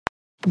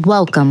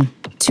Welcome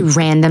to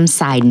Random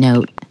Side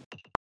Note.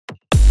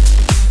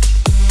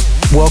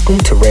 Welcome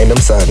to Random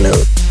Side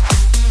Note.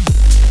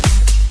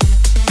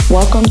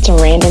 Welcome to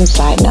Random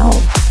Side Note.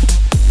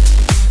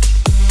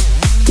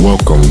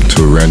 Welcome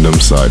to Random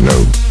Side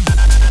Note.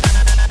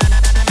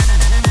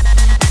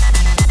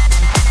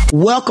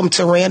 Welcome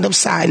to Random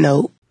Side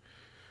Note.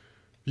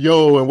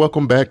 Yo, and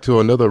welcome back to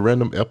another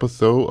random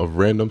episode of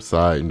Random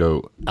Side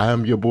Note.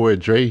 I'm your boy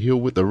Dre here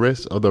with the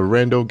rest of the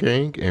Rando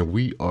Gang, and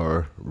we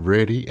are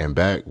ready and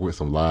back with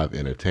some live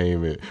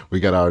entertainment. We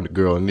got our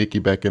girl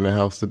Nikkii back in the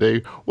house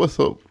today. What's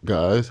up,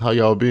 guys? How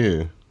y'all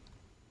been?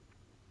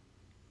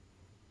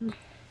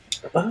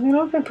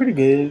 It's been pretty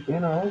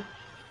good,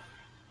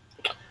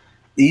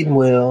 Eating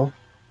well.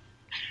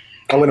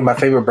 I went to my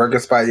favorite burger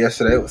spot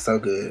yesterday. It was so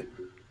good.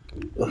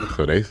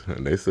 So they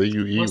say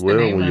you eat What's the well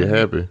name when of you're it?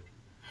 happy.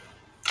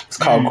 It's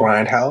called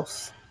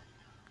Grindhouse.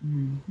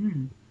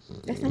 Mm-hmm.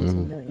 That sounds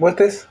familiar.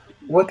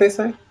 What they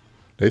say?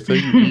 They say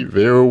you eat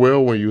very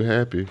well when you're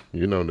happy.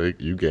 You know,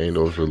 you gain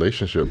those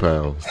relationship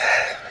pounds.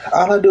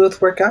 All I do is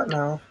work out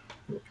now.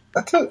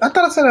 I feel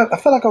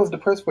like I was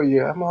depressed for a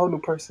year. I'm a whole new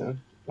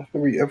person. I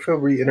feel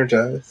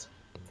re-energized.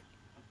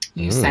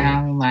 You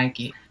sound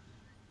like it.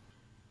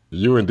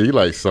 You and D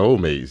like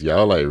soulmates.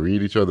 Y'all like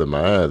read each other's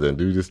minds and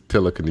do this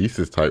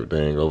telekinesis type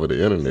thing over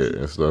the internet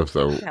and stuff.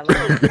 So,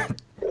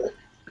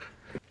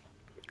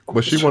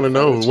 but she want to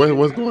know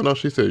what's going on.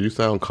 She said you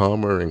sound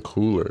calmer and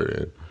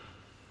cooler.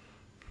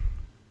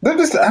 I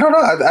don't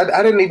know.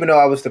 I didn't even know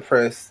I was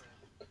depressed.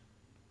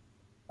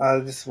 I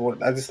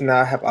just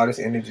now have all this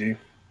energy.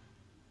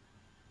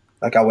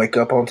 Like I wake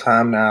up on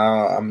time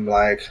now. I'm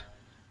like,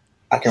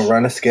 I can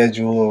run a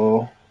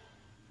schedule.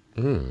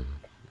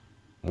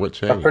 What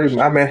changed?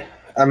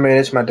 I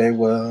manage my day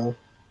well.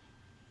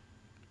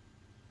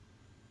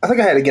 I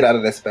think I had to get out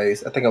of that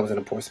space. I think I was in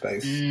a poor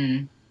space.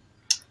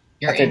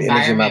 Your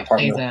environment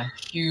plays a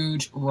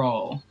huge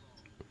role.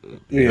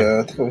 Yeah,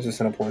 I think I was just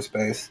in a poor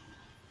space.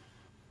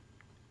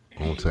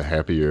 On to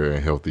happier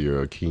and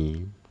healthier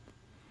Akeem.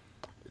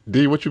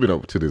 D, what you been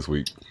up to this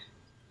week?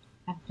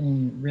 I've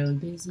been really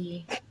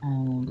busy.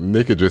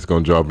 Nikkii just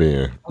gonna jump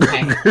in.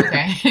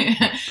 Okay.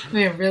 I've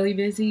been really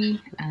busy.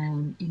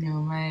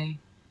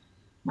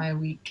 My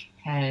week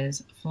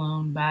has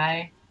flown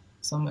by.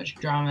 So much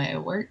drama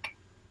at work,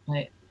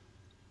 but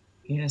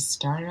you just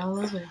started all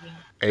over again.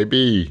 Hey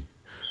B,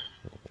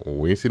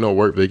 we ain't see no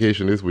work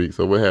vacation this week.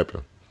 So what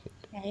happened?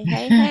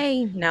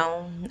 Hey.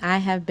 No, I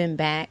have been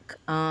back.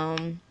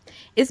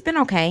 It's been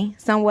okay.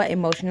 Somewhat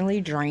emotionally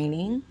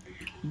draining,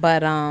 but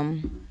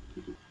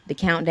the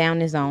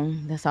countdown is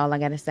on. That's all I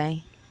gotta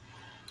say.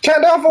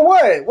 Countdown for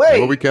what? Wait.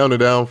 What we counting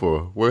down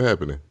for? What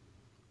happening?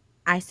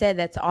 I said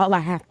that's all I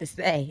have to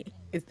say.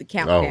 Is the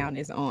countdown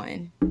is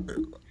on.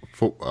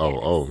 So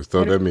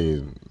that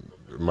means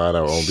mind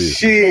our own business.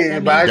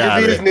 Shit, mind your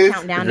business.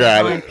 Countdown is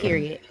on,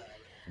 period.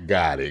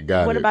 Got it.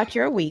 What about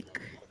your week,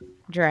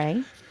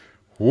 Dre?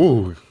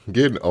 Woo,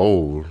 getting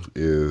old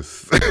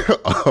is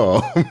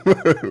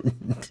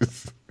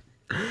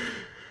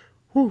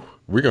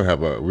we're gonna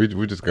have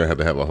we're just gonna have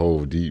to have a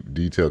whole deep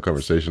detailed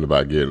conversation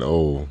about getting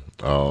old.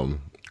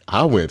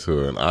 I went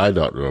to an eye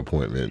doctor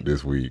appointment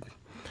this week,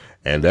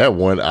 and that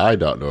one eye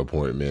doctor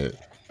appointment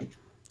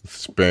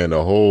spanned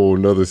a whole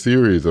nother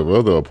series of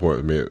other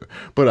appointments.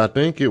 But I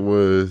think it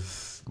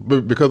was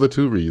because of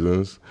two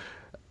reasons.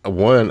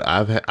 One,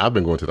 I've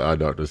been going to the eye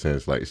doctor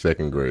since like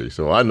second grade,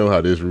 so I know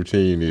how this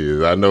routine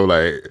is. I know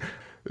like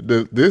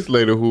this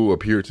lady who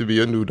appeared to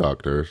be a new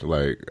doctor,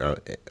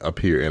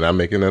 appeared, and I'm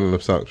making an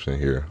assumption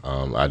here.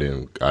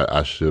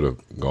 I should have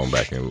gone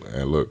back and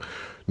looked.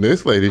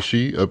 This lady,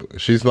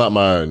 she's not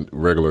my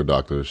regular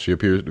doctor. She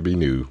appears to be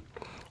new,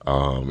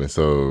 and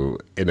so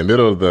in the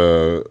middle of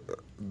the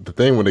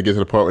thing when they get to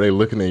the part where they're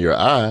looking in your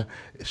eye,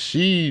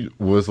 she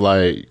was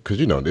like, because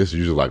this is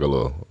usually like a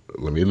little,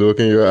 let me look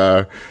in your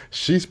eye.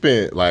 She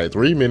spent like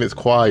 3 minutes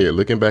quiet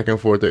looking back and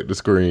forth at the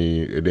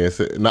screen and then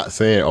not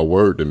saying a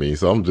word to me.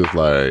 So I'm just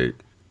like,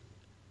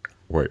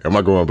 wait, am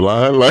I going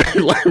blind? Like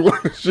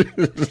what is she?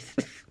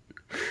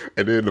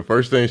 And then the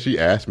first thing she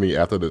asked me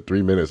after the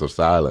 3 minutes of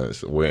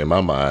silence, where in my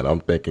mind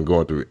I'm thinking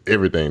going through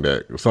everything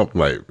that something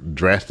like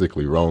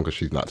drastically wrong because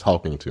she's not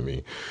talking to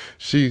me.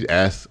 She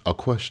asked a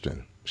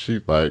question.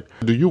 She's like,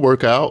 do you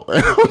work out?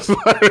 And I was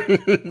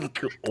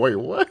like, wait,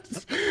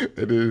 what?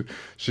 And then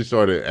she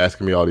started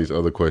asking me all these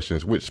other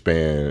questions, which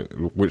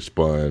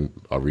spun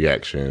a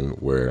reaction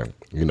where,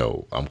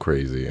 I'm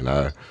crazy. And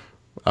I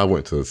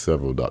went to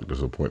several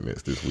doctor's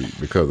appointments this week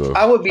because of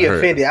I would be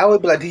offended. I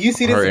would be like, do you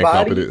see this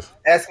body?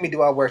 Ask me,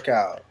 do I work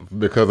out?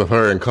 Because of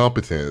her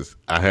incompetence,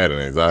 I had an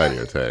anxiety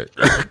attack.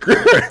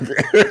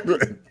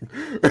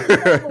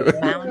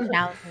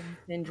 Munchausen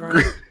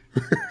syndrome.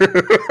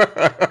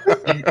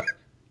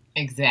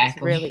 Exactly.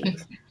 That's really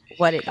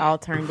what it all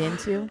turned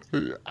into.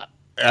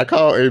 I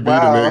called AB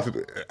the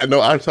next.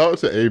 No, I talked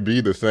to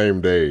AB the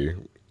same day,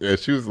 And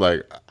she was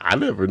like, I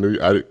never knew,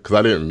 because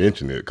I didn't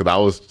mention it, because I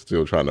was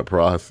still trying to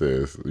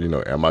process,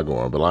 am I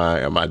going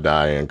blind? Am I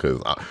dying?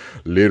 Because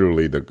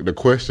literally the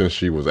question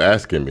she was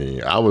asking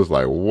me, I was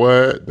like,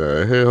 what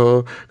the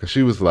hell? Because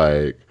she was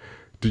like,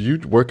 do you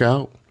work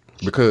out?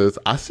 Because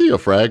I see a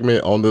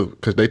fragment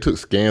because they took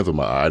scans of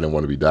my eye. I didn't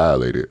want to be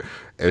dilated.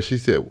 And she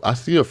said, I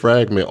see a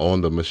fragment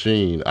on the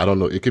machine. I don't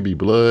know. It could be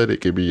blood. It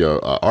could be a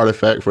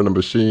artifact from the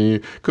machine.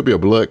 It could be a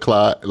blood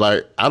clot.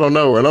 Like, I don't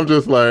know. And I'm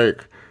just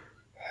like,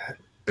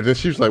 and then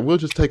she was like, we'll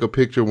just take a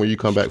picture when you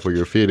come back for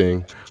your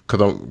fitting.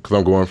 Cause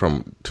I'm going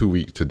from 2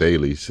 weeks to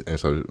dailies. And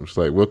so it's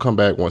like, we'll come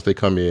back once they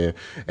come in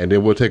and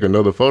then we'll take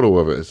another photo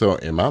of it. So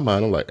in my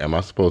mind, I'm like, am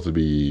I supposed to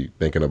be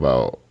thinking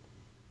about,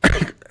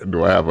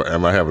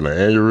 am I having an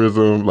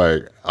aneurysm,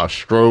 like a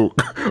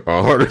stroke or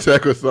a heart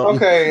attack or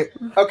something?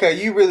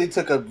 Okay. You really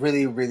took a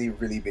really, really,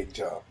 really big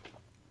jump.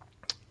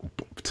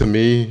 To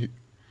me,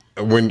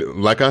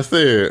 like I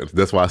said,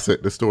 that's why I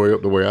set the story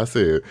up the way I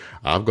said.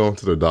 I've gone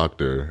to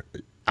the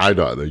eye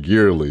doctor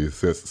yearly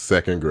since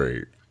second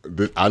grade.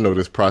 I know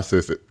this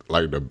process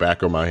like the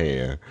back of my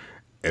hand.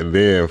 And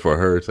then for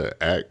her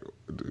to act,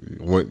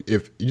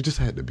 if you just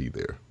had to be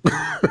there.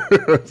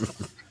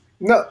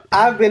 No,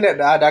 I've been at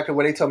the eye doctor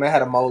where they told me I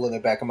had a mole in the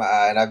back of my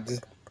eye,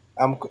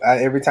 and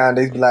every time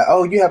they be like,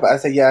 "Oh, you have," I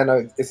say, "Yeah, I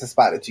know. It's a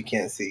spot that you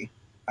can't see.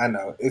 I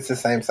know. It's the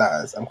same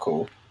size. I'm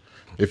cool."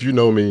 If you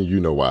know me,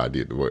 you know why I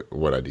did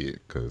what I did,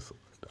 because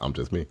I'm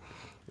just me.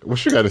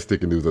 What you got in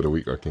sticky news of the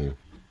week, Akeem?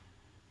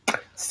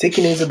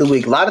 Sticky news of the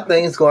week. A lot of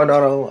things going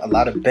on. A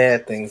lot of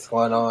bad things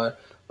going on.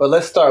 But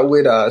let's start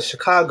with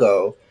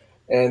Chicago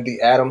and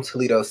the Adam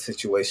Toledo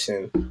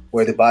situation,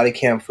 where the body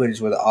cam footage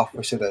where the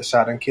officer that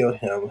shot and killed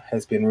him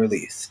has been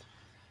released.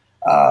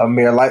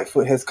 Mayor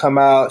Lightfoot has come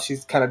out.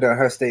 She's kind of done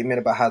her statement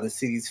about how the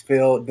city's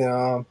failed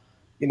them,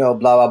 blah,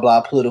 blah, blah,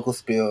 political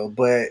spill.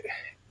 But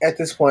at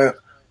this point,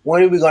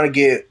 when are we going to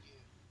get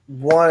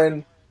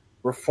one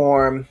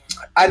reform?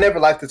 I never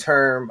liked the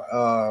term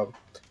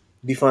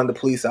defund the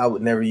police. I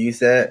would never use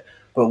that.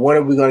 But when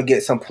are we going to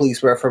get some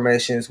police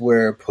reformations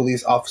where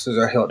police officers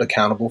are held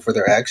accountable for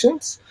their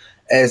actions,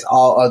 as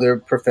all other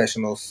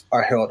professionals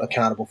are held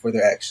accountable for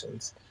their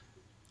actions?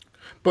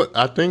 But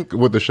I think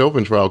with the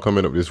Chauvin trial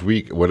coming up this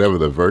week, whatever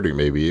the verdict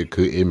may be,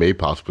 it may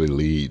possibly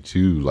lead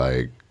to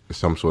like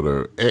some sort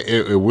of,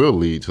 it will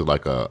lead to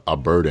like a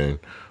burden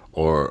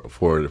or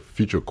for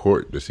future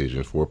court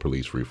decisions for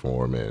police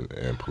reform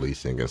and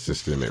policing and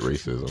systemic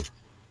racism.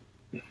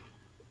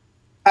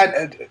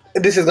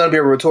 This is going to be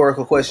a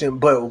rhetorical question,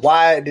 but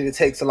why did it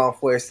take so long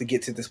for us to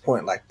get to this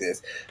point like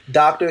this?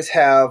 Doctors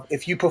have,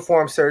 if you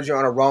perform surgery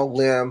on a wrong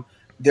limb,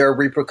 there are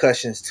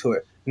repercussions to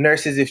it.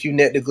 Nurses, if you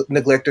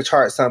neglect to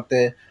chart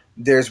something,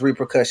 there's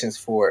repercussions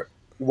for it.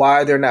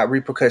 Why are there not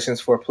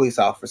repercussions for police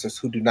officers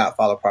who do not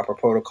follow proper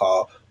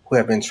protocol, who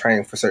have been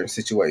trained for certain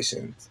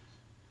situations?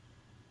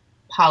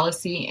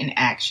 Policy and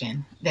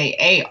action.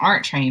 They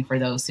aren't trained for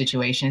those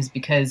situations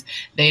because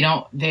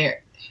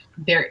there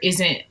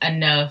isn't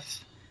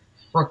enough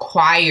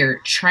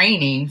required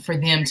training for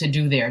them to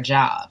do their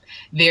job.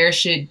 There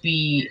should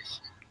be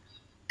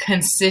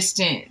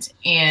consistent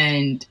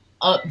and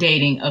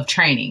updating of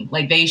training.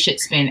 Like they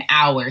should spend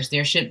hours.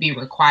 There should be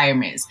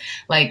requirements.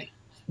 Like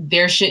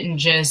there shouldn't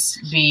just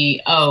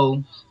be,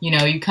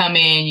 you come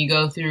in, you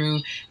go through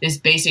this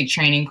basic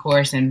training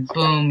course and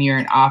boom, you're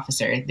an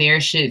officer. There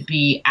should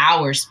be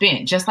hours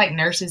spent, just like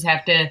nurses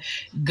have to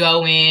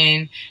go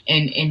in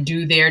and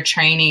do their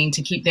training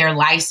to keep their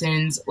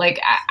license. Like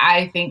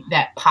I think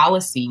that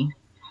policy,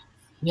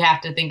 we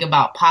have to think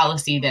about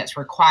policy that's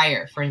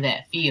required for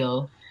that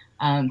field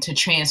to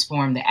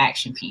transform the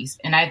action piece.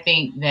 And I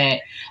think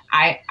that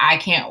I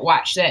can't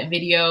watch that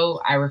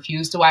video. I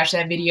refuse to watch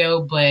that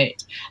video,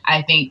 but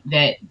I think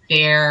that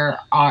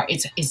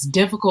it's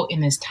difficult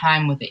in this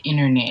time with the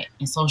internet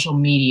and social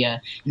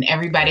media and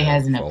everybody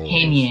has an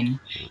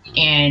opinion,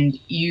 and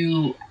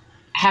you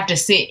have to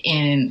sit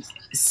and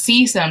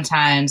see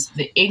sometimes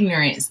the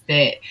ignorance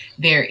that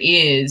there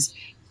is,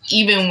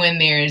 even when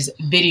there's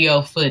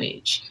video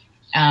footage.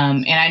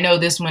 And I know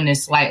this one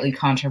is slightly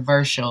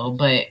controversial,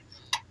 but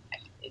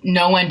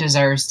no one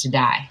deserves to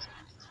die.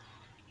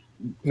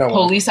 No one.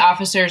 Police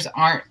officers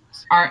aren't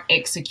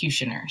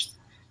executioners.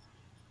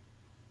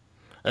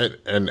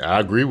 And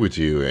I agree with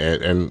you.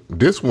 And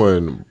this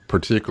one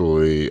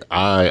particularly,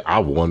 I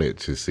wanted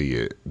to see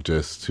it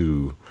just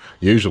to.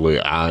 Usually,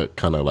 I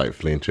kind of like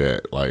flinch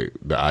at like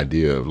the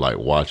idea of like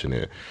watching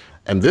it.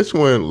 And this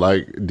one,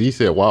 like Dee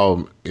said,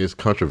 while it's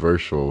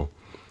controversial,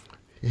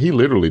 he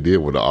literally did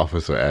what the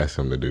officer asked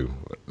him to do.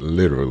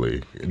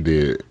 Literally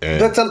did. And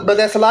but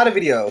that's a lot of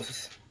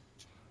videos.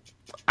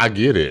 I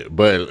get it,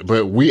 but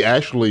we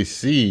actually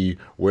see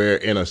where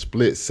in a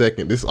split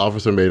second, this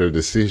officer made a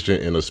decision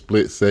in a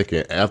split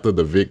second after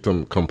the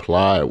victim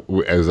complied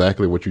with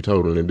exactly what you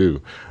told him to do.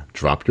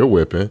 Drop your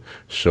weapon,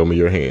 show me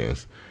your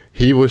hands.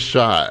 He was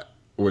shot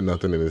with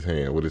nothing in his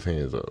hand, with his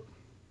hands up.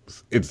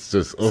 It's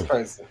just It's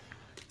crazy.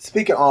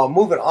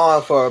 Moving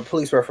on for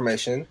police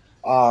reformation,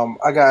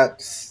 I got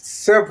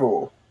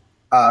several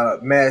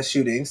mass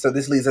shootings, so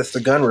this leads us to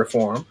gun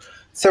reform.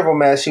 several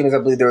mass shootings. I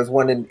believe there was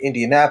one in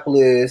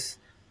Indianapolis.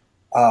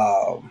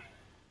 That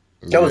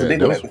was a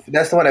big one.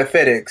 That's the one at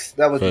FedEx.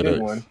 That was the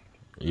big one.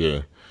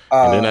 Yeah.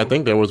 And then I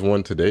think there was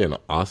one today in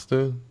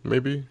Austin,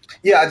 maybe?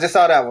 Yeah, I just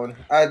saw that one.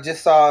 I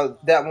just saw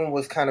that one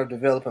was kind of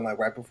developing like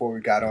right before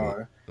we got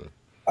on.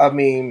 I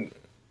mean,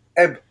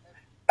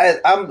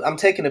 I'm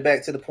taking it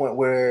back to the point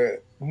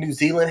where New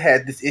Zealand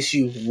had this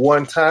issue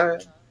one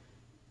time,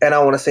 and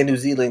I want to say New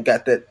Zealand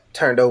got that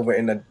turned over,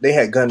 and they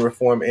had gun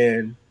reform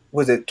in,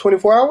 was it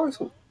 24 hours?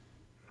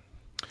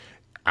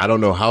 I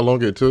don't know how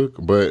long it took,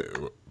 but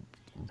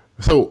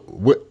so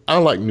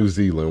unlike New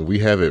Zealand, we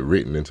have it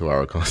written into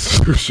our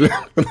constitution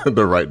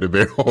the right to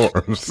bear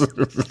arms.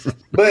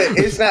 But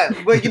it's not.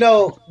 But you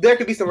know, there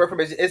could be some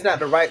reformation. It's not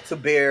the right to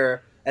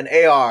bear an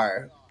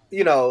AR.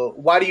 You know,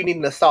 why do you need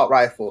an assault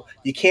rifle?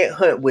 You can't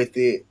hunt with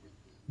it.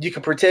 You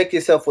can protect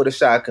yourself with a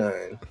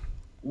shotgun.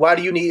 Why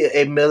do you need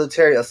a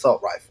military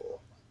assault rifle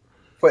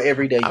for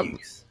everyday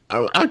use?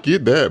 I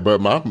get that,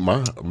 but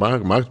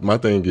my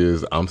thing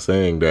is, I'm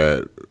saying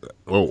that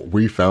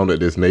we founded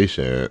this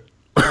nation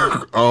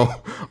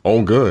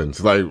on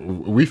guns. Like,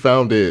 we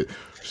found it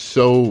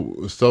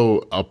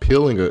so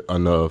appealing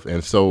enough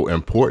and so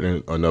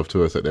important enough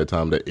to us at that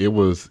time that it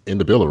was in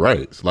the Bill of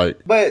Rights.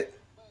 Like, but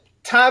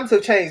times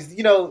have changed.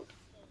 You know,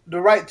 the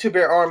right to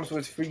bear arms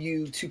was for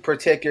you to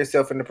protect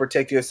yourself and to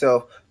protect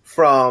yourself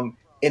from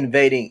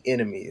invading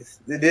enemies.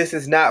 This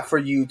is not for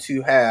you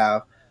to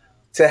have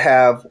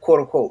quote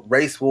unquote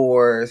race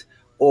wars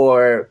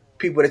or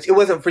people that it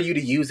wasn't for you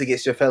to use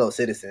against your fellow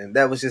citizen.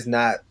 That was just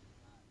not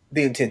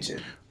the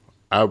intention.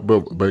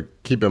 But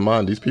keep in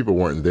mind, these people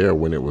weren't there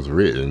when it was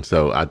written.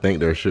 So I think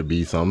there should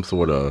be some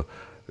sort of,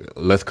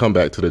 let's come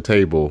back to the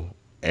table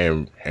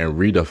and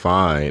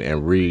redefine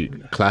and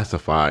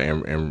reclassify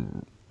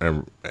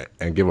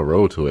and give a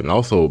role to it, and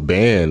also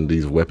ban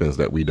these weapons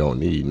that we don't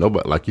need.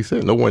 Nobody, like you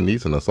said, no one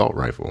needs an assault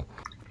rifle.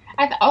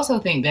 I also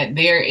think that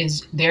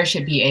there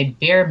should be a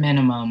bare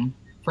minimum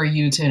for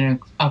you to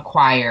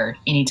acquire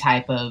any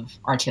type of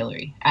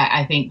artillery.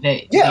 I think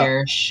that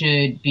there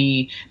should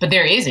be, but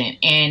there isn't.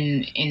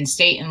 And in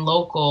state and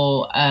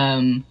local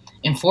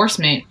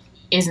enforcement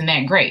isn't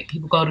that great.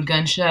 People go to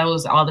gun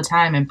shows all the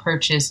time and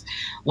purchase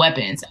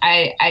weapons.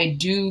 I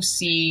do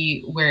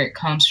see where it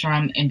comes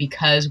from, and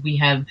because we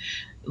have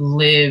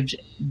lived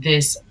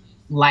this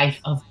life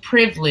of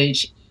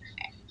privilege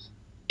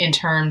in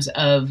terms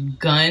of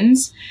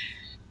guns,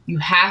 you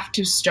have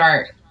to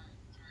start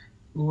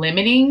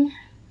limiting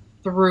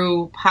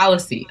through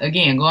policy.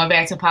 Again, going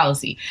back to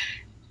policy,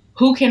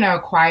 who can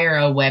acquire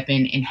a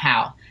weapon and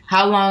how?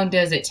 How long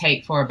does it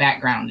take for a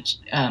background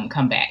to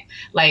come back?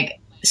 Like,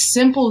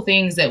 simple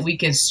things that we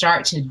can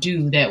start to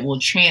do that will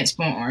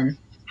transform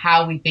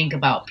how we think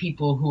about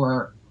people who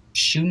are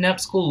shooting up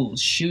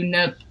schools, shooting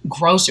up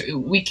grocery.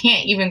 We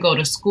can't even go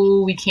to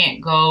school. We can't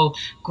go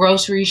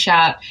grocery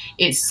shop.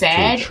 It's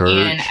sad.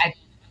 And I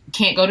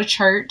can't go to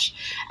church.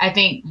 I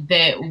think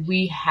that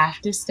we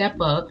have to step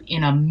up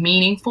in a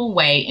meaningful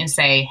way and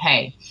say,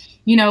 hey,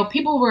 you know,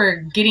 people were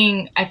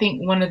getting, I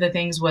think one of the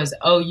things was,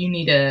 oh, you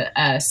need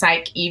a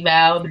psych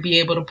eval to be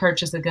able to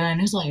purchase a gun.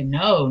 It's like,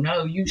 no,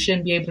 you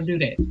shouldn't be able to do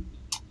that.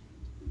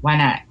 Why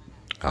not?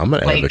 I'm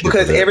an advocate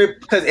because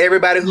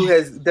everybody who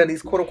has done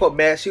these quote unquote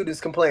mass shootings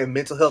complain of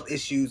mental health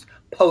issues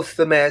post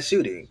the mass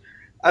shooting.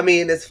 I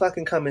mean, it's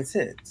fucking common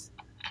sense.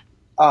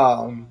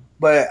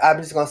 But I'm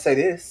just gonna say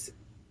this: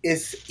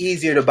 it's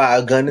easier to buy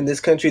a gun in this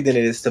country than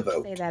it is to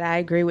vote. Say that I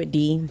agree with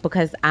Dee,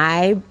 because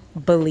I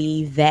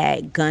believe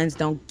that guns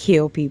don't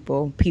kill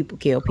people; people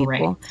kill people.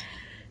 Right.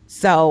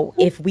 So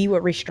if we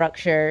would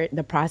restructure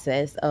the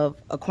process of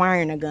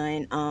acquiring a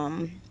gun,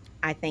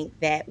 I think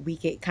that we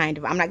could kind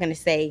of, I'm not going to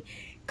say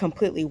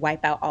completely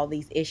wipe out all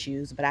these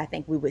issues, but I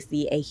think we would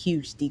see a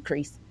huge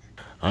decrease.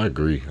 I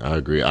agree.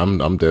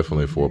 I'm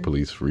definitely for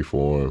police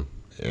reform,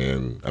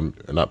 and I'm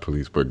not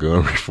police, but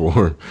gun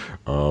reform,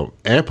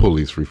 and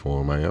police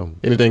reform. I am.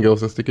 Anything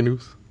else in sticky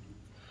news?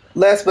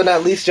 Last but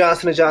not least,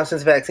 Johnson &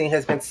 Johnson's vaccine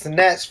has been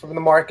snatched from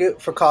the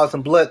market for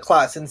causing blood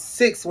clots in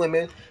 6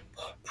 women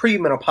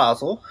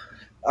premenopausal.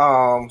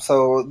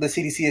 So the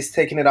CDC is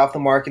taking it off the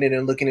market and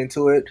then looking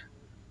into it.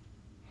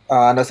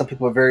 I know some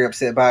people are very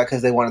upset by it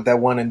because they wanted that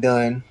one and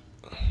done,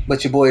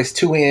 but your boy is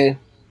 2 in.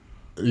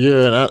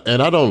 Yeah,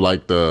 and I don't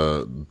like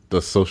the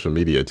social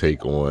media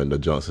take on the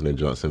Johnson &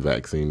 Johnson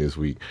vaccine this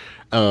week,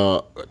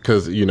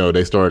 because you know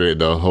they started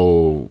the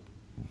whole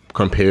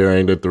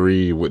comparing the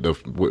 3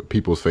 with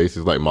people's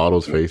faces, like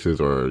models' faces,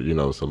 or you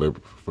know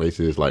celebrity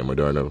faces like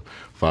Moderna,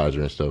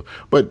 Pfizer, and stuff.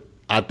 But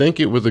I think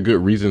it was a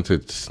good reason to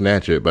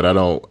snatch it, but I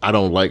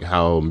don't like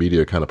how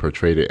media kind of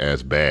portrayed it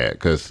as bad,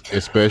 because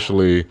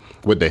especially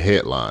with the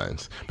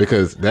headlines,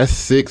 because that's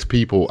 6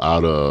 people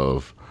out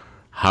of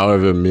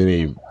however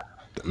many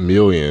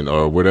million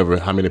or whatever,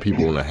 how many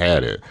people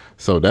had it.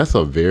 So that's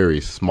a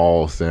very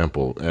small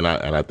sample, and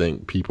I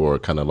think people are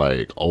kind of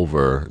like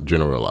over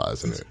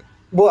generalizing it.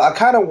 Well, I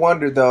kind of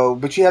wonder though,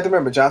 but you have to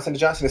remember Johnson &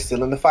 Johnson is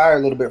still in the fire a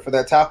little bit for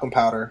that talcum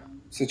powder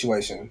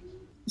situation.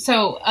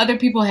 So other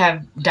people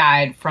have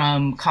died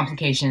from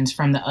complications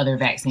from the other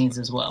vaccines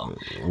as well.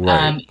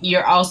 Right.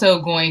 You're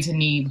also going to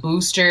need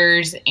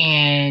boosters.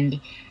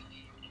 And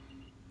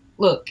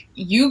look,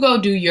 you go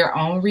do your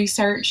own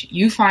research.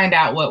 You find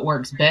out what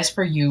works best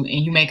for you,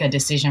 and you make a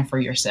decision for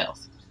yourself.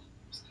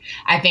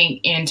 I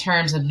think in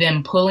terms of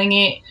them pulling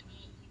it,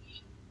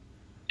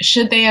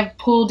 should they have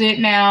pulled it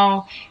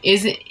now?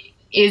 Is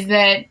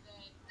that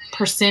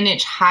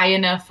percentage high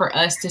enough for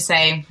us to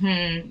say,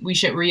 we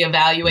should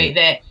reevaluate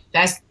that?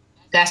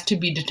 That's to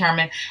be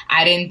determined.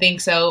 I didn't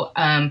think so,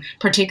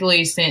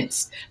 particularly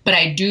but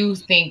I do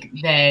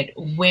think that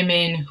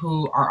women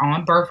who are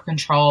on birth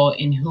control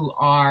and who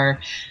are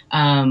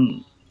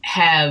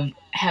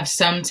have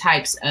some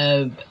types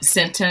of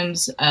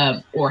symptoms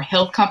or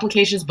health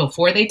complications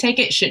before they take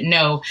it should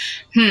know,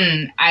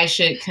 I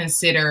should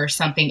consider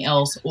something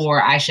else,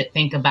 or I should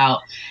think about,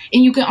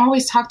 and you can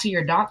always talk to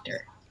your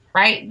doctor.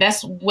 Right?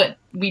 That's what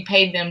we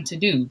paid them to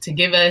do, to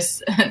give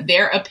us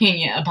their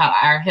opinion about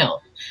our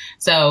health.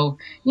 So,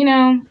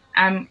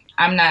 I'm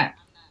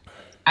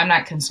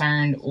not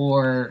concerned,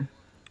 or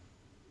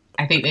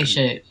I think they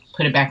should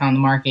put it back on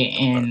the market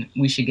and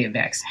we should get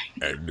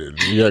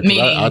vaccinated. Yeah,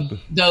 meaning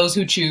those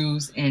who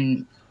choose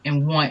and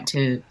want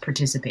to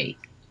participate.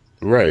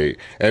 Right.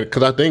 And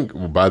because I think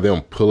by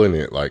them pulling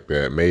it like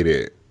that made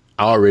it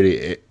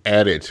already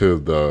added to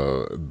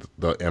the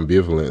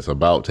ambivalence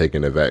about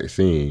taking the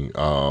vaccine,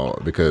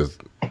 because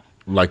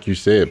like you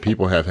said,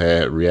 people have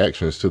had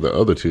reactions to the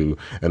other two,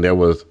 and there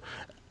was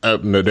no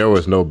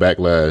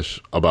backlash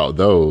about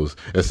those,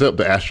 except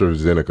the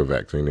AstraZeneca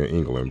vaccine in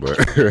England, but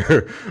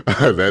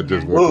that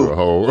just went through a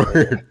whole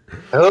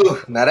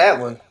oh, not that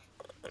one.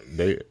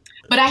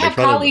 But I have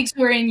colleagues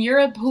who are in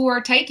Europe who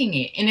are taking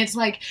it. And it's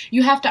like,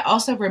 you have to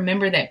also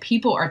remember that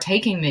people are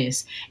taking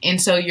this.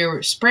 And so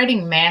you're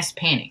spreading mass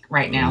panic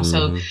right now.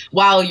 So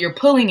while you're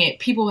pulling it,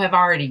 people have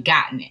already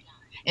gotten it.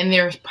 And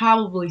they're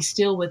probably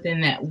still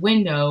within that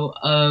window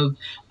of,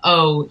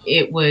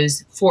 it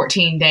was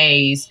 14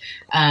 days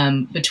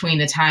between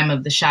the time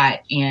of the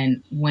shot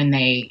and when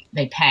they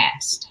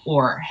passed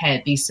or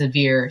had these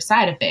severe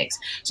side effects.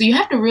 So you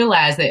have to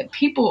realize that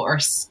people are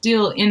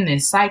still in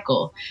this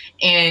cycle,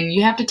 and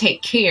you have to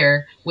take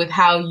care with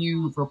how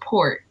you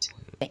report.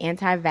 The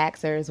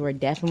anti-vaxxers were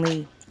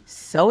definitely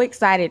so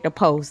excited to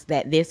post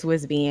that this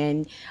was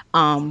being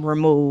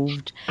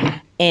removed.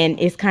 And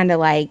it's kind of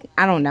like,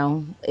 I don't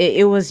know,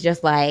 it was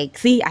just like,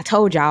 see, I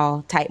told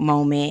y'all type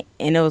moment.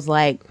 And it was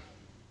like,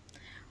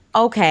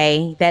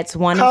 okay, that's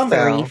one of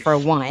three for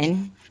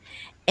one.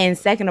 And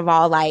second of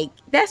all, like,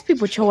 that's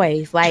people's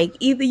choice. Like,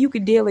 either you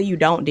could deal or you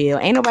don't deal.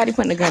 Ain't nobody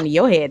putting a gun to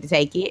your head to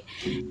take it.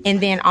 And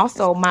then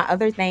also my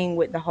other thing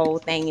with the whole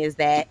thing is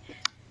that,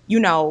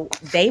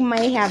 they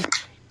may have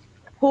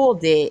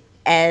pulled it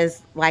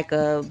as like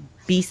a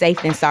be safe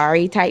than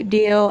sorry type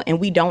deal. And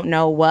we don't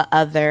know what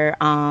other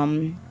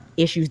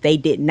issues they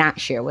did not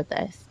share with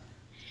us,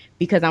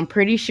 because I'm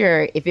pretty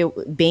sure if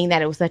it being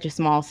that it was such a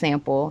small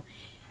sample,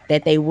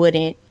 that they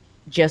wouldn't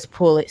just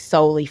pull it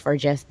solely for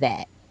just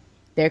that.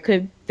 There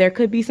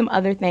could be some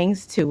other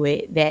things to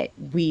it that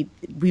we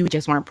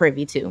just weren't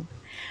privy to.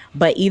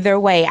 But either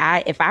way,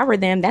 if I were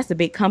them, that's a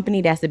big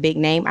company, that's a big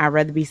name, I'd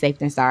rather be safe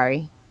than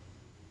sorry.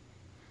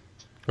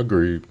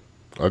 Agreed.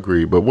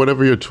 But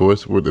whatever your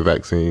choice with the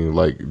vaccine,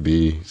 like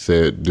Dee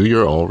said, do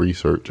your own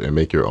research and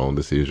make your own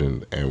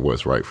decision and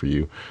what's right for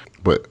you.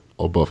 But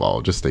above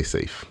all, just stay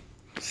safe.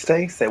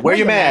 Stay safe. Wear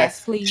your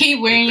mask. Please.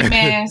 Keep wearing your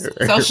mask.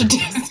 Social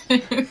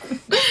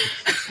distance.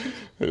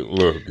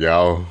 Look,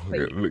 y'all.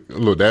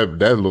 Look,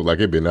 that looked like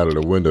it been out of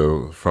the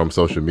window from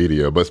social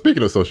media. But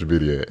speaking of social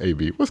media,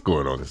 AB, what's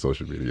going on in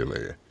social media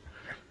land?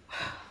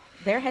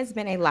 There has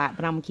been a lot,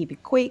 but I'm gonna keep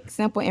it quick,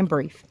 simple, and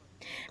brief.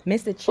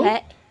 Mr.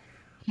 Chet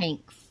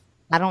Hanks.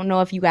 I don't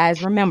know if you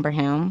guys remember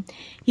him.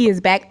 He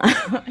is back.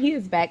 He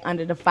is back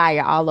under the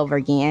fire all over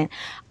again.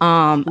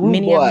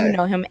 Many of you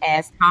know him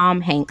as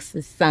Tom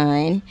Hanks'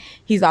 son.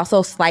 He's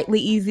also slightly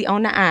easy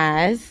on the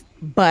eyes,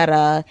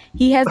 but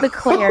he has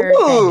declared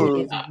that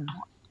it is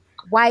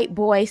white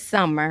boy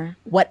summer,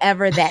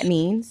 whatever that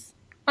means.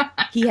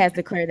 He has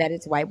declared that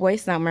it's white boy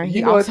summer.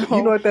 You know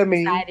what that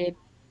means?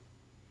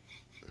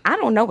 I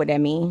don't know what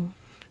that means.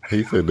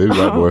 He said this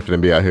white boy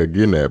finna be out here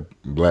getting that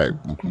black.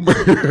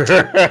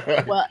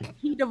 Well,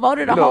 he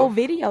devoted a whole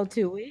video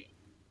to it.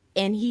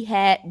 And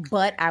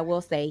but I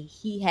will say,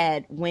 he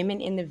had women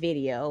in the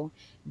video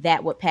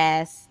that would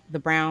pass the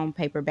brown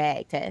paper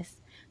bag test.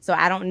 So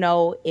I don't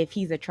know if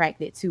he's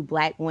attracted to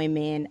black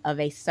women of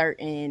a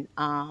certain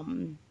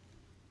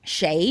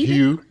shade.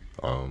 Hue.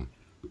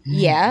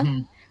 Yeah.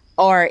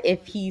 Or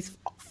if he's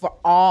for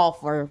all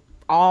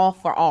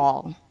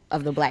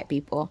of the black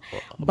people.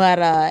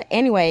 But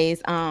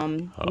anyways,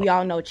 we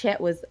all know Chet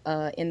was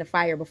in the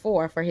fire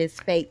before for his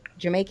fake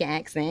Jamaican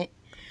accent.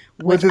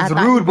 With his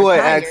rude boy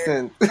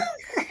accent.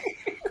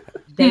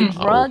 They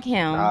drug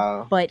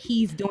him, but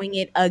he's doing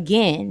it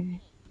again.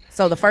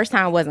 So the first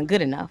time wasn't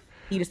good enough.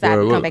 he decided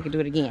Well, to come look. back and do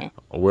it again.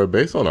 Well,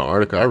 based on the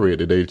article I read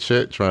today,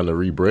 Chet trying to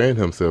rebrand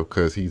himself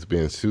because he's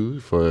been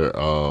sued for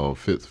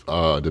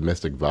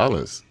domestic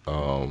violence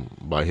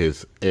by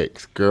his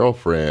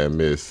ex-girlfriend,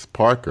 Miss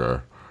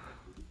Parker.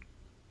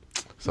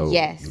 So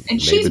Yes. And maybe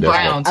she's that's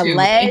brown too. And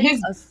Alleged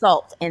his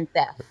assault and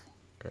theft.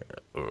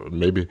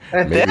 maybe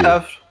And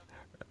theft.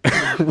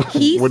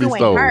 He's what he suing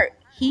stole. her.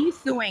 He's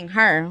suing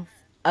her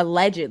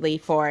allegedly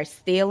for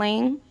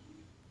stealing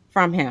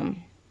from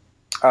him.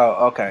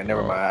 Oh, okay.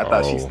 Never mind. I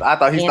thought he And stole.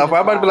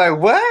 I'm about to be like,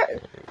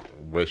 what?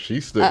 But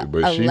she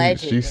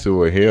allegedly.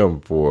 sued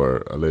him for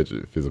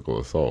alleged physical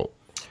assault.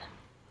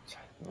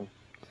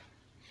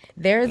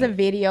 There's a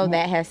video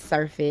that has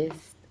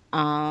surfaced,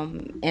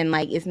 and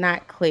like it's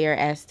not clear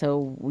as to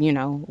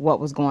what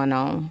was going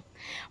on.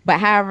 But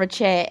however,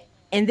 Chet,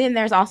 and then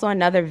there's also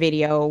another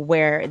video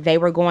where they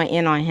were going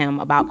in on him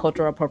about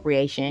cultural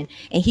appropriation,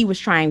 and he was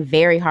trying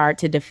very hard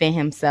to defend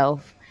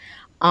himself,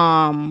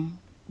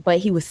 but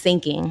he was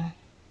sinking.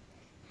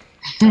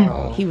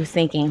 He was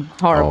sinking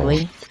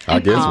horribly. I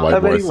guess I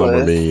bet he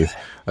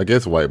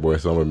was. white boy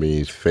summer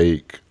means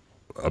fake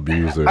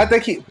abuser. I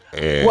think he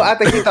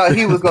thought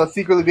he was gonna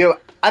secretly be able.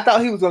 I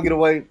thought he was gonna get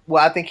away.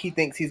 Well, I think he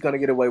thinks he's gonna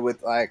get away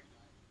with, like,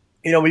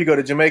 when you go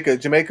to Jamaica,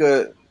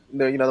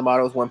 the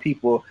motto is one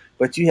people,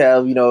 but you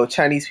have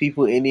Chinese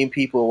people, Indian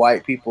people,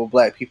 white people,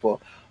 black people,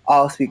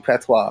 all speak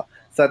patois.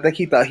 So I think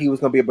he thought he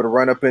was gonna be able to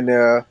run up in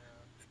there,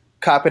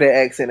 copy their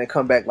accent, and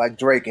come back like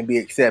Drake and be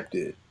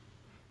accepted.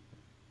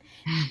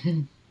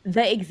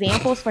 The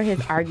examples for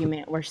his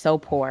argument were so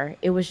poor.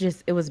 It was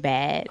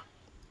bad.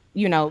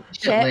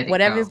 Chet,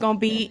 whatever it's gonna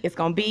be, it's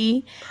gonna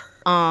be.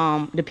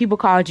 The people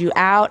called you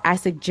out. I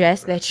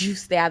suggest that you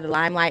stay out of the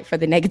limelight for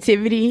the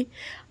negativity.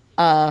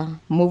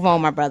 Move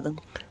on, my brother.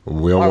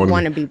 We Or don't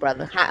want to be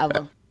brother.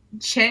 However,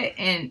 Chet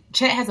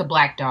has a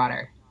black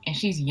daughter, and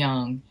she's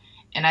young.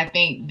 And I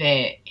think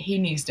that he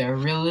needs to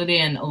reel it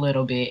in a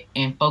little bit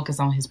and focus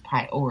on his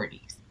priorities.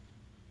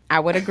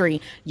 I would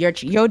agree.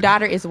 Your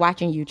daughter is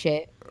watching you,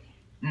 Chet.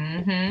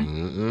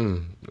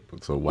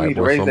 So We white need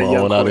to boy raise summer that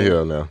young on out of queen.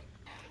 here now.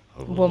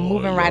 Well,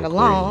 moving right young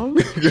along.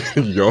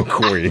 queen. Young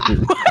queen.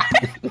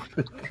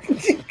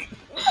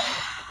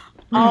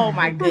 Oh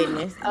my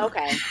goodness.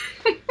 Okay.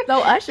 So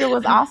Usher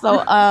was also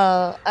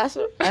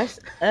Usher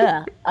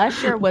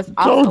was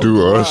also Don't do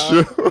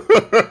drugged.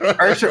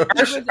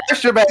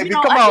 Usher baby, You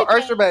know, come Usher on,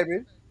 Usher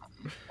baby.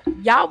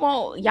 Y'all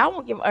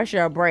won't give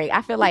Usher a break.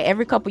 I feel like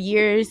every couple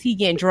years he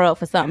getting drugged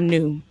for something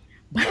new.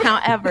 But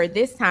however,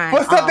 this time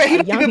What's something he a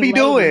don't young even be lady-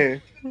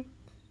 doing?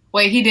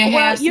 Wait, he didn't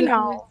have Well,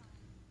 syphilis?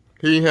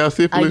 He ain't have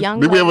syphilis. A young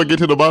Did we ever lady- get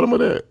to the bottom of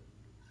that?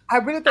 I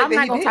really think I'm that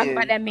not he gonna did. talk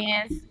about that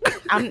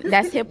man's.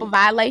 That's HIPAA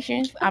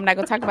violations. I'm not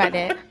gonna talk about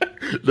that.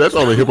 That's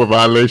only HIPAA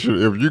violation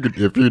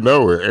if you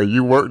know it and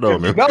you worked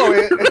on it. No,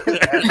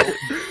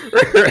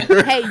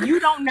 Hey, you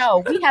don't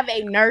know. We have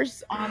a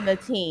nurse on the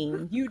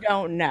team. You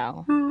don't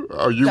know.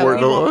 Oh, you So worked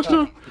we on won't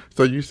Usher? go.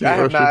 So you see I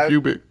have Usher not.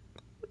 pubic?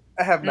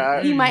 I have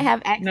not. He might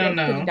have access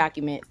No. to the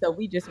document, so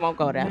we just won't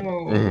go there.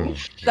 No.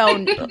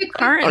 So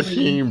currently,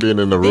 Akeem been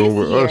in the room this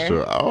with year-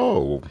 Usher.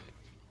 Oh.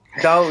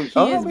 Don't. he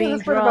is being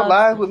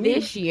drugged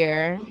this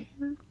year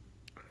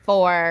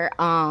for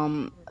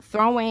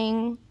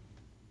throwing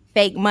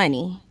fake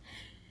money.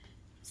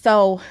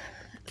 So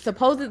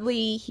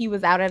supposedly he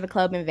was out at a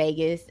club in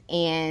Vegas,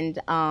 and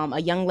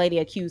a young lady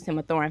accused him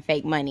of throwing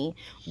fake money,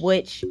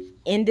 which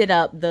ended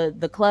up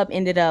the club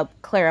ended up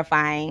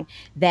clarifying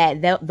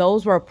that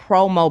those were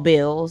promo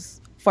bills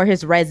for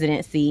his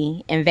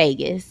residency in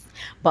Vegas.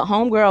 But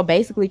homegirl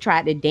basically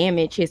tried to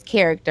damage his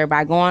character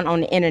by going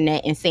on the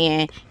internet and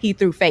saying he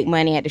threw fake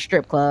money at the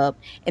strip club.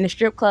 And the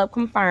strip club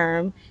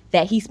confirmed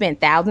that he spent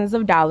thousands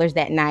of dollars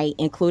that night,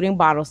 including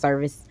bottle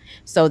service.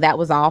 So that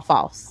was all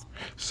false.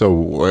 So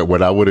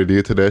what I would have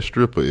did to that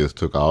stripper is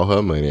took all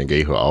her money and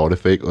gave her all the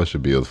fake Usher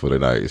bills for the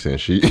night.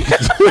 Since she,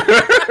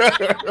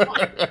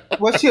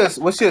 Was she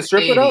a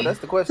stripper though? That's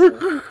the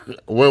question.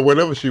 well,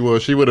 whatever she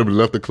was, she would have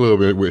left the club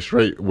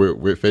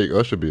with fake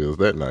Usher bills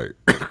that night.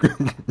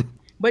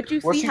 But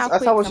you Well, see how I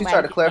saw when she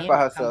tried to somebody clarify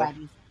damaged herself.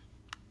 somebody's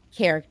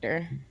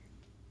character.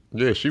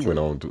 Yeah, she went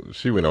on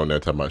there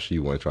talking about she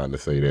wasn't trying to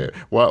say that.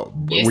 Well,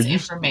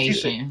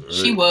 Misinformation.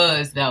 She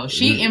was though.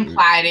 She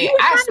implied it. She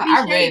was trying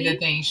I to be read the shady.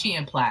 thing. She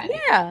implied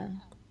it. Yeah.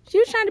 She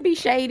was trying to be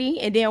shady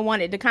and then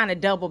wanted to kind of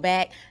double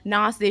back.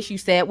 Nah, sis, you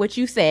said what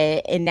you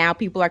said, and now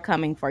people are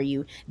coming for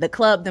you. The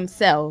club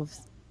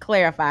themselves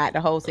clarified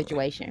the whole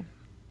situation.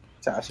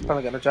 Child, she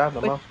probably got a job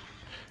no more.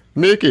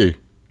 Nikkii,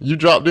 you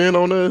dropped in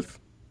on us.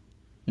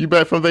 You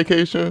back from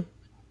vacation?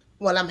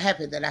 Well, I'm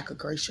happy that I could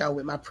grace y'all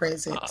with my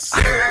presence.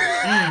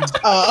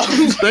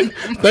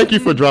 Thank you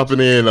for dropping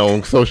in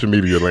on social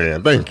media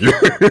land. Thank you.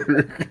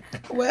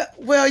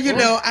 well, you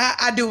know,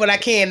 I do what I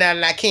can now,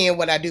 and I can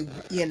what I do.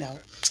 You know.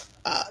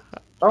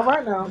 All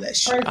right now.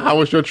 Bless you. How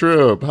was your trip,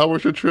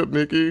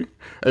 Nikkii?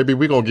 Hey,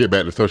 we gonna get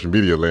back to social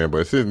media land,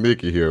 but since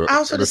Nikkii here, I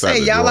was going to say,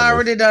 decided y'all join us.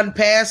 already done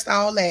passed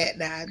all that.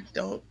 Now,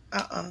 don't.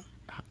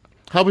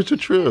 How was your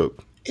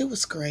trip? It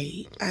was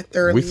great. I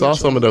thoroughly. We saw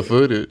some of the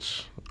enjoyed it.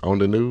 footage on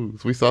the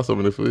news. We saw some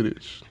of the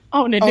footage.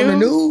 On the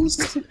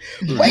news.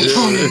 Wait.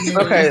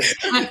 Okay.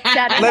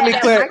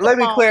 Let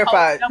me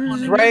clarify.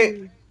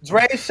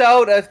 Dre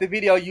showed us the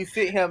video you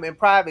sent him in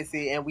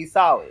privacy, and we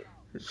saw it.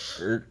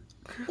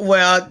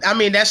 Well, I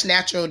mean that's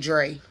natural,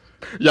 Dre.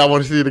 Y'all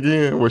want to see it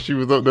again? Where she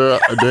was up there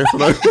dancing?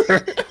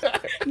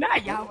 Nah,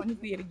 y'all want to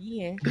see it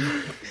again?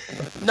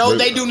 No,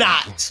 they do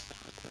not.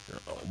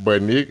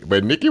 But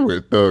Nikkii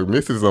went thug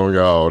misses on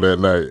y'all that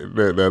night,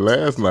 that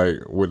last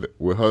night with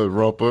her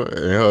rumper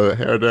and her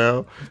hair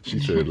down. She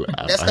said,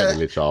 "I had to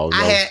let y'all know."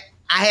 I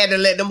had to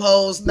let them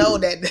hoes know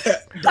that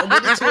don't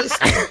get it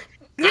twisted.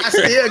 I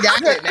still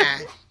got it now.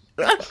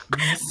 I'm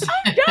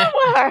done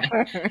with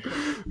her.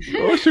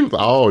 Oh, she was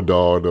all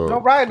dolled up. No,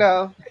 right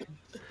now.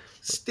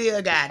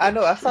 Still got it. I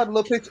know. I saw the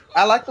little picture.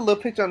 I like the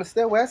little picture on the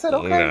stairway. I said,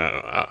 okay.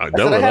 I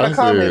had a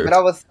comment, but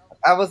I was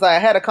like, I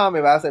had a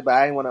comment, but I said, but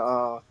I didn't want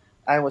to.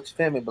 I didn't want your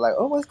family to be like,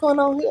 oh, what's going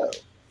on here?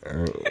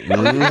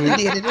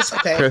 It's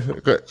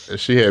okay.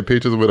 She had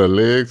pictures with her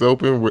legs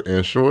open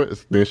and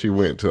shorts. Then she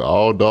went to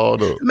all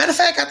dolled up. Matter of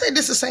fact, I think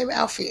this is the same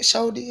outfit.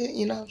 Show did,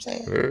 you know what I'm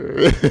saying?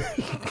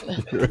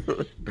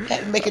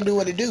 Had to make it do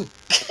what it do.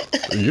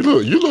 You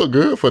look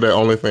good for that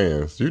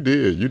OnlyFans. You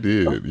did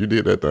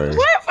that thing.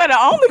 What for the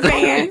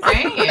OnlyFans?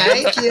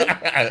 Thank you.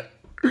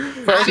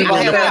 First of all,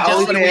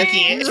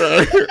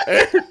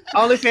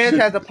 OnlyFans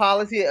has a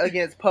policy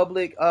against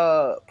public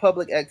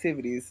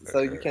activities, so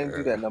you can't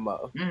do that no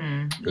more.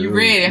 You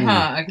read it,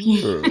 huh?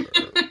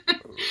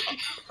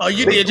 Oh,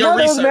 you did your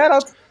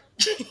research.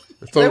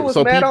 They was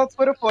mad on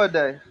Twitter for a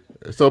day.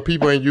 So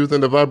people ain't using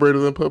the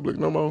vibrators in public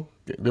no more.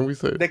 Then we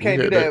say they can't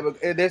do that.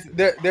 But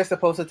they're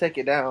supposed to take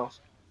it down.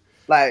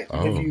 Like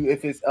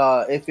if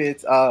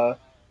it's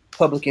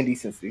public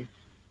indecency.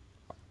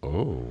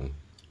 Oh.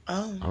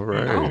 Oh, all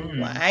right.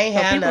 Well, I ain't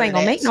so people ain't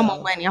gonna make no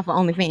more money off of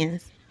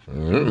OnlyFans.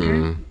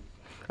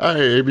 All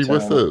right, AB,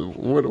 what's up?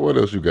 What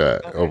else you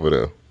got over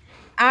there?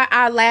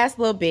 Our last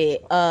little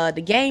bit.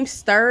 The game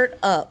stirred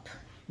up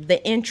the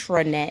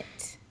intranet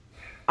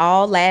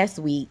all last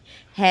week.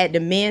 Had the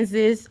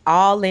menses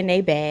all in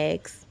their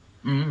bags.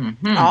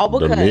 All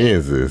because the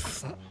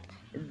menses.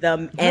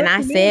 And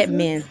I said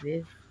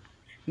menses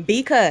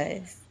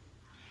because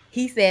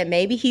he said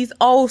maybe he's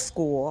old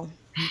school.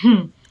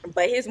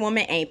 But his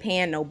woman ain't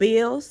paying no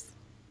bills.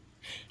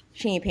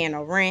 She ain't paying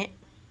no rent.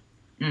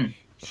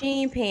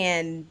 She ain't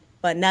paying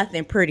but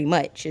nothing pretty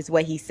much is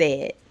what he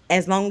said.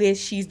 As long as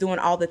she's doing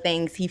all the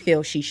things he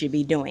feels she should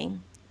be doing.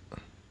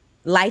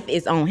 Life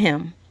is on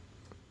him.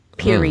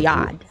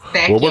 Period.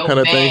 Stack your kind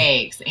of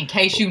bags in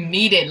case you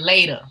need it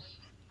later.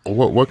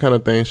 What kind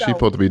of things she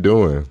supposed to be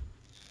doing?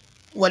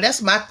 Well,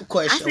 that's my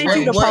question.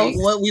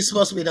 What we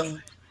supposed to be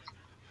doing?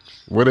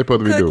 What they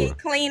supposed to be doing? Cooking,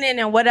 cleaning,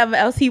 and whatever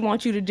else he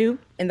wants you to do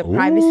in the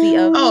privacy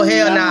of. Oh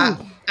hell nah!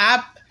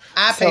 I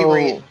pay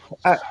rent.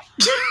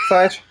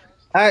 What?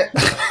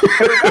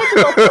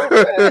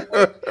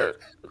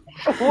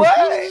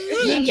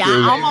 Yeah,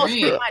 I almost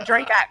spit my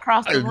drink out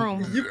across the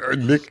room.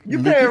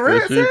 You paying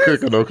rent? She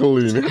cooking or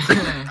cleaning?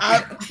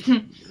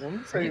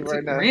 I'm tell you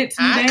right now.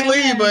 I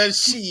clean, but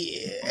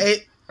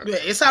shit,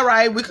 it's all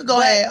right. We could go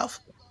half.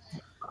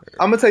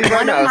 I'm gonna tell you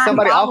right now.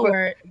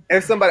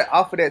 If somebody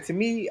offered that to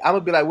me, I'm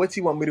gonna be like, "What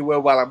you want me to wear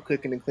while I'm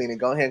cooking and cleaning?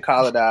 Go ahead and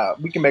call it out.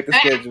 We can make a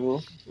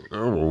schedule."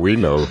 Oh, well, we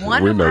know.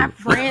 My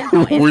friends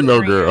on Instagram, we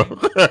know, girl.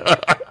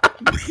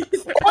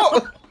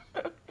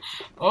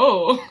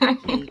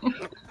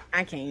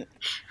 I can't.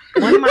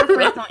 One of my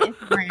friends on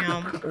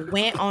Instagram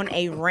went on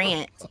a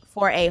rant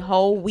for a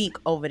whole week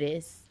over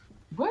this.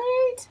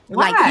 What?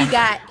 Like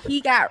he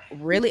got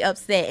really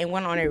upset and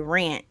went on a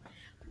rant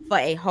for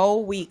a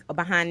whole week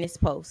behind this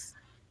post.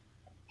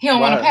 He don't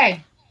want to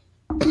pay.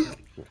 I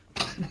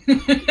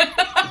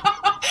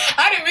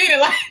didn't mean it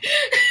like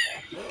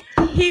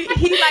he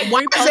like.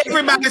 Why is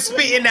everybody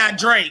spitting out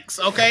drinks?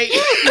 Okay.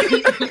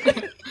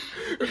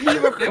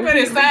 But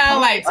it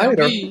sound like to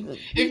me.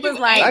 It was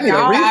like, I need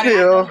a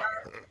refill.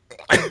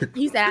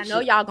 He said, "I know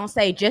y'all gonna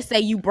say, just say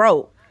you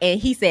broke," and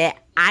he said,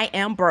 "I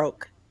am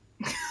broke."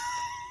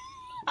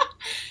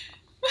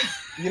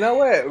 You know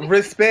what?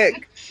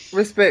 Respect,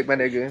 my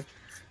nigga.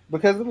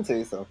 Because let me tell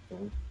you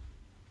something.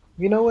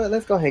 You know what?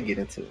 Let's go ahead and get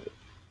into it.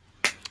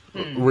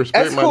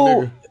 Respect That's my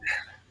cool.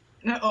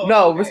 nigga.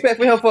 No, respect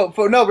for him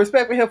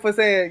respect for him for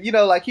saying,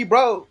 like he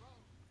broke.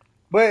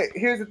 But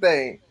here's the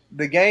thing: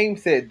 the game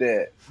said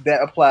that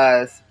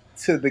applies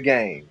to the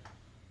game.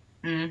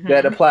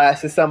 That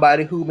applies to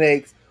somebody who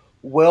makes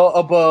well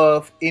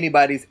above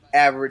anybody's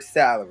average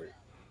salary.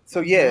 So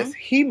yes,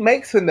 he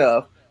makes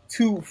enough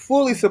to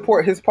fully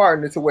support his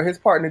partner to where his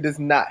partner does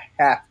not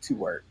have to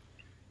work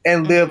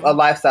and live a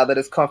lifestyle that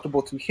is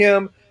comfortable to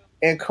him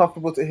and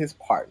comfortable to his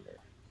partner.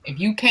 If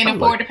you can't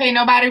afford to pay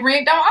nobody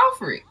rent, don't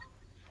offer it.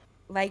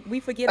 Like, we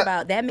forget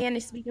about that man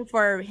is speaking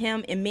for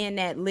him and men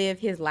that live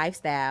his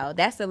lifestyle.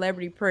 That's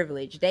celebrity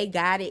privilege. They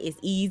got it. It's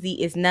easy.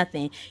 It's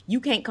nothing.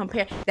 You can't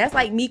compare. That's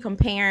like me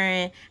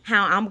comparing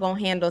how I'm going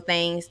to handle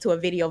things to a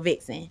video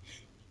vixen.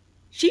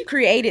 she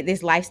created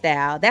this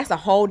lifestyle. That's a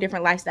whole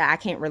different lifestyle I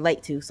can't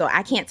relate to. So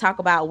I can't talk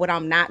about what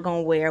I'm not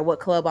going to wear, what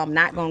club I'm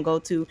not going to go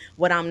to,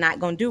 what I'm not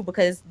going to do,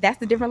 because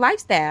that's a different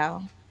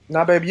lifestyle.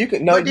 No, baby, you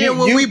can. No, But then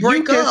when we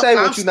break can up, say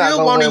what I'm you're not still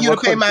gonna wanting wear, you to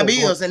what pay my club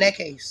you're bills in that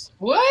case.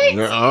 What?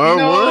 No,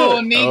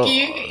 what?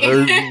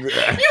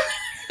 Nikkii.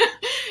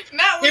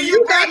 Not when If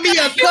you got break me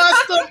up.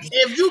 accustomed,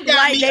 if you got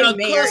Like me they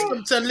married.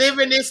 accustomed to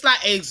living this life,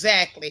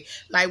 exactly,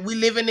 like we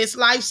live in this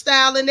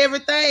lifestyle and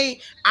everything,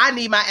 I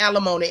need my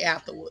alimony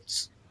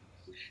afterwards.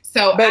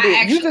 So Baby,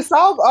 I actually, you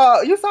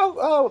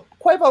saw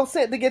Quavo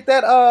sent to get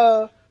that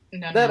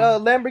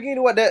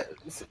Lamborghini. What that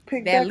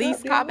pick That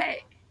lease callback.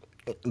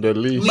 The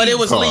least, But it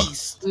was car.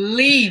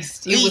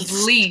 leased. It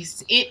was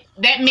leased.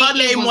 That meant Her it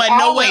name was wasn't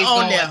nowhere always on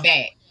going there.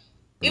 back.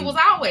 It was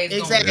always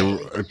Exactly.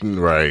 going back.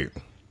 Right.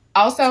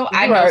 Also,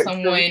 I know Right,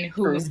 someone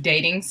who true. was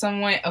dating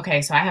someone.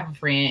 Okay, so I have a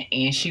friend,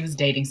 and she was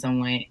dating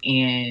someone,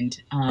 and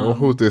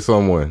Who's this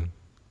someone?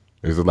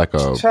 Is it like a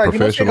Child, you know she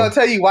professional? gonna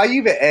tell you why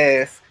you even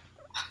ask.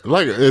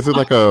 Like, is it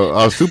like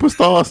a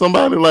superstar or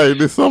somebody? Like,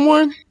 this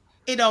someone?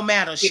 It don't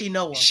matter. She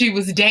know her. she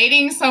was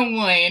dating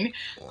someone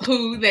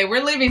who they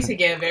were living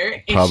together,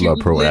 and Probably she a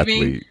was pro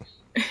living.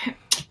 athlete.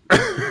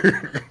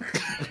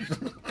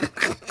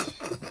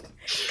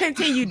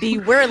 Continue, D.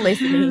 We're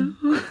listening.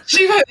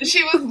 She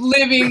was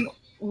living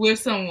with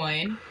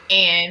someone,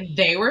 and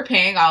they were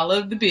paying all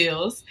of the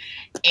bills,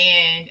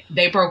 and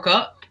they broke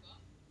up,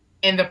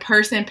 and the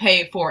person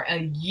paid for a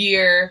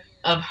year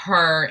of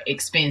her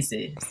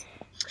expenses.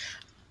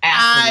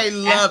 I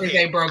love after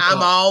they it. broke I'm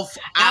up. all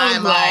I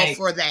was all like-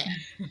 for that.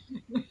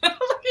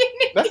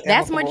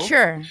 That's amicable.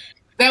 mature.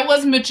 That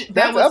was mature.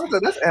 That's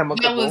amicable.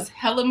 That was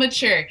hella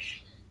mature.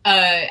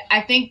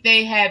 I think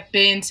they had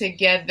been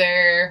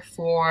together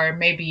for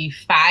maybe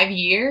 5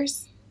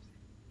 years.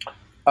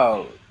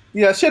 Oh,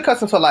 yeah, she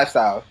accustomed to a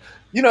lifestyle.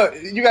 You know,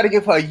 you got to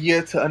give her a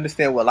year to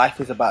understand what life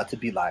is about to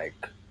be like.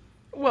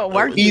 Well,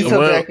 work Ease it. her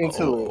back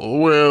into it.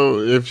 Well,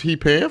 if he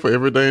paying for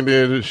everything,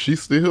 then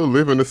she's still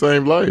living the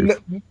same life.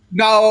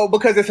 No,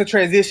 because it's a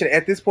transition.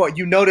 At this point,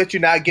 you know that you're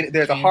not getting.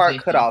 There's a hard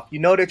Transition. cutoff. You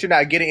know that you're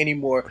not getting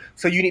anymore.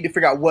 So you need to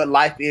figure out what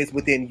life is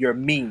within your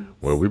means.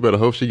 Well, we better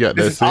hope she got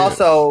This that is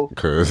sense. also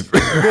Because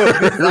look,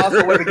 this is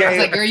also what the I game. was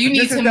like, girl, you need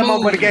this is to the move.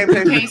 moment the game You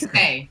changes. can't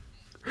stay.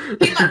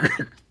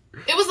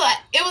 It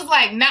was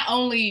like not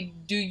only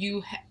do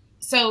you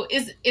so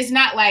it's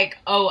not like,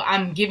 oh,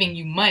 I'm giving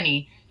you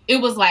money. It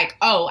was like,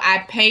 oh, I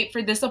paid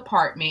for this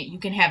apartment. You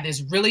can have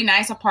this really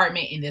nice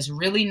apartment in this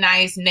really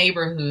nice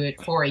neighborhood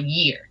for a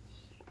year,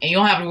 and you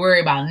don't have to worry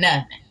about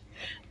nothing.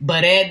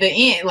 But at the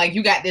end, like,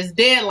 you got this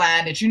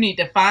deadline that you need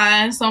to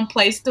find some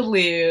place to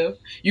live.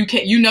 You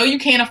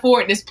can't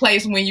afford this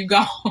place when you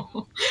go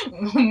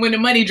when the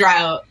money dry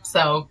up.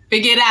 So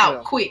figure it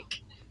out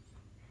quick.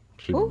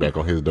 she be back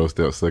on his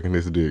doorstep sucking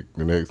his dick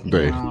the next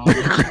day.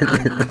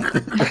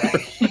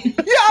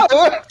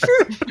 Yo,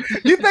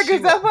 you think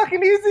it's that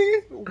fucking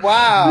easy?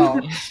 Wow.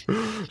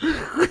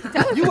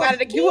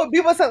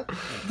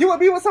 You would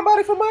be with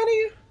somebody for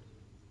money?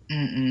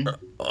 Mm-mm.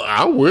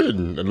 I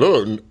wouldn't.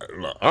 Look,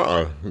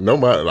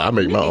 nobody. I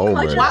make my own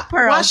money.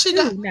 Why she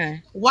got? Nah.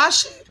 Why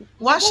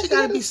she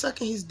got to be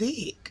sucking his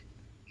dick?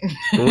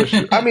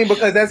 I mean,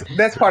 because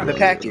that's part of the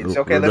package.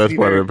 Okay, let's that's be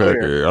part very of the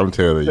package. clear. I'm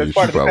telling you, That's she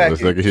part of the probably package.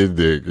 sucking his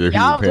dick if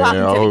Y'all he was talking paying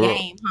to all the her.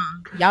 game, huh?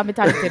 Y'all been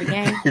talking to the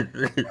game?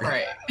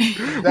 Right.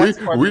 That's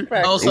part of the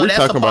package. Oh, so we that's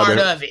a talking about part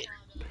that. of it.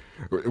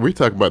 We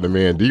talking about the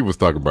man D was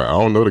talking about. I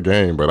don't know the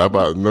game, but I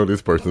about to know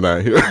this person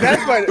out here.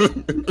 That's part. Let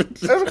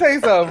me tell you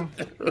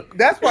something.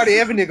 That's part of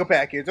every nigga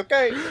package.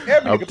 Okay,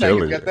 every I'm nigga telling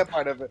package you. got that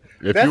part of it.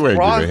 If That's you ain't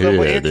bronze giving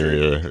level head, entry.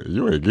 then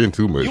you ain't getting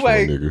too much You from a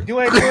ain't nigga.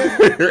 you ain't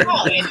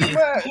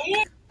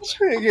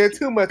getting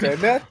too much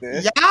of nothing.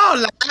 Y'all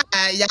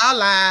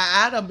lie.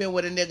 I done been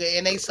with a nigga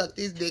and they sucked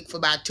his dick for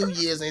about 2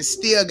 years and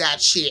still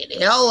got shit.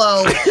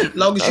 Hello,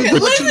 long as you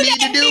do what you need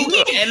to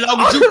do, and long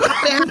as you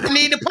probably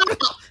need to pop,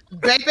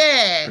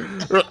 baby.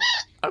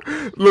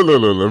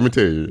 Look, let me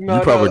tell you. No,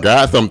 you probably no.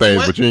 got some things,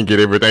 What? but you didn't get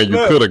everything you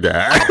Look. could have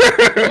got.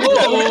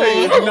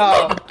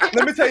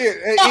 Let me tell you,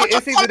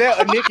 it's either that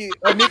or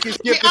Nikkii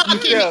skipped a few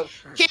steps.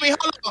 Kimmy,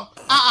 hold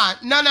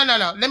on. No.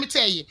 Let me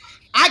tell you.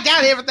 I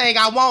got everything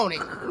I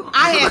wanted.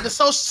 I had the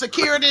social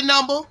security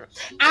number.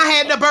 I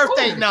had the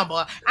birthday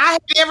number. I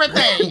had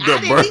everything. I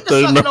didn't need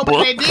to suck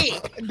nobody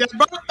dick. The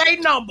birthday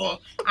number.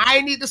 I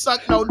ain't need to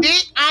suck no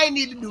dick. I ain't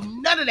need to do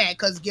none of that.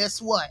 Because guess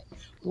what?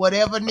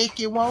 Whatever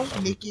Nikkii wants,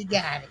 Nikkii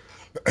got it.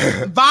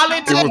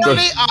 Voluntarily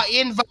or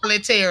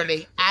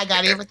involuntarily, I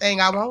got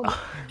everything I wanted.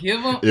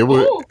 Give them. It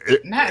was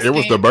it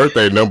was the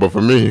birthday number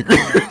for me.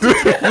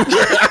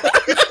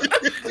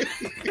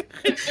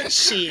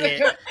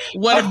 Shit.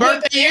 Well, the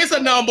birthday is a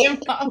number.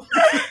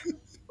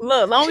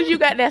 Look, long as you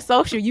got that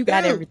social, you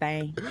got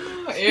everything.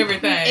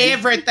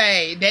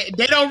 Everything.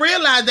 They don't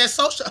realize that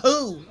social.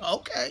 Who?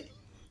 Okay.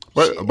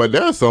 But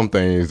there are some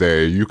things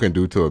that you can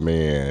do to a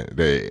man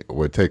that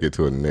would take it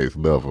to the next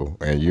level,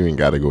 and you ain't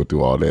got to go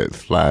through all that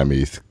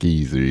slimy,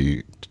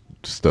 skeezy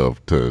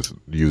stuff to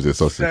use his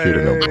social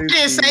security number. I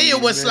didn't say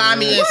it was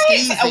slimy and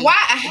skeezy. Why?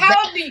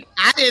 How do you...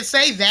 I didn't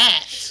say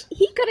that.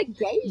 He could have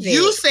gave it.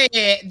 You said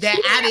that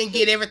I didn't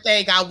get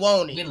everything I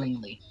wanted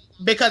willingly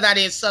because I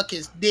didn't suck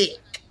his dick.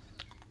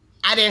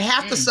 I didn't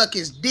have to suck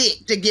his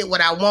dick to get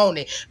what I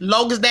wanted.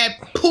 Long as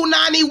that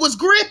punani was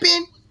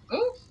gripping.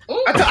 Ooh.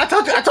 I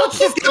told you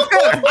she skipped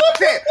him.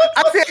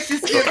 I said she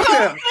skipped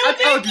him. I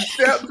told you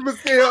step to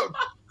step.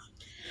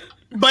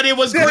 But it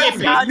was gripping.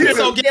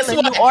 So guess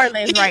what? New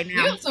Orleans right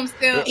now.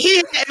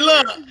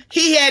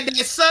 He had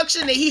that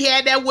suction and he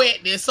had that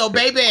wetness. So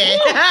baby,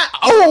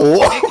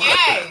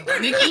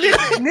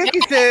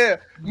 Nikkii said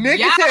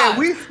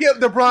we skipped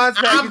the bronze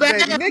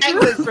package. Nikkii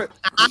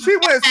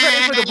went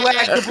straight for the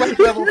black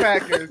level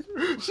package.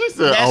 She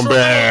said, "I'm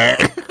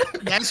back."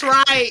 That's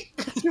right.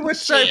 She went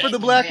straight for the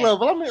black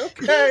level. I mean,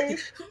 okay,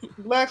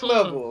 black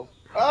level.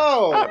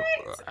 Oh,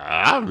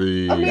 I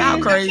mean, y'all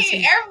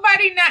crazy.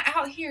 Everybody not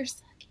out here.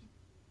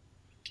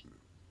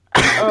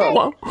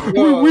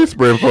 We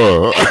whispering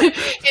for her.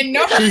 And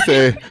no,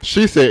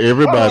 she said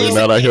everybody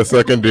not out here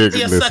sucking dick,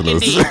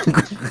 listeners.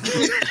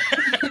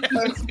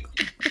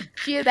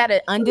 She is at an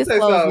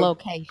undisclosed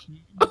location.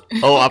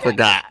 Oh, I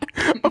forgot.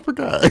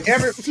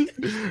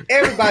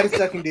 Everybody's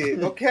sucking dick.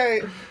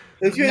 Okay,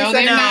 if you ain't no,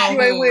 sucking they're dick, not.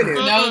 you ain't winning.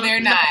 No,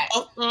 they're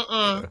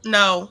not.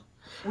 No.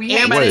 We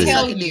have to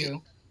tell you.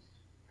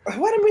 Wait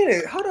a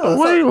minute. Hold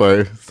on.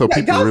 Wait. So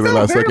people really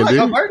not sucking dick?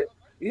 Y'all really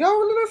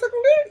not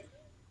sucking dick?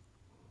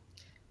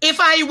 If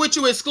I ain't with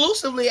you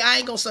exclusively, I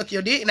ain't gonna suck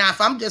your dick. Now,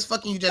 if I'm just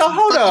fucking you, then I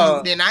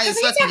ain't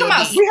sucking your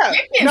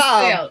dick.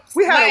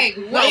 We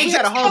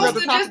had a whole other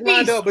topic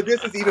lined up, but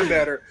this is even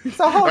better.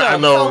 So hold on. I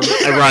know,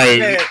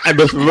 right? I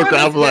just look.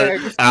 I was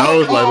like,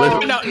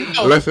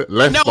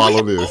 let's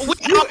follow this.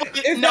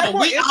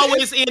 We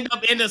always end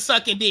up in the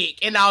sucking dick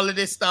and all of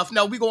this stuff.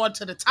 No, we going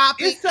to the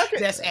topic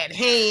that's at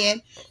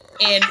hand,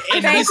 and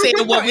we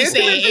said what we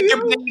said.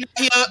 Everything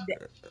here.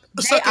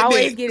 They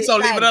always get so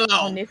leave it alone.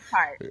 on this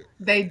part.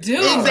 They do.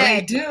 Exactly.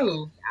 They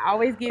do. I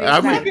always get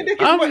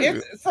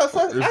excited. So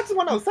I just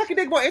want to know, sucking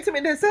dick more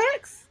intimate than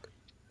sex?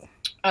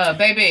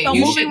 Baby, So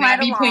you should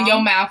not be along. putting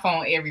your mouth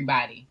on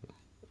everybody.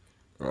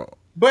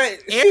 But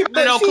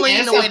everybody don't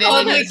clean the way they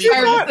public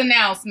service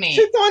announcement.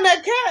 She throwing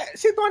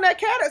that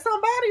cat at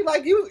somebody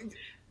like you.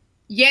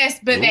 Yes,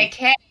 but that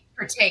cat is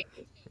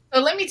protected. So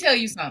let me tell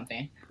you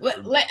something.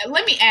 Let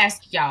me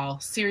ask y'all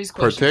a serious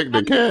question. Protect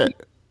the cat.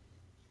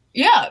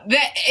 Yeah,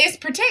 that is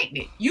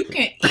protected. You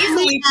can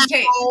easily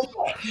protect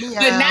it.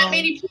 But not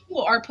many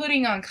people are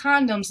putting on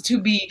condoms to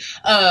be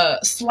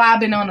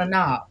slobbing on a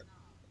knob.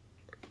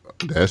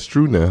 That's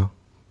true now.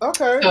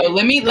 Okay. So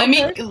let me.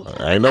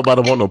 Ain't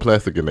nobody want no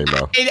plastic in their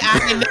mouth.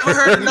 I ain't never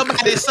heard of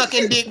nobody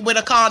sucking dick with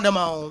a condom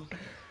on.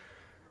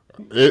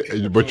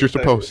 But you're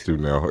supposed to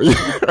now.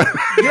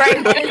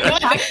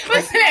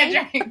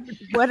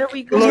 What are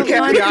we going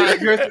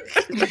to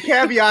do?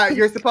 Caveat,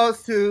 you're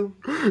supposed to.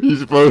 You're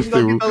supposed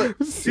to. You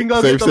can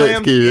go get the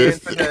lamb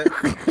kids. skin for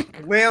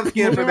that. Lamb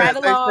skin for that.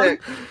 Right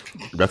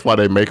That's why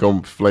they make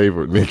them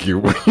flavored, Nikkii.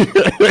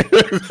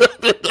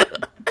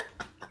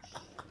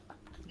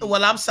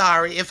 Well, I'm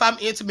sorry. If I'm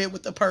intimate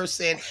with a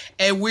person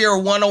and we're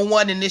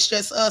one-on-one and it's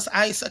just us,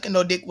 I ain't sucking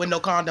no dick with no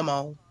condom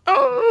on. But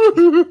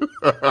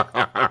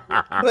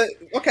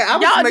okay, I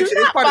y'all make do sure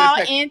not it's part fall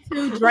of the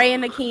into Dre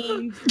and the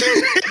Kings.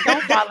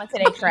 Don't fall into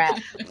their trap.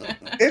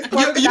 It's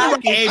part of the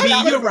package.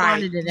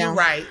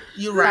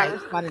 You're right.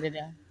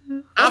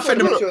 I'm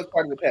finna make sure it's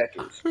part of the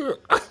package.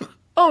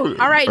 All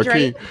right,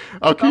 Dre.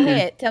 Go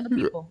ahead. Tell the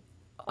people.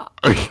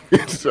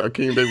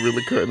 Akeem, they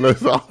really cutting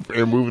us off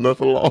and moving us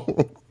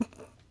along.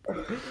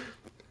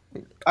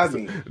 I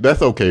mean,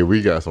 that's okay.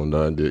 We got some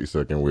non-dick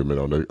sucking women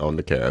on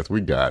the cast.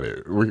 We got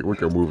it. We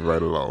can move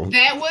right along.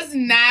 That was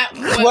not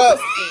what was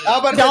said.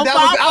 That was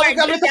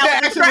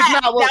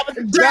not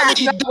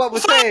what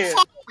was said.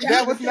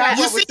 That was not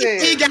what was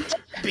said. He got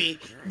happy.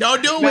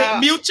 Don't do it.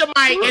 Mute your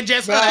mic and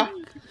just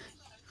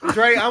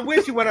Dre, I'm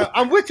with you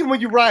when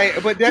you're right,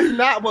 but that's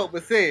not what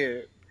was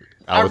said.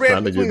 I was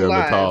trying to get them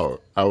to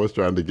talk. I was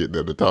trying to get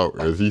them to talk.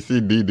 As you see,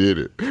 D did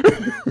it.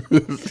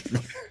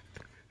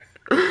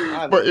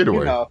 But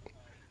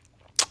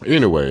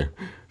anyway,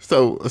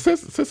 so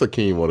since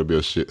Akeem want to be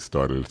a shit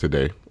starter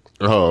today,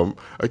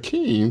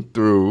 Akeem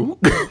threw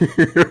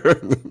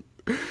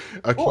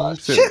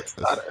shit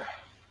starter.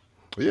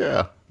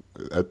 Yeah,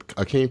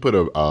 Akeem put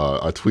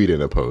a tweet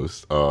in a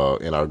post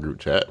in our group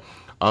chat,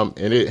 and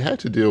it had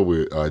to deal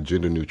with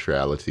gender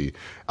neutrality,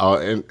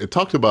 and it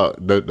talked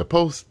about the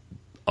post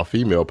a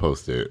female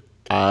posted.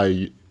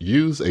 I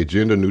used a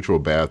gender-neutral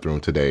bathroom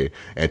today,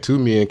 and 2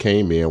 men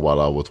came in while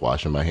I was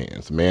washing my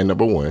hands. Man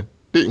number 1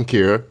 didn't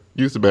care,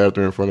 used the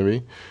bathroom in front of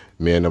me.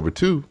 Man number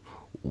 2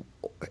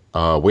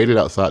 waited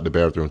outside the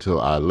bathroom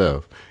until I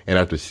left. And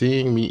after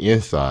seeing me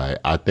inside,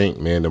 I thank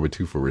man number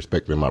 2 for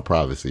respecting my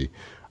privacy.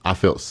 I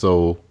felt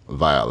so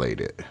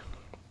violated.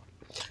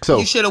 So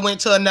you should have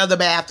went to another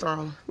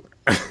bathroom.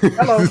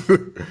 Hello.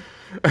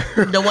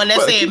 The one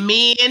that said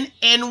men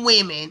and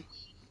women.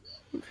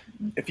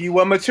 If you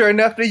were mature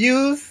enough to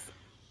use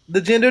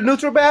the gender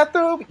neutral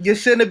bathroom, you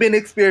shouldn't have been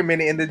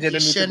experimenting in the gender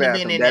neutral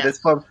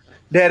bathroom.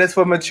 That is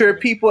for mature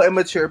people and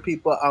mature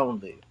people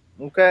only.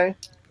 Okay,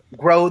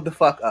 grow the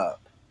fuck up.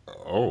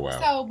 Oh, wow.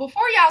 So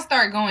before y'all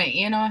start going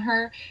in on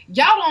her,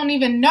 y'all don't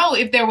even know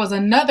if there was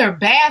another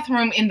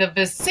bathroom in the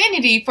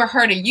vicinity for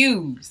her to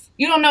use.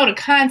 You don't know the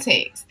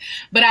context.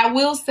 But I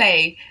will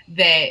say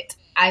that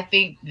I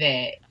think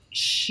that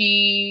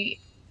she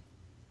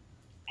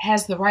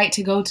has the right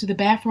to go to the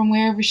bathroom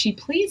wherever she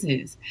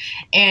pleases.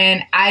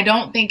 And I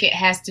don't think it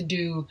has to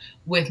do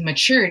with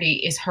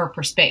maturity. It's her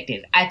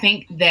perspective. I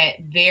think that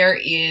there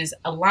is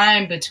a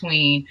line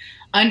between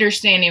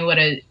understanding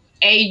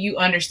you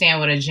understand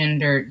what a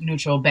gender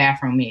neutral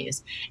bathroom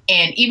is.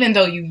 And even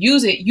though you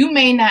use it, you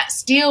may not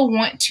still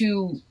want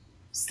to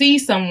see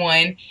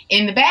someone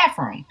in the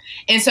bathroom.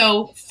 And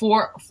so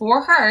for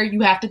her,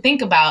 you have to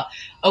think about,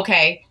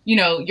 okay,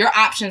 your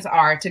options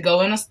are to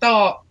go in a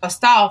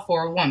stall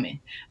for a woman,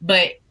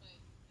 but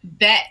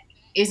that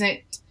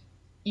isn't,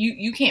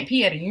 you can't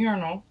pee at a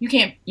urinal. You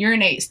can't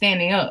urinate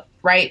standing up,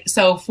 right?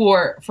 So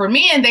for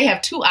men, they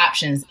have two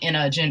options in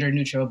a gender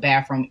neutral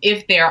bathroom.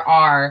 If there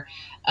are,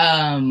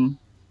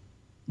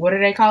 what are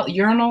they called?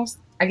 Urinals?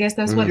 I guess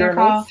that's what they're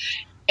called.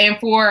 And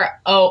for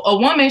a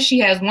woman, she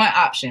has one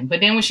option.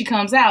 But then when she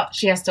comes out,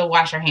 she has to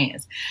wash her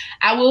hands.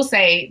 I will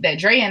say that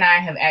Dre and I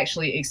have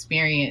actually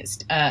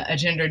experienced a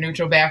gender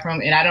neutral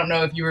bathroom. And I don't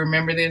know if you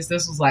remember this.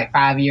 This was like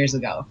 5 years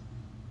ago.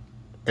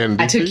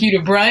 I took you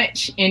to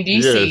brunch in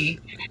DC.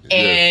 Yes.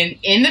 And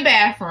in the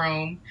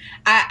bathroom,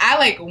 I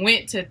like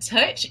went to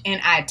touch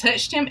and I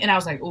touched him. And I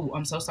was like, "Ooh,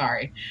 I'm so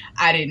sorry.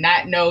 I did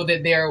not know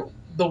that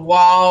the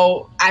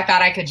wall, I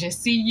thought I could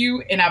just see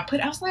you." And I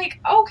was like,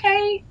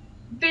 okay,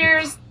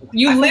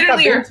 you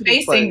literally are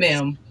facing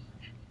them.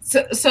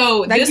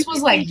 So like this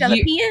was like,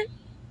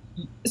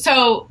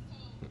 so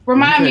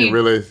remind me.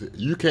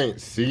 You can't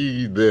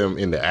see them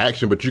in the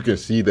action, but you can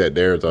see that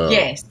there's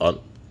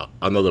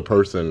another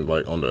person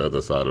like on the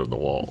other side of the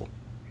wall.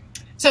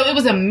 So it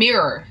was a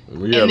mirror.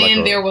 Yeah, and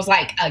then there was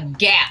like a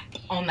gap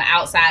on the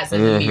outsides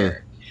of the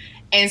mirror.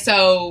 And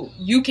so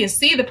you can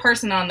see the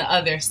person on the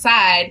other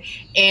side.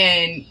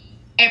 And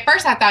at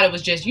first I thought it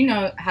was just,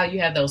 how you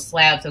have those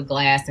slabs of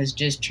glass that's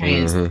just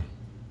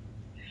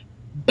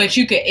but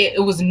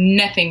it was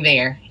nothing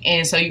there.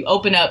 And so you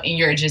open up and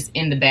you're just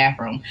in the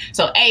bathroom.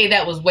 So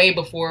that was way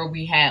before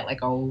we had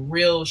like a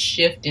real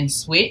shift and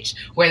switch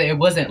where it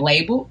wasn't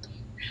labeled.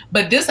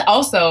 But this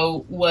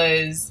also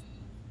was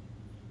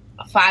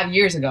 5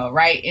 years ago,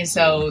 right? And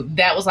so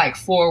that was like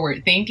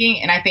forward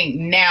thinking. And I think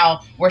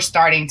now we're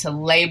starting to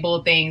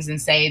label things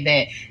and say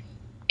that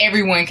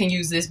everyone can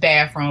use this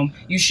bathroom.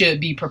 You should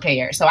be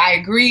prepared. So I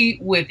agree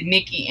with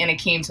Nikkii and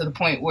Akeem to the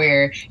point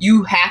where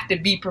you have to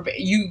be prepared.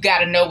 You got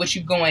to know what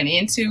you're going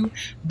into.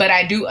 But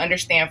I do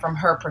understand from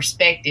her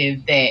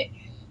perspective that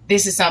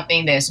this is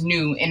something that's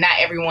new and not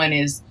everyone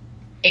is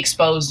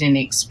exposed and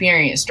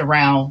experienced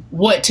around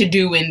what to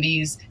do in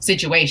these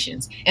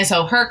situations. And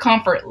so her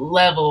comfort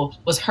level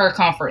was her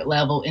comfort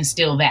level and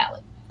still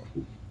valid.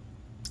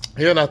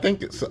 Yeah, and I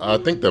think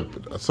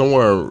that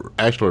someone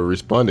actually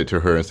responded to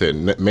her and said,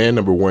 man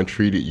number one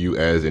treated you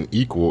as an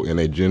equal in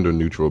a gender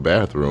neutral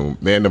bathroom.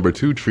 Man number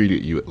two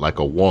treated you like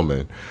a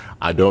woman.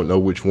 I don't know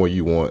which one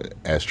you want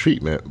as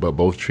treatment, but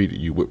both treated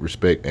you with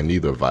respect and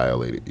neither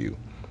violated you.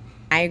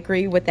 I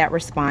agree with that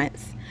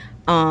response.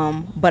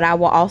 But I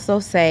will also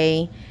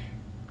say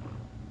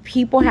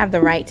people have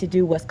the right to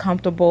do what's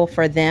comfortable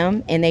for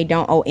them, and they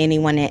don't owe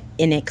anyone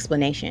an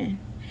explanation.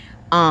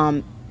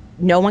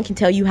 No one can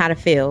tell you how to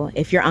feel.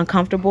 If you're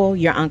uncomfortable,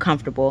 you're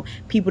uncomfortable.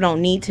 People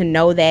don't need to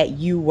know that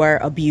you were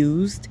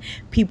abused.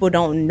 People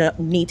don't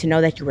need to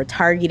know that you were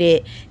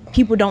targeted.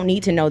 People don't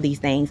need to know these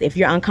things. If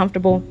you're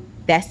uncomfortable,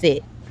 that's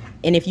it.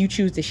 And if you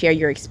choose to share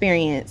your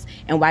experience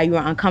and why you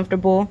are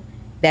uncomfortable,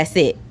 that's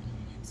it.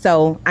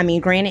 So, I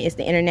mean, granted, it's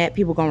the internet.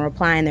 People going to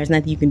reply and there's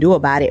nothing you can do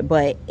about it.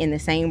 But in the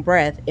same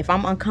breath, if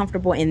I'm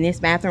uncomfortable in this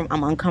bathroom,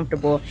 I'm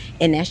uncomfortable.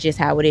 And that's just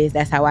how it is.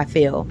 That's how I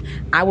feel.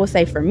 I will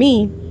say for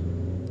me,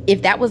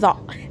 if that was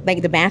all,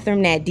 like the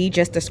bathroom that Dee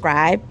just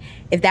described,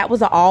 if that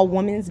was an all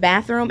women's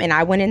bathroom and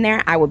I went in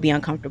there, I would be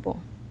uncomfortable.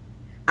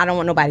 I don't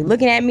want nobody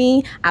looking at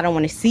me. I don't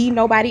want to see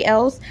nobody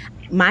else.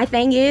 My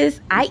thing is,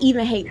 I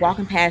even hate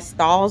walking past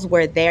stalls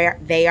where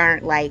they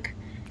aren't like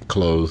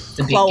closed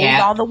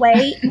all the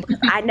way, because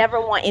I never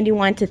want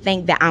anyone to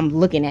think that I'm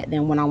looking at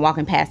them when I'm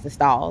walking past the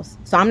stalls.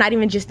 So I'm not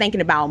even just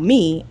thinking about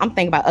me, I'm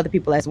thinking about other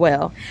people as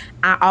well.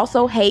 I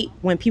also hate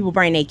when people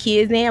bring their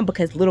kids in,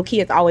 because little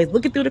kids always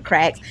looking through the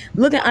cracks,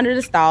 looking under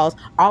the stalls.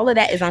 All of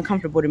that is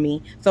uncomfortable to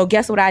me. So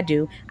guess what I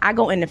do? I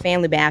go in the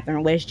family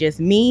bathroom where it's just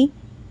me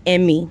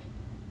and me.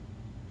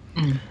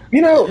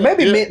 Maybe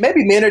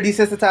men are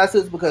desensitized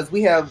to it because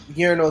we have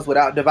urinals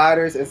without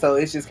dividers, and so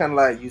it's just kind of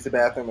like use the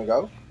bathroom and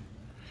go.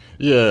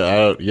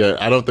 Yeah,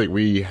 I don't think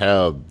we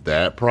have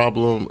that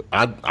problem.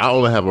 I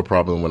only have a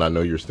problem when I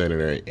know you're standing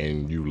there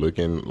and you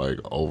looking like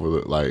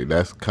over like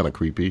that's kind of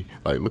creepy.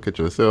 Like look at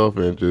yourself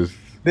and just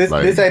this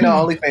ain't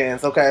no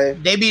OnlyFans, okay?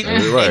 They be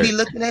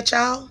looking at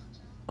y'all.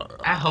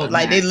 I hope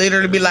like not. they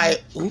literally be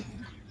like, ooh.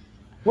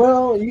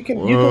 Well, you can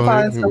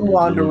find some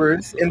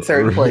wanderers in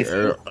certain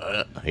places.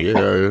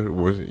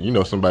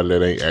 Somebody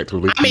that ain't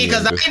actively. I mean,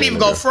 because I can't even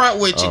go front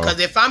with you. Because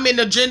if I'm in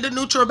the gender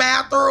neutral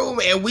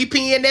bathroom and we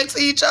peeing next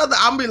to each other,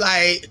 I'm be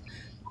like,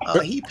 oh,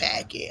 he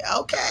packing.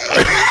 Okay.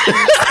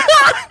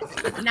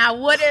 Now,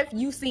 what if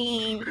you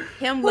seen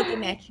him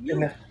looking at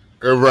you?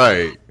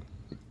 Right.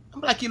 I'm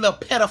like, you little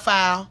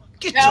pedophile.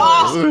 Get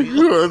yours.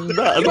 You ain't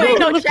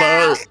no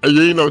child.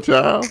 You ain't no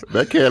child.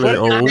 That cat ain't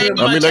old.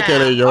 That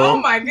cat ain't young. Oh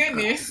my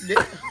goodness.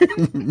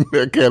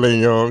 That cat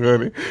ain't young,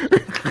 honey.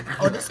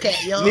 Oh, this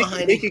cat young,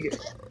 honey.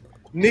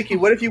 Nikkii,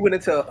 what if you went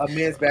into a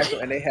men's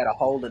bathroom and they had a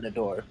hole in the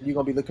door? You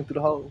gonna be looking through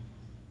the hole?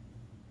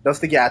 Don't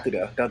stick your eye through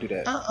there. Don't do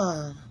that.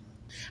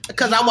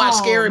 Because I watched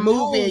Scary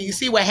Movie, and you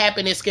see what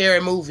happened in Scary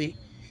Movie.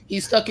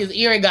 He stuck his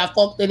ear and got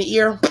fucked in the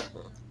ear.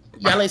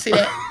 Y'all ain't see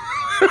that?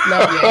 No,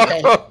 yeah,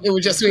 okay. It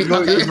was just me.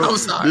 Okay, I'm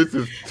sorry. This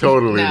is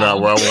totally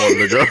not where I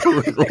wanted to go.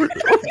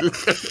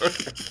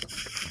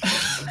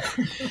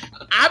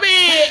 I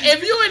mean,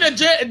 if you're in a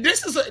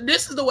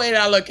this is the way that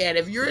I look at it.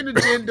 If you're in a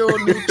gender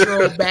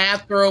neutral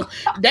bathroom,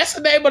 that's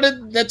the name of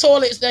the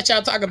toilets that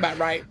y'all talking about,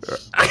 right?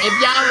 If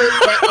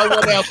y'all or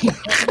whatever,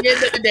 at the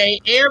end of the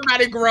day,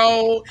 everybody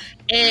grown,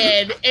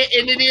 and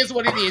it is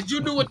what it is.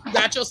 You knew what you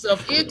got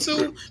yourself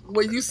into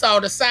when you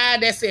saw the sign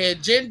that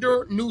said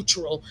gender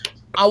neutral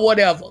or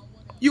whatever.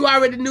 You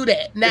already knew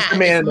that. Now,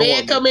 if the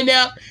man come in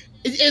there,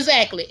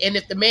 exactly. And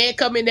if the man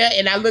come in there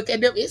and I look at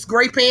them, it's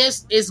gray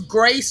pants, it's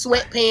gray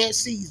sweatpants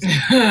season.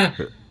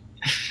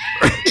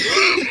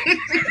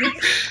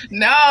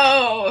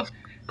 No.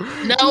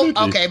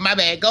 Okay, my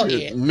bad. Go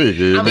ahead.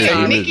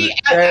 Nikkii,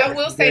 I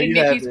will say to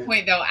Nikki's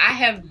point though, I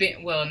have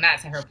been not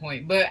to her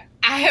point, but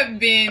I have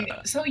been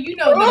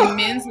the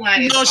men's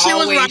line is she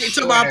was right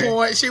shorter. to my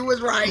point. She was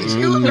right.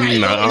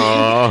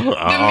 No.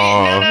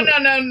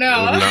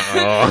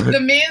 The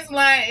men's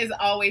line is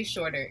always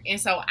shorter. And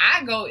so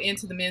I go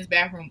into the men's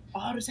bathroom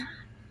all the time.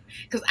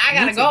 Because I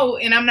gotta go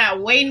and I'm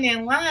not waiting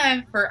in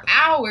line for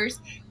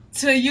hours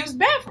to use the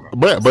bathroom.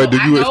 But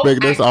did you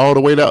expect us all the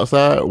way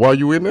outside while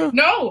you in there?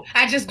 No,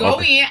 I just go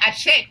in, I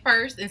check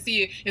first and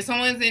see if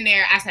someone's in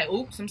there. I say,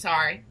 oops, I'm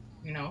sorry.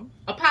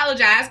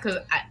 Apologize because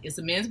it's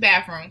a men's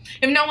bathroom.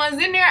 If no one's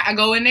in there, I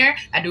go in there.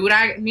 I do what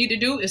I need to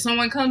do. If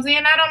someone comes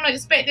in, I don't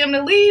expect them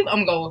to leave.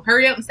 I'm going to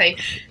hurry up and say,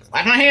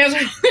 wash my hands.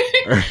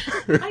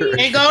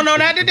 Ain't going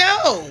on out the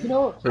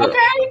door.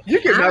 Okay.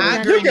 You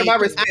get my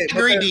respect.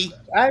 Greedy.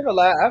 I ain't gonna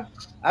lie.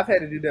 I've had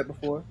to do that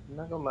before. I'm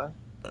not gonna lie.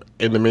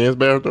 In the men's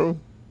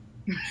bathroom?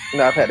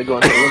 No, I've had to go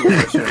into the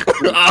women's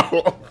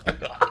bathroom.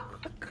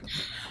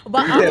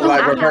 But also,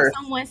 I have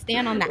someone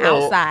stand on the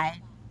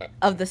outside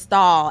of the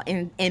stall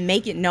and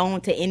make it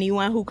known to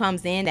anyone who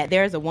comes in that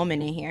there's a woman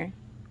in here,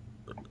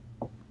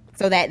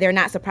 so that they're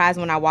not surprised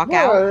when I walk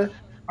out,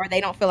 or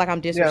they don't feel like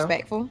I'm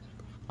disrespectful.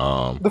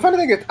 The funny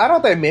thing is, I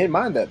don't think men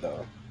mind that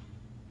though.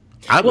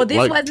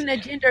 This wasn't a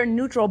gender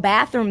neutral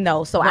bathroom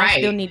though, so I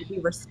still need to be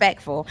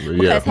respectful.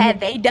 Because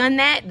had they done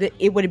that,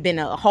 it would have been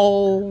a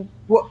whole.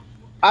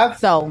 I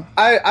feel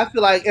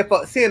like if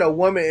seeing a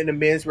woman in the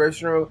men's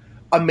restroom,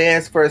 a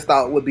man's first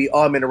thought would be,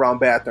 "Oh, I'm in the wrong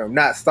bathroom,"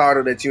 not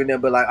startled at you and then,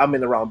 but like, "I'm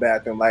in the wrong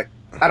bathroom." Like,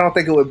 I don't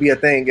think it would be a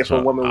thing if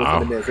a woman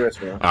was in the men's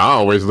restroom. I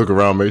always look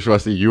around, make sure I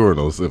see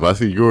urinals. If I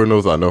see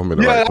urinals, I know I'm in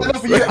the right place. I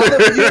look for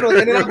urinals,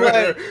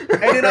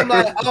 and then I'm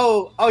like,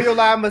 oh, your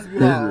line must be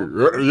long.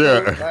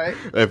 Yeah. Right?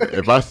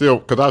 If I still,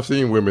 because I've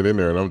seen women in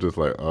there, and I'm just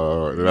like,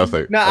 then I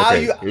say,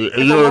 okay,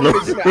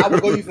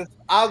 urinals.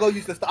 I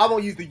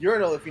won't use the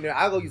urinal if you're there.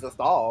 I'll go use a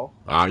stall.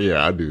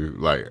 Yeah, I do.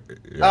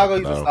 I'll go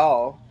use a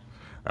stall.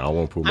 I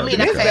won't put my. I've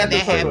had that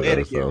happen.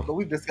 But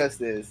we've discussed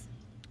this.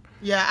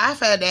 Yeah, I've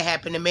had that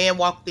happen. The man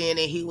walked in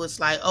and he was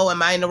like, "Oh,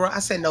 am I in the wrong?" I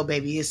said, "No,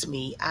 baby, it's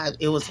me.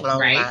 It was a long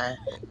line."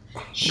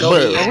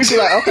 But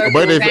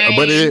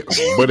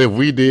if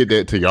we did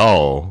that to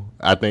y'all,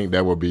 I think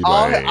that would be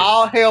all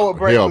hell would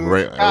break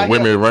loose.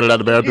 Women running out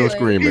the bathroom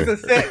screaming. He's a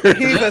sex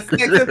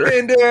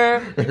offender.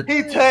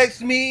 He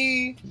texted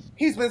me.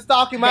 He's been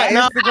stalking my Instagram.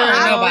 I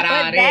don't know about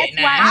all that.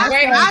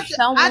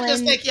 I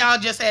just think y'all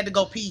just had to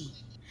go pee.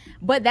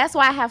 But that's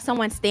why I have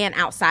someone stand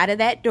outside of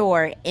that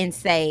door and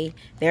say,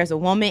 there's a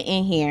woman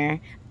in here,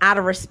 out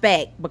of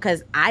respect,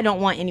 because I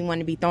don't want anyone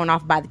to be thrown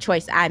off by the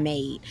choice I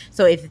made.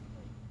 So if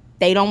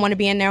they don't want to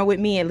be in there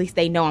with me, at least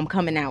they know I'm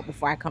coming out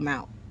before I come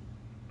out.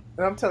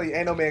 And I'm telling you,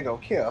 ain't no man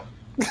gonna kill.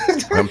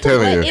 I'm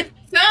telling you. If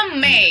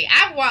some may,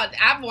 I've walked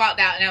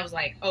out and I was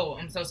like, oh,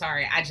 I'm so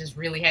sorry. I just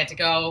really had to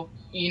go,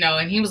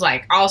 and he was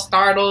like all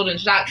startled and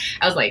shocked.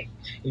 I was like,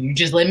 you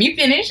just let me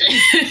finish.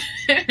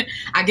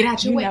 I get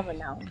out your way. You never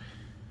know.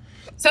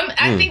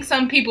 I think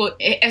some people,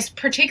 as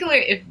particular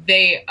if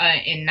they,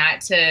 and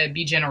not to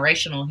be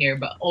generational here,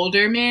 but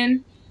older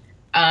men,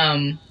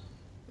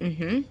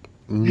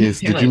 Yes,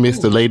 did you miss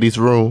the ladies'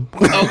 room?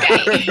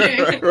 Okay,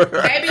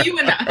 baby, you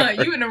in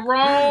the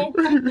wrong.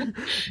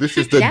 This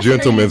is the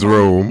gentleman's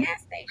room.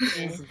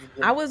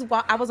 I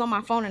was on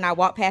my phone and I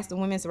walked past the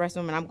women's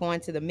restroom and I'm going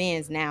to the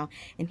men's now,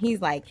 and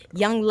he's like,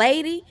 "Young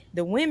lady,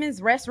 the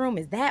women's restroom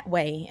is that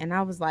way," and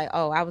I was like,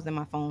 "Oh, I was in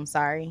my phone.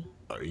 Sorry."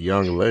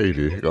 Young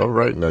lady. All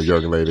right now,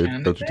 young lady.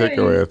 Don't you take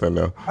your ass in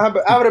there.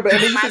 I would have been.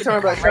 And then you should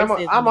turn back.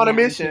 I'm on a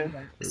mission.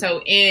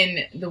 So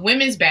in the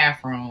women's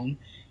bathroom,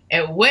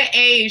 at what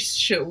age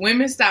should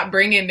women stop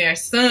bringing their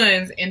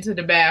sons into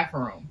the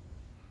bathroom?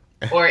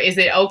 Or is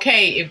it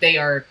okay if they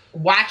are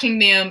watching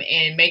them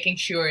and making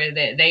sure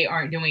that they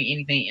aren't doing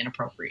anything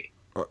inappropriate?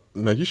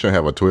 Now you shouldn't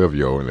have a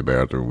 12-year-old in the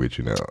bathroom with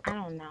you now. I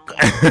don't know.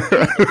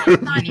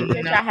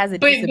 Your child has a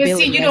disability. But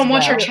see, you don't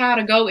want your child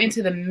to go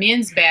into the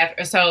men's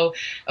bathroom. So,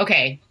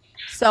 okay.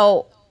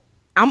 So,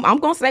 I'm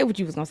gonna say what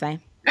you was gonna say.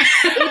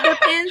 It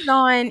depends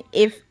on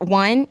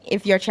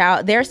if your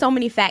child. There are so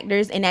many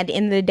factors, and at the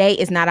end of the day,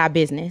 it's not our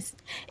business.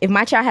 If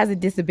my child has a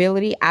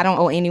disability, I don't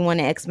owe anyone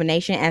an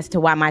explanation as to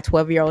why my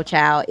 12-year-old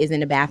child is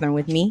in the bathroom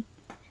with me.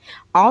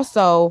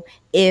 Also,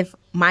 if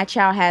my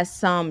child has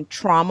some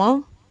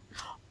trauma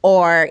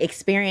or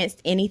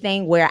experienced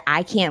anything where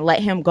I can't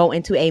let him go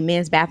into a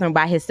men's bathroom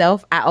by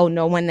himself, I owe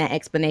no one that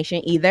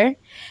explanation either.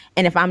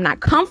 And if I'm not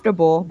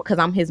comfortable because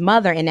I'm his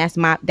mother and that's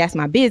my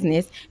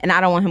business, and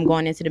I don't want him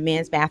going into the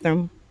men's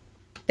bathroom,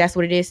 that's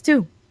what it is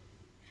too.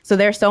 So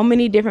there's so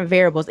many different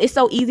variables. It's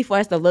so easy for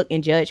us to look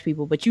and judge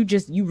people, but you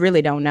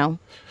really don't know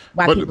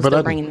why people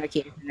still bringing their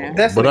kids in there.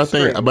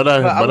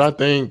 I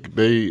think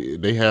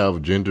they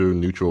have gender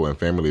neutral and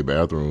family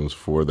bathrooms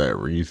for that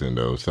reason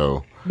though.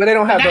 So, but they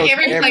don't have. Not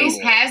every place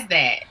has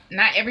that.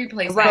 Not every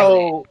place has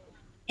that.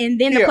 And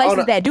then the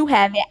places that do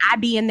have it, I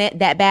be in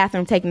that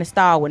bathroom taking a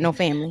stall with no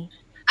family.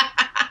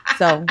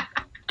 So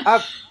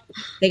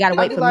they gotta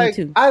wait for me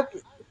too. I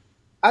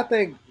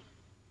think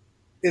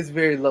it's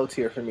very low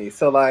tier for me.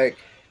 So like,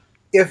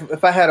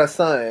 if I had a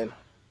son,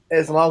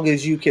 as long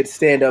as you could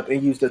stand up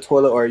and use the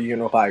toilet or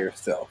urinal by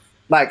yourself,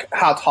 like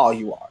how tall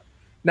you are.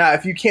 Now,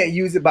 if you can't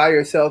use it by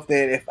yourself,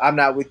 then if I'm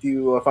not with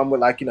you, or if I'm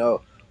with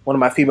one of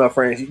my female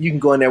friends, you can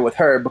go in there with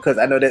her because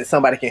I know that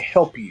somebody can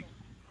help you.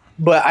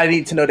 But I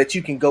need to know that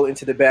you can go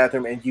into the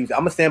bathroom and use it.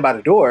 I'm gonna stand by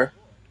the door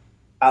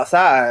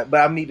outside,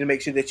 but I need to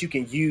make sure that you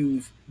can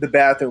use the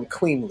bathroom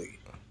cleanly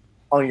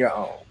on your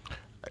own.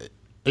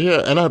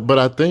 Yeah, but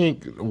I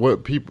think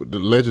the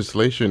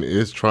legislation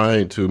is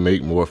trying to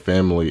make more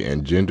family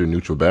and gender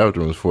neutral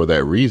bathrooms for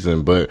that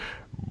reason, but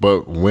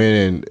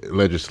when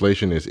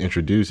legislation is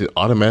introduced, it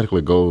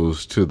automatically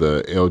goes to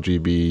the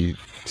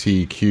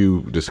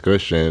LGBTQ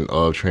discussion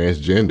of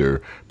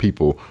transgender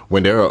people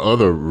when there are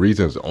other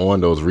reasons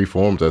on those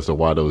reforms as to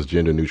why those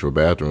gender neutral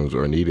bathrooms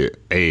are needed.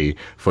 A,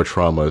 for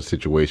trauma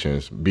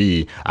situations.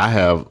 B, I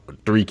have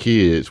 3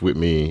 kids with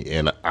me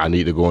and I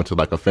need to go into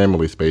like a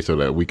family space so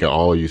that we can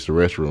all use the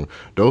restroom.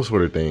 Those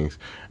sort of things.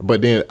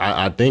 But then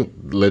I think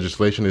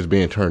legislation is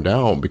being turned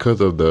down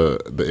because of the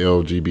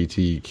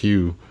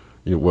LGBTQ,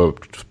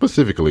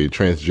 specifically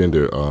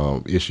transgender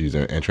issues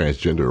and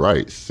transgender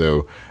rights.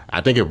 So I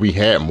think if we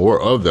had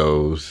more of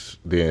those,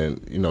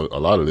 then a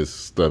lot of this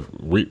stuff.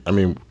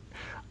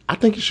 I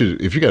think you should.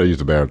 If you got to use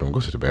the bathroom, go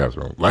to the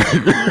bathroom.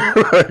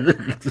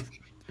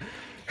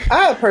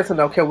 I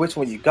personally don't care which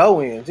one you go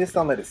in. Just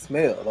don't let it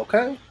smell,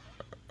 okay?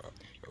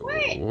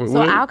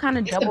 So I'll kind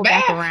of double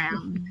back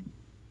around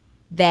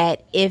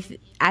that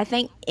I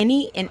think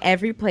any and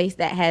every place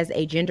that has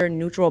a gender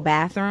neutral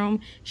bathroom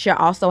should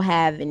also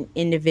have an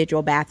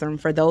individual bathroom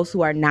for those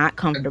who are not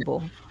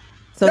comfortable.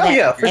 So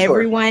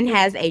everyone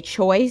has a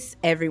choice.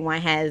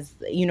 Everyone has,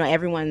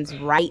 everyone's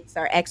rights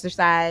are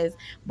exercised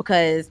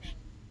because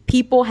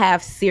people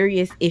have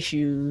serious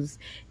issues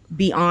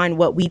beyond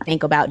what we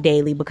think about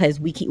daily because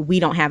we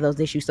don't have those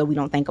issues, so we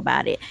don't think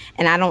about it.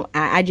 And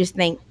I just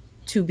think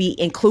to be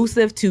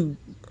inclusive, to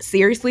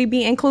seriously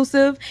be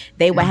inclusive,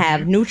 they would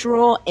have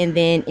neutral and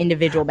then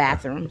individual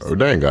bathrooms. Oh,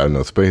 they ain't got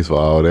enough space for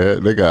all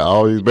that. They got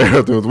all these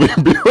bathrooms we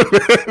can build.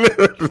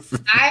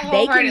 I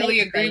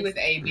wholeheartedly agree with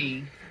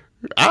AB.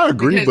 I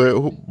agree,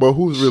 but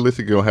who's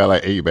realistically gonna have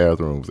like 8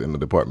 bathrooms in the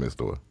department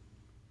store?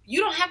 You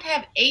don't have to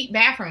have 8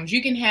 bathrooms.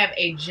 You can have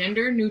a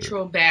gender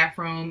neutral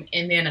bathroom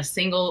and then a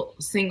single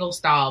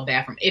stall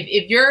bathroom.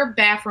 If your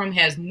bathroom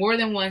has more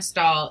than 1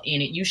 stall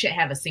in it, you should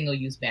have a single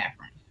use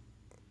bathroom.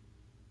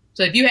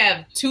 So if you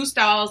have 2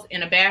 stalls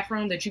in a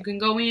bathroom that you can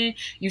go in,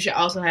 you should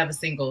also have a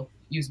single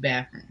use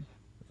bathroom.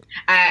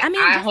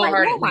 I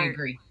wholeheartedly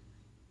agree.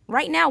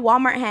 Right now,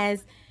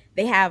 Walmart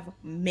they have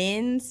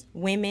men's,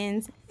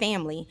 women's,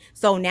 family.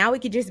 So now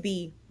it could just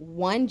be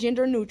one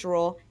gender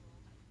neutral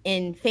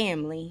in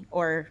family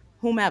or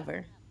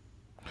whomever.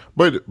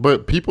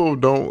 But people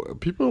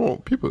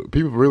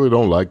really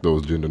don't like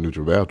those gender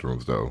neutral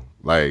bathrooms though.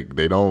 Like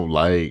they don't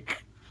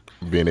like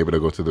being able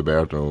to go to the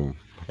bathroom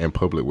in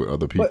public with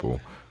other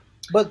people.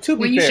 But to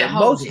be fair,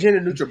 most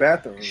gender neutral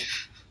bathrooms,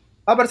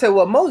 I'm about to say,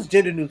 most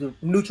gender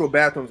neutral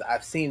bathrooms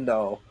I've seen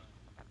though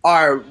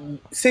are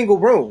single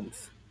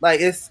rooms. Like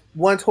it's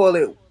 1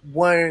 toilet,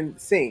 1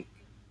 sink.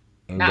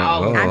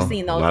 I've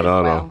seen those as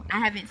well. I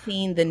haven't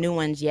seen the new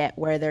ones yet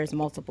where there's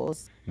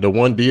multiples. The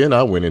one DN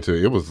I went into,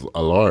 it was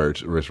a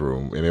large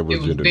restroom and it was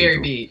gender very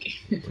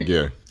neutral. Big.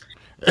 Yeah.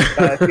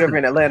 If you're ever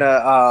in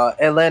Atlanta,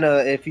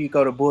 if you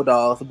go to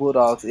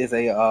Bulldogs is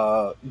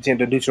a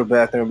gender neutral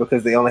bathroom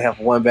because they only have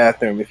 1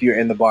 bathroom if you're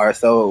in the bar.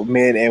 So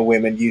men and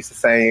women use the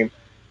same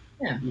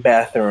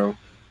bathroom.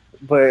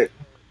 But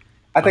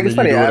I think it's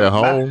funny. You do it at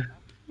home.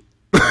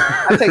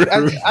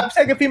 I'm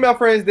taking female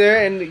friends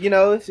there, and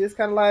it's just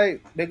kind of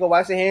like they go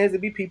wash their hands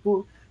and be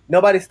people.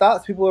 Nobody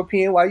stops. People are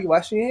peeing while you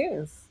wash your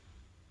hands.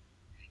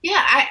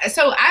 Yeah, I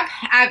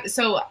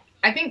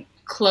think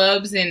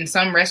clubs and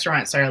some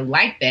restaurants are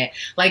like that.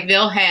 Like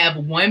they'll have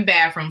one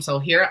bathroom, so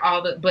here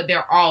are but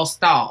they're all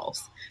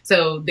stalls.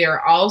 So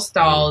they're all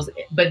stalls,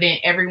 but then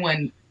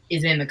everyone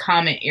is in the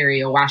common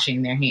area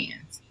washing their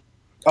hands.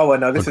 Oh well,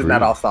 no, this is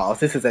not all stalls.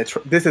 This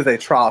is a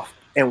trough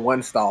in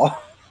one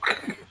stall.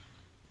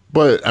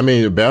 But I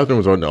mean,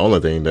 bathrooms aren't the only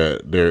thing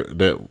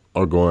that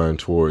are going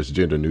towards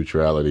gender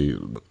neutrality.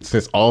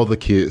 Since all the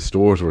kids'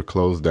 stores were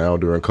closed down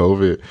during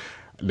COVID,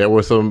 there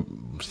was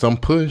some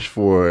push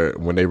for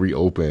when they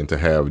reopened to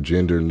have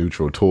gender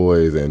neutral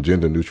toys and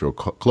gender neutral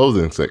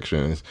clothing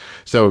sections.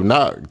 So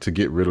not to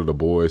get rid of the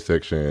boys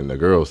section and the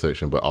girls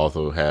section, but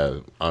also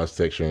have a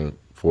section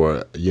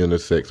for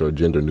unisex or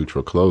gender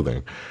neutral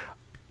clothing.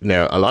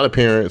 Now, a lot of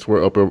parents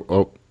were up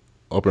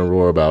and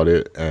roar about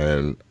it,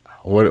 and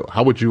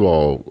how would you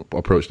all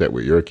approach that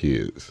with your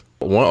kids?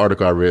 One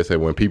article I read said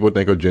when people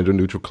think of gender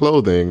neutral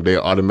clothing, they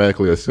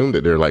automatically assume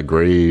that they're like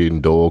gray and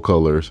dull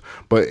colors,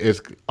 but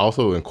it's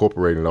also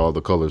incorporating all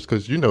the colors.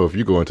 Because, if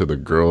you go into the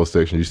girls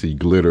section, you see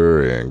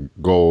glitter and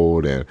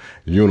gold and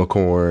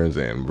unicorns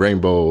and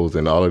rainbows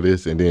and all of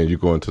this. And then you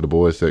go into the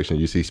boys section,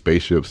 you see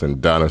spaceships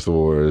and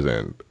dinosaurs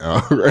and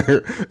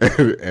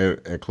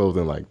and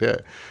clothing like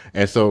that.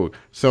 And so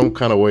some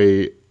kind of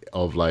way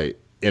of like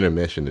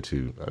intermeshing the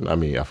two. I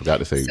mean, I forgot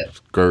to say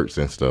skirts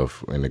and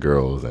stuff in the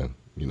girls and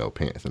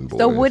pants and boys.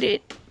 So would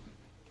it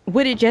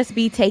just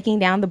be taking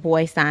down the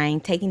boy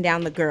sign, taking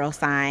down the girl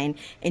sign,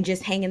 and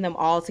just hanging them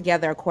all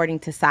together according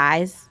to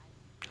size?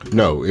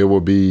 No, it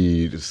would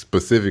be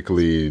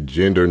specifically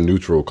gender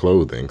neutral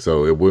clothing.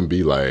 So it wouldn't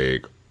be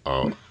like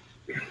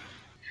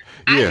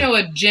I know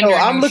a gender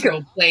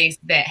neutral place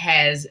that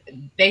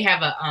they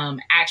have a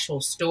actual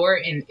store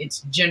and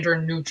it's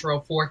gender neutral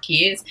for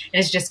kids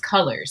and it's just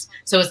colors.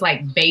 So it's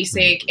like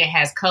basic, it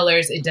has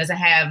colors, it doesn't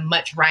have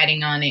much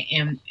writing on it,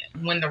 and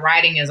when the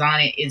writing is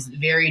on it is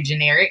very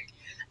generic.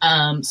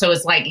 So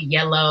it's like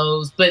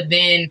yellows, but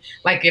then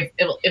like if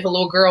a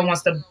little girl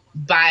wants to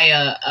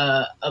buy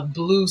a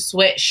blue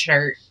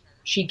sweatshirt,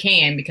 she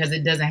can, because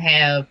it doesn't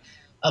have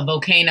a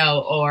volcano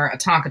or a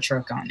Tonka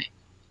truck on it.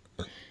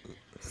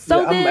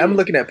 So I'm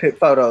looking at pit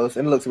photos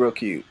and it looks real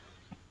cute.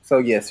 So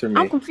yes, for me.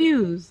 I'm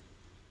confused.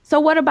 So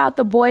what about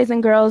the boys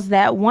and girls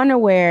that want to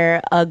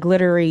wear a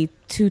glittery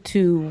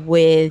tutu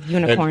with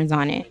unicorns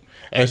on it?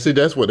 And see,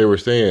 that's what they were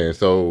saying.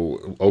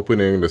 So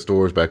opening the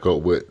stores back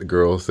up with the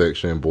girls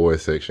section,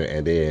 boys section,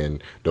 and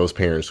then those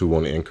parents who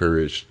want to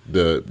encourage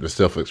the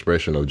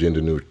self-expression of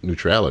gender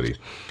neutrality.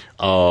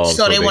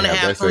 So they want to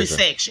have three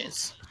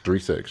sections. 3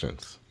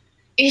 sections.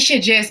 It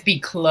should just be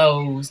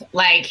closed.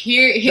 Like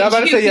here. I'm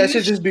about to say, it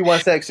should just be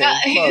one section.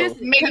 Just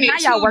making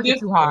it y'all working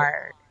too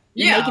hard.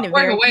 You're making it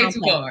working way complex.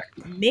 too hard.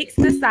 Mix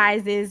the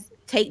sizes,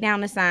 take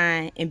down the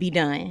sign, and be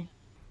done.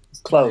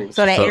 Closed.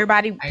 So that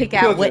everybody pick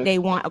out what they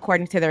want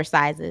according to their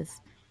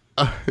sizes.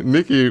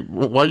 Nikkii,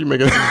 why are you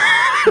making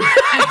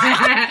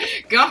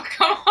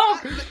Come on.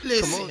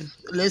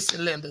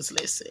 Listen, Lindas,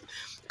 listen.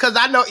 Because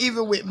I know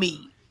even with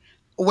me,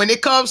 when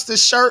it comes to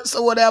shirts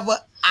or whatever,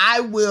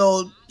 I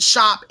will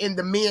shop in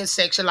the men's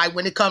section, like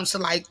when it comes to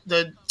like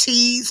the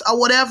tees or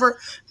whatever,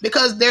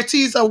 because their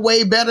tees are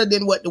way better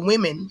than what the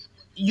women,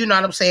 you know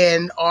what I'm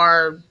saying,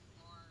 are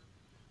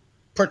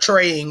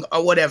portraying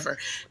or whatever.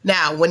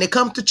 Now, when it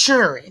comes to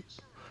cheering,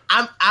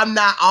 I'm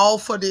not all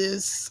for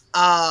this.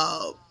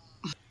 Let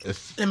me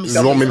see.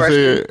 You want me to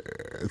say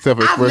it?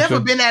 Self-expression? I've never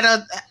been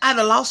at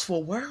a loss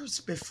for words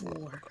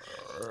before.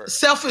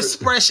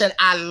 Self-expression,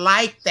 I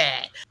like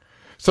that.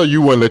 So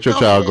you wouldn't let your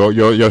child go,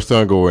 your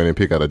son go in and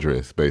pick out a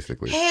dress,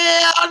 basically?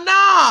 Hell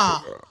no.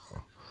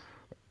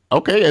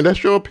 Okay, and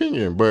that's your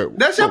opinion, but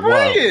that's your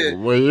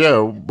opinion. Well,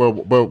 yeah,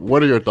 but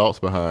what are your thoughts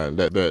behind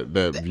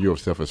that view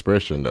of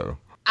self-expression, though?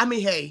 I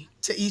mean, hey,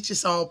 to each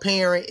his own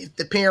parent. If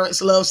the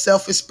parents love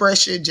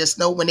self-expression, just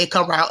know when they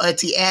come around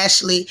Auntie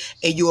Ashley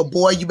and you a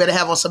boy, you better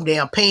have on some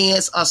damn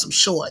pants or some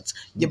shorts.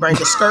 You bring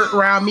a skirt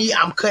around me,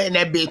 I'm cutting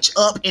that bitch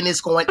up and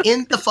it's going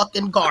in the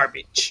fucking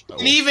garbage.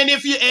 And even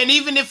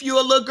if you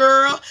a little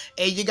girl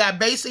and you got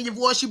bass in your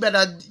voice, you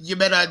better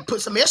put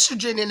some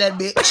estrogen in that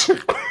bitch.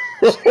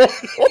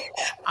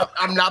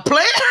 I'm not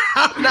playing.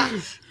 I'm not.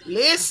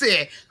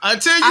 Listen,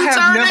 until you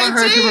turn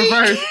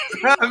 18.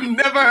 I've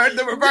never heard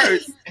the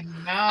reverse. No,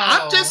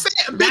 I'm just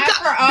saying, because,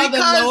 not for all the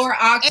lower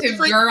octave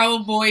girl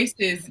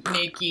voices,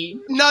 Nikkii.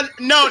 No.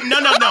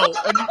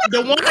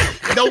 The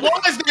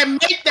ones that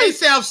make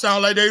themselves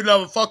sound like they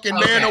love a fucking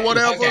man or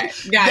whatever. Okay.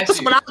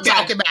 That's what I'm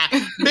talking about.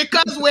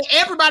 Because when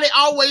everybody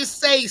always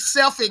say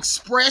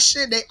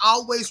self-expression, they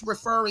always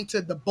referring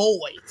to the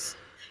boys,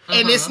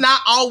 and it's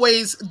not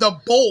always the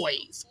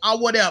boys or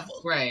whatever.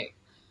 Right.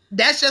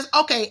 That's just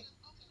okay.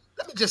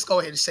 Let me just go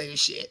ahead and say this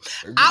shit.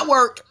 I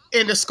work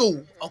in the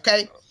school,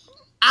 okay?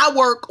 I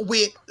work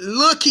with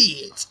little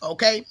kids,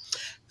 okay?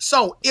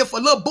 So if a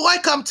little boy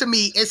come to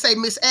me and say,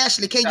 Miss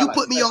Ashley, can you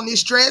put me on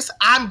this dress?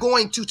 I'm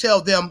going to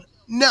tell them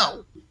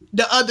no.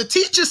 The other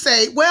teachers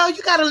say, well,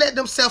 you got to let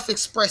them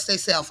self-express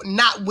themselves.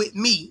 Not with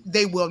me.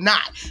 They will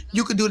not.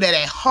 You can do that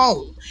at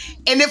home.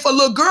 And if a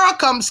little girl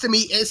comes to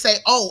me and say,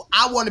 oh,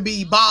 I want to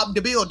be Bob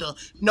the Builder.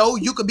 No,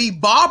 you could be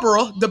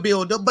Barbara the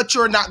Builder, but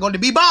you're not going to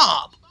be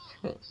Bob.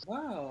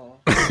 Wow.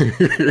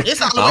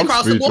 It's all the way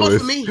across the board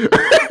for me.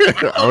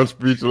 I'm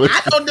speechless.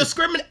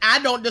 I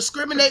don't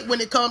discriminate when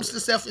it comes to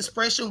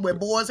self-expression with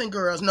boys and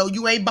girls. No,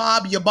 you ain't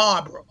Bob, you're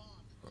Barbara.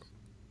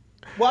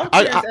 Well,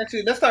 I'm curious,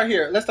 actually, let's start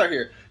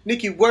here.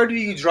 Nikkii, where do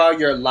you draw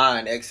your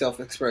line at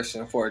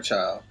self-expression for a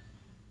child?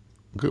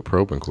 Good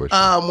probing question.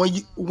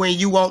 When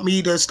you want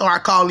me to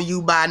start calling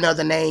you by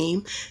another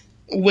name,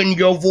 when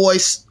your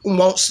voice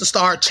wants to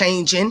start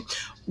changing,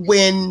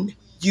 when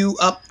you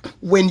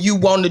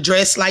want to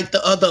dress like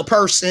the other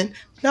person.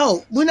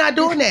 No, we're not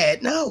doing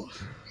that. No.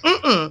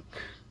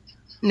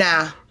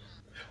 Nah.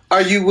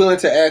 Are you willing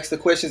to ask the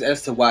questions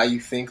as to why you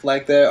think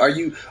like that? Are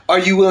you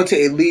willing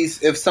to at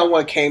least, if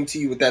someone came to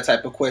you with that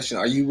type of question,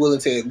 are you willing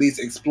to at least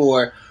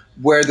explore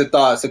where the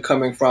thoughts are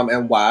coming from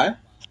and why?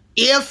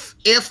 If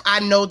I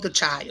know the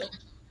child,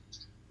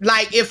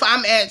 like if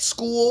I'm at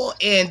school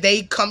and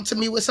they come to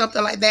me with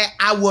something like that,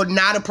 I will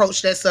not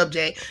approach that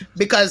subject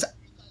because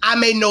I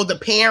may know the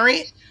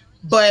parent,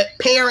 but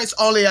parents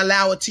only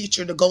allow a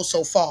teacher to go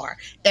so far,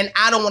 and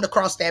I don't want to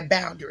cross that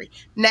boundary.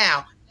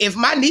 Now, if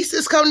my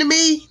nieces come to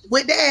me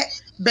with that,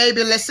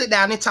 baby, let's sit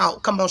down and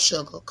talk. Come on,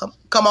 sugar.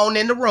 Come on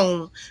in the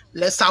room.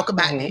 Let's talk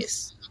about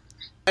this.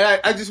 And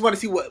I just want to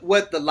see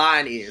what the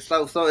line is.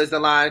 So is the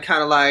line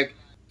kind of like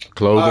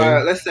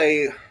clothing? Let's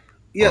say,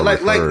 yeah,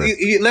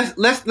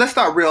 let's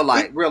start real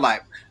life.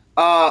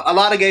 A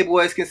lot of gay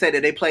boys can say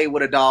that they played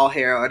with a doll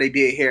hair or they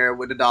did hair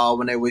with a doll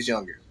when they was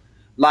younger.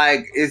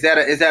 Like, is that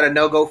a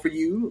no go for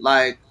you?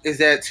 Like, is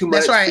that too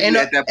much? That's right. For you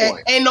at that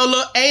point? Ain't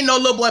no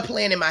little boy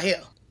playing in my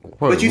hair.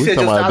 But you said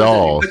just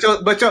dolls.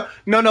 But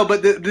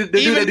the dude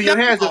that do your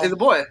hair is a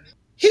boy.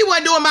 He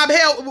wasn't doing my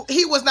hair.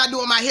 He was not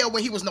doing my hair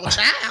when he was no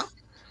child.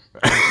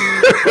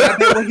 I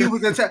bet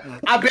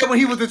when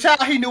he was a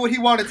child, he knew what he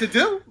wanted to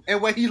do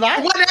and what he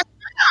liked. Well,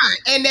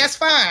 that's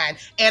fine.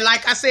 And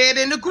like I said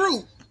in the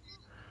group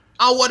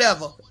or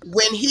whatever,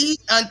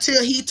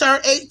 until he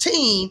turned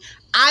 18,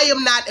 I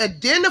am not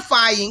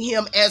identifying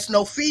him as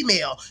no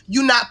female.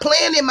 You're not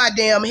playing in my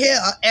damn hair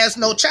as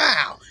no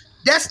child.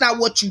 That's not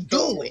what you're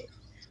doing.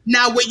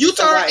 Now, when you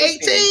turn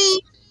 18,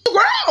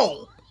 you're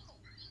grown.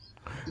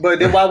 But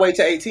then why wait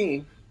to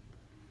 18?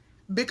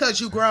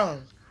 Because you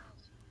grown.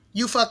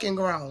 You fucking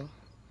grown.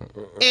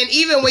 And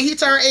even when he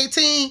turned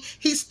 18,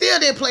 he still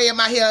didn't play in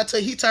my hair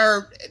until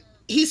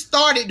he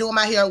started doing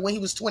my hair when he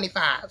was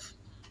 25.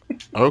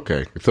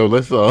 Okay, so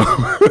let's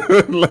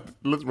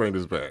let's bring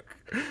this back.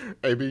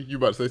 AB, you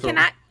about to say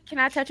something? Can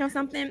I touch on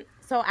something?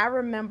 So I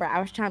remember,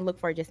 I was trying to look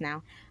for it just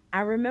now.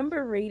 I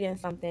remember reading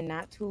something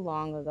not too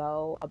long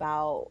ago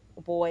about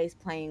boys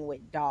playing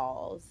with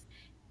dolls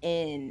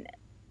and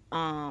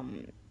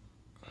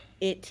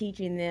it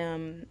teaching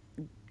them,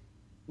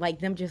 like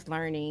them just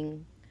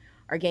learning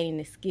or gaining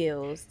the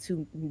skills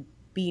to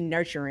be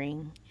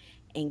nurturing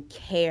and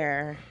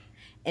care.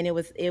 And it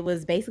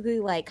was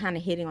basically like kind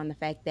of hitting on the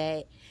fact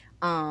that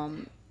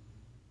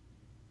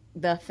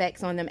the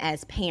effects on them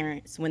as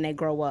parents when they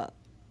grow up.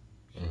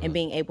 And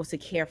being able to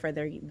care for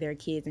their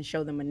kids and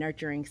show them a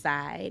nurturing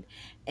side.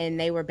 And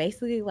they were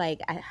basically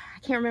like, I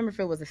can't remember if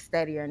it was a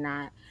study or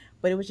not,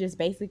 but it was just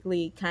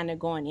basically kind of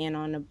going in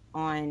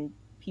on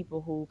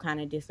people who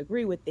kind of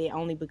disagree with it,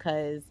 only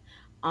because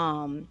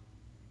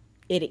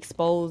it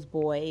exposed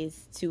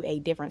boys to a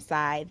different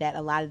side that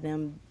a lot of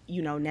them,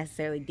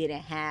 necessarily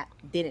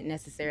didn't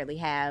necessarily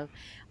have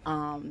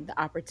the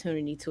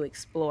opportunity to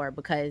explore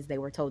because they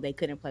were told they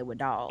couldn't play with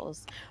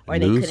dolls or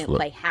they couldn't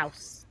play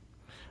house.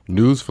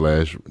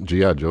 Newsflash,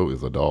 G.I. Joe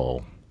is a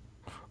doll.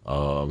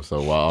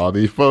 So while all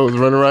these folks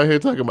running around here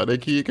talking about their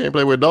kid can't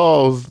play with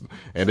dolls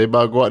and they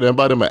about to go out there and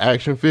buy them an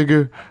action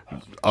figure,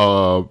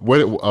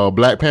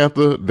 Black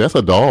Panther, that's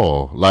a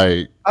doll.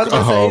 Like, I was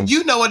gonna say,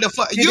 you know what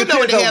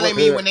the hell they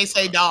mean when they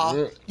say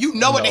doll. You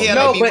know what the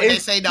hell they mean when they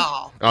say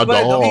doll. A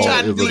doll is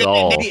a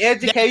doll. The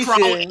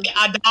education.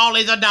 A doll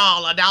is a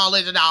doll. A doll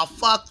is a doll.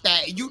 Fuck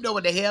that. You know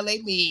what the hell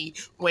they mean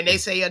when they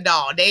say a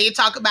doll. They ain't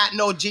talking about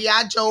no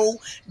G.I. Joe.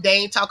 They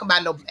ain't talking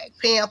about no Black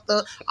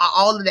Panther or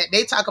all of that.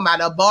 They talking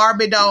about a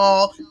Barbie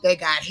doll. They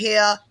got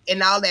hair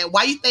and all that.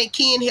 Why you think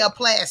Ken hair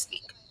plastic?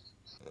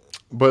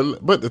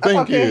 But the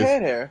thing is,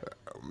 hair.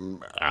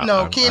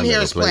 Ken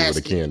hair is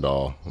plastic. With a Ken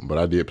doll, but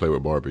I did play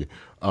with Barbie.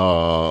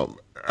 I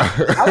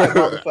like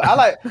Barbie.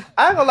 I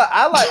ain't gonna lie.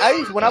 I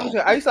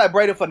used to like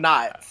braid it for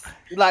knots.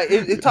 Like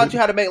it taught you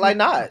how to make like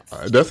knots.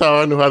 That's how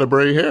I knew how to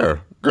braid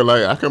hair. Cause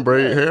like I can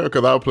braid hair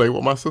because I play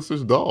with my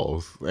sister's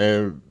dolls,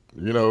 and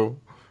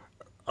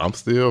I'm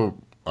still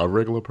a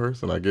regular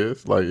person, I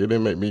guess. Like, it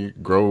didn't make me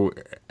grow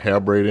hair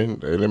braiding.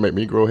 It didn't make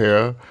me grow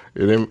hair. I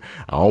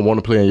don't want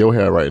to play in your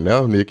hair right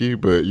now, Nikkii,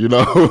 but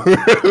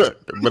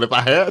but if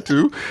I had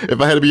to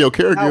be your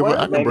caregiver,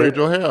 I can braid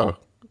your hair.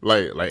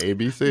 Like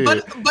AB said,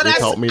 but it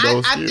taught me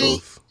those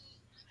skills.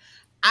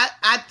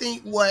 I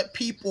think what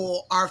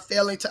people are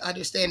failing to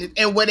understand is,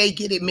 and where they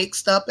get it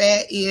mixed up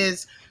at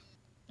is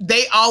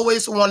they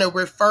always want to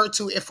refer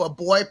to if a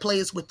boy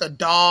plays with a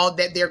doll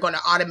that they're going to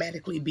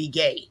automatically be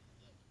gay.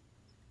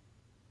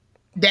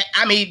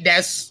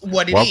 That's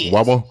what it is.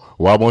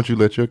 Why won't you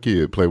let your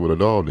kid play with a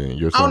doll then?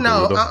 Your son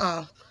play with a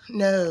doll?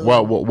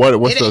 No.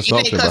 What's the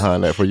assumption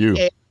behind that for you?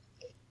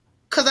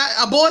 Because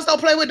boys don't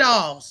play with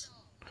dolls.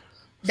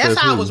 That's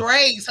how I was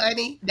raised,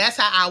 honey. That's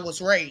how I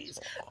was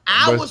raised.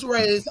 I was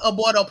raised, a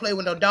boy don't play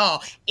with no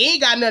doll. It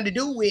ain't got nothing to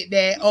do with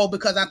that,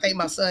 because I think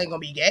my son gonna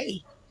be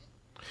gay.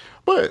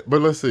 But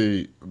let's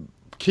see.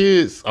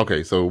 Kids,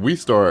 okay, so we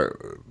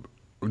start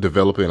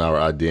developing our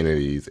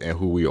identities and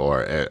who we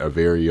are at a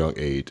very young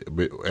age.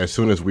 But as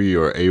soon as we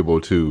are able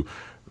to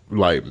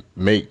like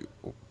make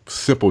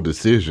simple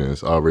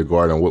decisions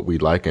regarding what we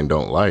like and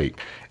don't like.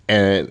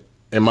 And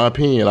in my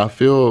opinion, I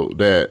feel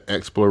that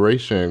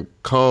exploration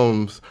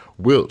comes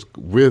with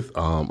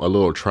a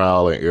little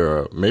trial and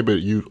error. Maybe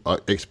you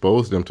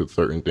expose them to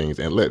certain things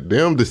and let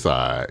them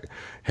decide,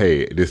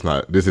 hey, this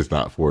is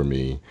not for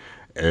me,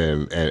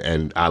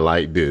 and I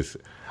like this.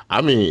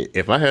 I mean,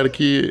 if I had a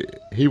kid,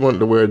 he wanted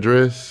to wear a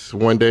dress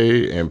one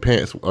day and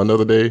pants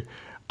another day,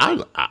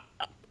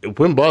 it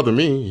wouldn't bother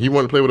me. He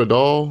wanted to play with a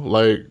doll,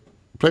 like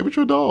play with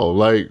your doll.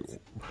 Like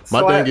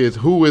my thing is,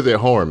 who is it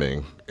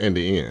harming in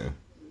the end?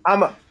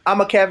 I'm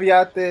a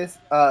caveat this.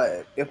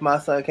 If my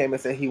son came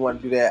and said he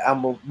wanted to do that,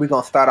 we're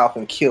gonna start off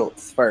in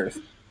kilts first,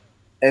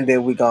 and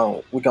then we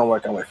gonna work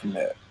our way from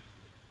there.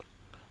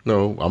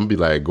 No, I'm gonna be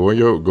like, go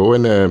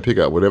in there and pick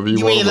out whatever you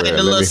want. You mean like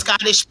the little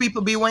Scottish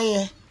people be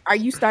wearing? Are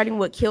you starting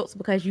with kilts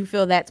because you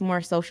feel that's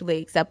more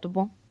socially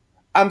acceptable?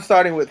 I'm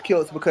starting with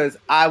kilts because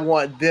I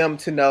want them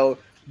to know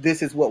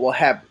this is what will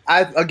happen.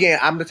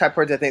 I'm the type of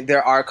person that think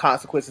there are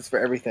consequences for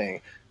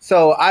everything.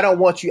 So I don't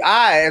want you.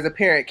 I, as a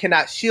parent,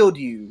 cannot shield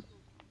you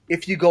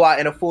if you go out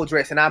in a full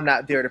dress and I'm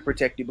not there to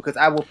protect you, because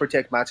I will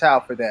protect my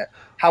child for that.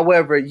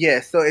 However,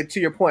 yes. So to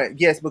your point,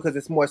 yes, because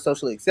it's more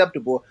socially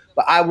acceptable.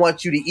 But I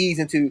want you to ease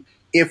into,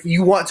 if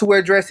you want to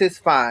wear dresses,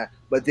 fine.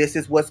 But this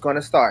is what's going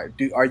to start.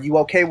 Are you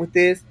okay with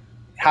this?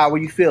 How are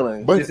you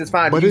feeling? This is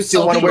fine. But do you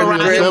still want to wear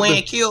the dress?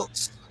 Wearing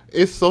kilts.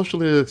 It's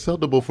socially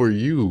acceptable for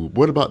you.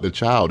 What about the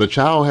child? The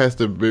child has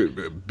to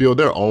build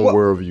their own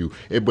worldview.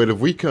 But if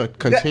we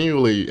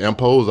continually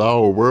impose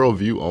our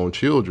worldview on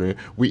children,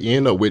 we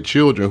end up with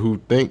children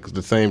who think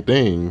the same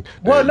thing.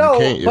 Well, no,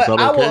 but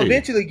I will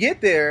eventually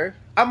get there.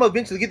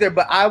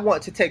 But I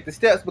want to take the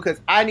steps because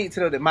I need to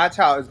know that my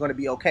child is going to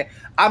be okay.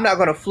 I'm not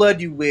going to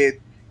flood you with,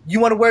 you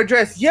want to wear a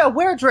dress? Yeah,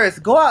 wear a dress.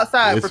 Go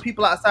outside for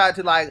people outside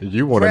to like.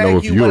 You want to know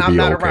if you'll be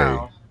okay.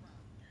 Around.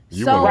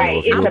 It's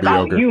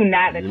about you,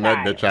 not the child.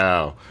 Not the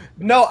child.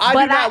 No, I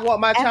do not want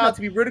my child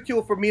to be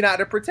ridiculed for me not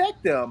to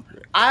protect them.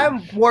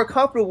 I'm more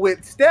comfortable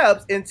with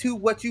steps into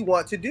what you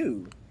want to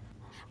do.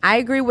 I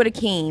agree with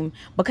Akeem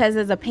because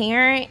as a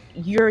parent,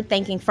 you're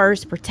thinking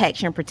first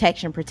protection.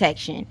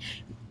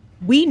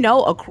 We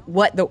know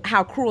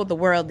how cruel the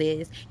world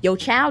is. Your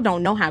child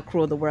don't know how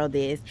cruel the world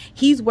is.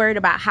 He's worried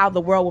about how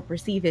the world will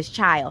perceive his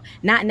child,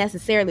 not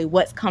necessarily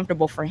what's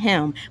comfortable for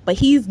him, but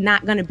he's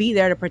not going to be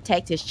there to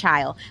protect his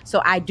child.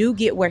 So I do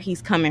get where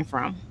he's coming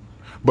from.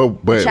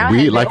 But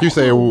we, like you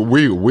say,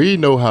 we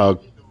know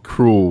how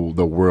cruel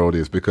the world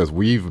is because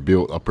we've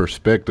built a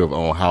perspective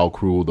on how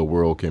cruel the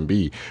world can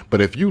be.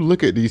 But if you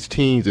look at these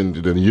teens and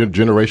the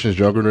generations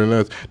younger than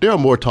us, they are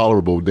more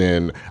tolerable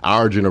than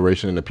our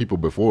generation and the people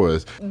before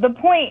us. The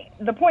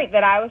point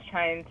that I was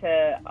trying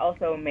to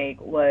also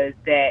make was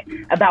that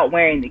about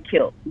wearing the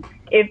kilt.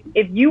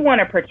 If you want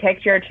to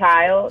protect your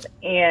child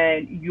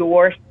and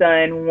your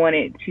son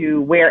wanted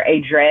to wear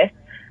a dress,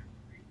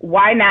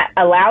 why not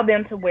allow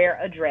them to wear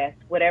a dress,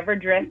 whatever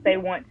dress they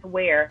want to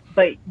wear,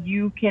 but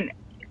you can,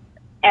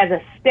 as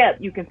a step,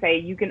 you can say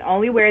you can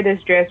only wear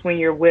this dress when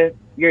you're with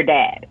your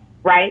dad,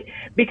 right?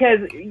 Because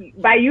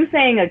by you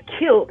saying a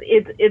kilt,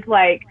 it's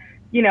like,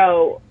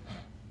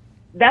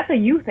 that's a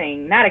you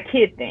thing, not a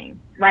kid thing,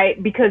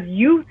 right? Because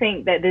you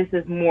think that this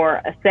is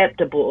more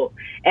acceptable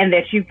and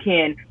that you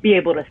can be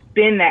able to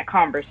spin that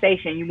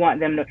conversation. You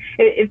want them to,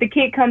 if the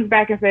kid comes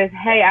back and says,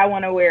 hey, I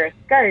want to wear a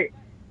skirt,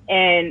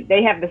 and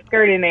they have the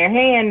skirt in their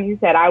hand, you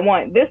said, I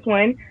want this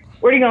one.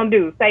 What are you going to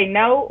do? Say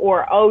no?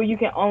 Or, you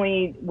can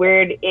only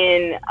wear it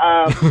in,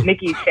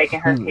 Nikkii shaking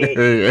her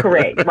head.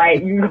 Correct,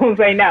 right? You're going to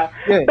say no.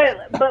 Yeah.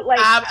 But like,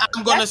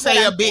 I'm going to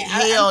say a big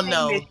hell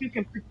no.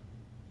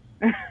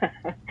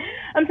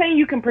 I'm saying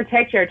you can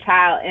protect your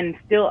child and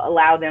still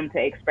allow them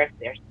to express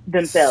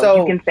themselves.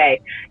 So, you can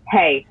say,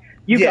 hey,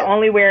 you can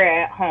only wear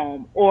it at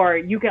home, or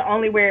you can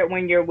only wear it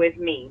when you're with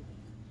me.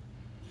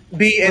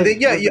 And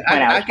then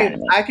I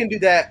can do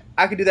that.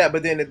 I can do that,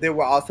 but then there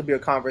will also be a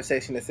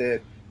conversation that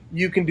said,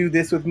 you can do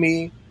this with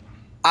me.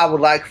 I would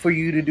like for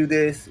you to do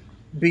this.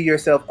 Be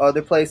yourself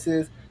other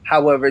places.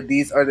 However,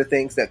 these are the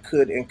things that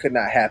could and could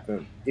not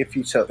happen if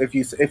you so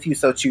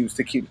choose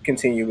to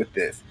continue with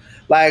this.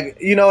 Like,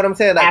 you know what I'm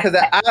saying? Like, because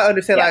I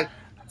understand. Like,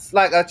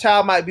 like a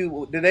child might be,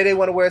 they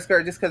want to wear a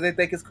skirt just because they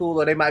think it's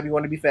cool, or they might be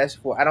want to be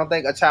fashionable. I don't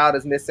think a child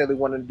is necessarily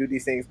wanting to do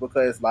these things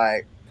because,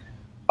 like,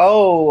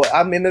 oh,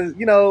 I'm in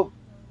the,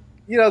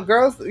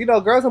 girls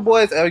and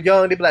boys are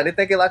young. They be like, they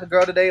think it like a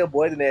girl today, a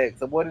boy the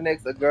next, a boy the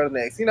next, a girl the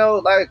next.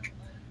 Like,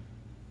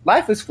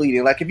 life is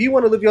fleeting. Like, if you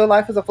want to live your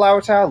life as a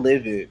flower child,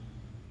 live it.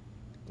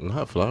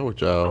 Not flower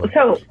child.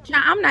 So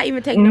I'm not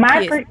even taking them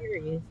kids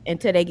serious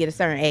until they get a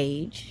certain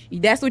age.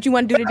 That's what you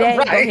want to do today?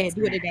 Right. Go ahead,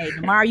 do it today.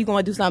 Tomorrow you're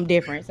going to do something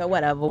different. So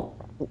whatever.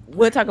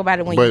 We'll talk about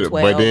it when you're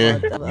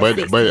 12.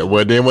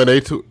 But then when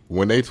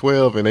they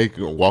 12 and they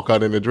can walk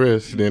out in a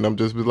dress, then I'm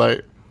just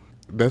like,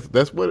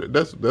 that's what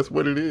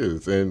it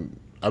is. And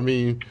I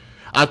mean,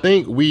 I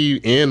think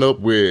we end up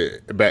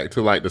with, back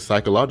to like the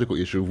psychological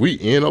issue, we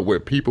end up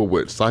with people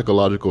with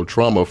psychological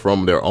trauma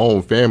from their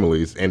own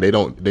families, and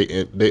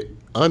they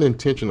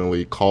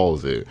unintentionally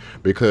cause it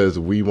because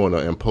we want to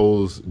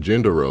impose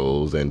gender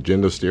roles and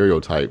gender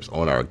stereotypes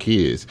on our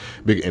kids,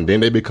 and then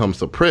they become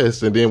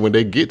suppressed, and then when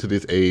they get to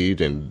this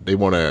age and they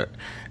want to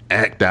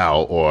act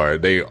out, or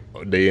they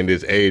in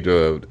this age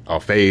of a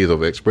phase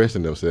of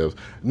expressing themselves,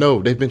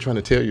 no, they've been trying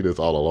to tell you this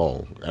all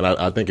along. And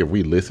I think if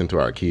we listen to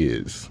our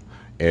kids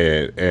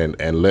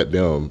and let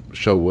them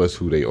show us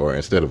who they are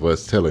instead of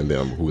us telling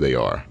them who they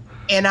are.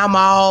 And I'm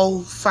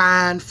all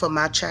fine for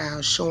my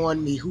child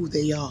showing me who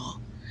they are.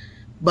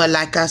 But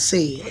like I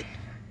said,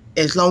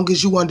 as long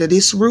as you under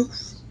this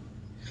roof,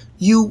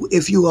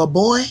 if you a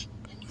boy,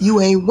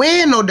 you ain't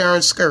wearing no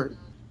darn skirt.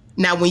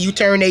 Now, when you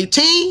turn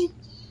 18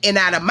 and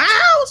out of my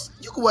house,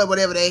 you can wear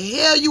whatever the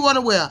hell you want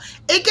to wear.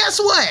 And guess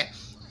what?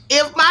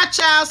 If my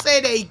child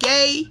say they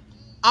gay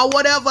or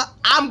whatever,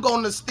 I'm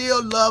going to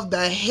still love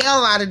the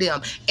hell out of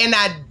them. And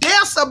I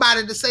dare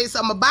somebody to say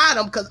something about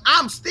them because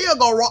I'm still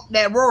going to rock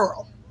that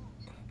world.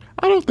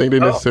 I don't think they're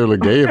necessarily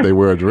gay if they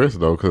wear a dress,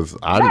 though, because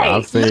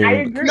I've seen. I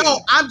agree.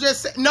 I'm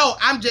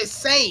just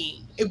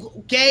saying,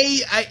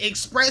 gay,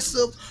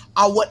 expressive,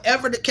 or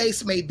whatever the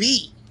case may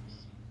be,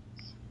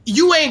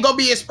 you ain't gonna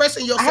be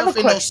expressing yourself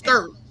in no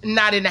skirt,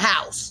 not in the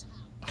house.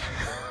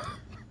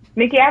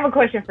 Nikkii, I have a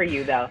question for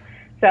you though.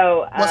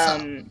 So, what's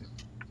up?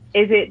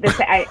 Is it?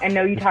 I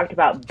know you talked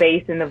about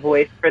bass in the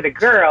voice for the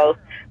girls,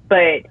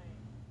 but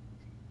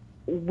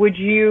would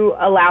you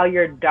allow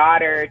your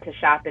daughter to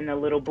shop in the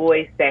little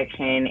boys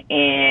section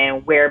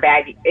and wear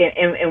baggy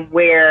and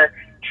wear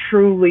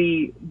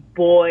truly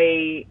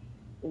boy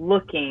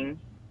looking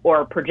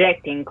or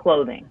projecting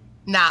clothing?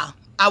 Nah,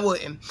 I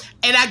wouldn't.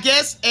 And I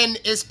guess, and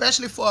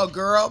especially for a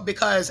girl,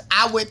 because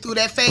I went through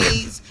that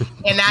phase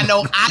and I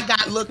know I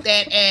got looked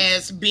at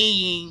as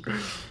being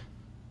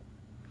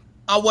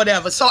or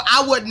whatever. So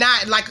I would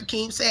not, like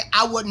Akeem said,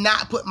 I would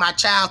not put my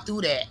child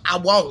through that. I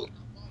won't.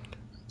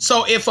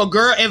 So if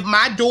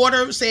my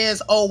daughter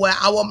says, "Oh well,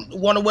 I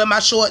want to wear my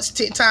shorts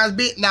 10 times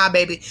big," nah,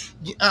 baby,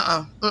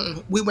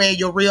 we wearing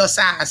your real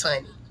size,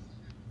 honey.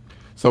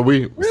 So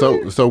we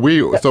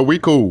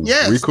cool.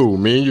 Yes. We cool.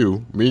 Me and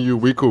you,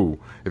 we cool.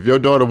 If your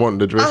daughter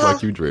wanted to dress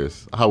like you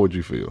dress, how would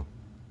you feel?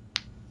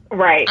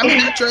 Right. I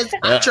mean, I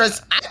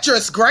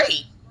dress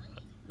great.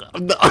 I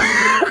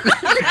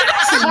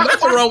see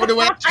nothing wrong with the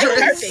way I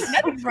dress.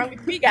 Nothing's wrong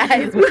with me,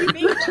 guys. What do you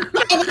mean?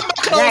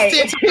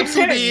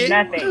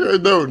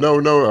 Nothing.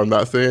 No. I'm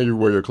not saying you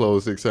wear your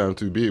clothes 6 times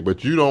too big,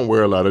 but you don't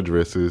wear a lot of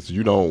dresses.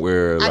 You don't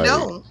wear. Like, I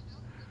don't.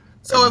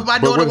 So if my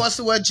daughter wants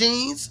to wear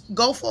jeans,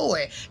 go for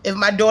it. If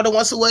my daughter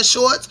wants to wear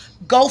shorts,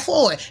 go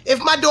for it. If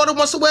my daughter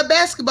wants to wear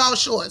basketball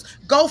shorts,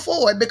 go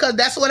for it, because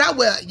that's what I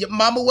wear. Your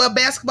mama wear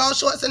basketball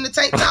shorts and the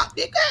tank top,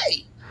 you're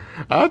gay.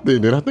 I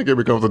think it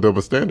becomes a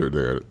double standard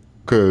there,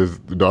 because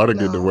the daughter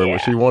get to wear what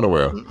she want to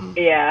wear.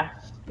 Yeah.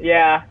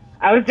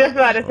 I was just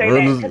about to say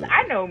that, because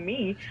I know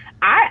me.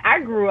 I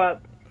grew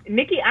up,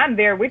 Nikkii, I'm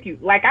there with you.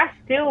 Like, I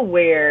still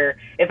wear,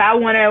 if I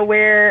want to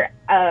wear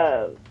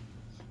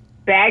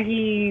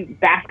baggy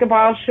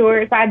basketball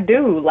shorts, I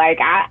do. Like,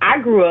 I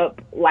grew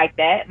up like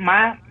that.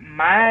 My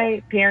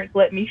parents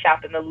let me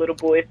shop in the little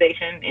boy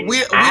section. And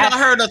we done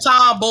heard of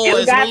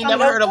tomboys. We ain't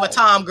never heard of a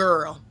tom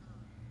girl.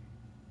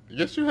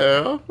 Yes, you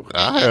have.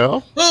 I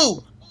have.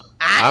 Who?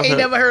 I ain't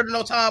never heard of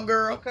no tom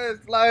girl. Cause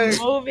like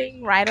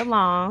moving right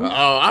along.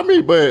 I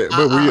mean, but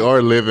we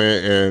are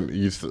living, and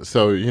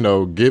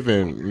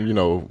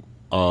given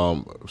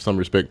some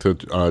respect to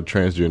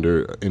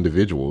transgender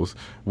individuals,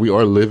 we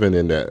are living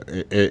in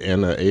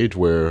an age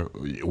where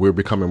we're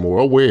becoming more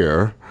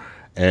aware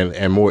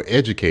and more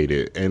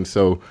educated, and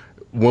so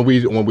when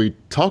we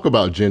talk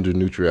about gender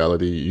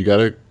neutrality, you got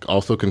to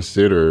also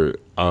consider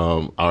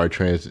our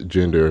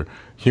transgender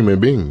human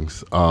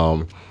beings.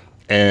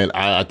 And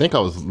I think I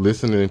was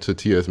listening to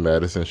T.S.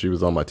 Madison. She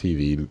was on my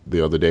TV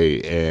the other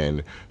day,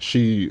 and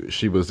she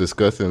was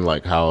discussing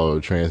like how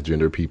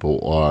transgender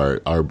people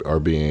are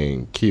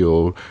being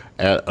killed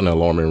at an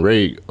alarming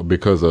rate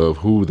because of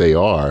who they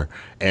are.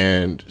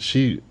 And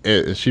she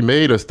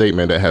made a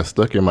statement that has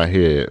stuck in my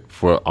head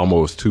for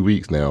almost 2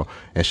 weeks now.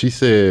 And she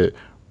said,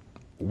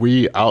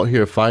 "We out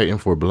here fighting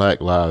for Black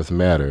Lives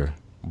Matter,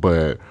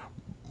 but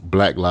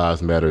Black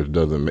Lives Matter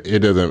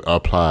doesn't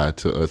apply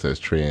to us as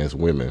trans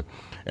women."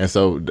 And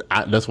so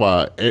that's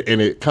why,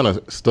 and it kind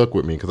of stuck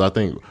with me because I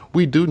think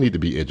we do need to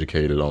be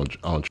educated on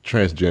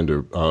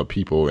transgender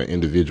people and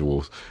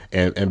individuals,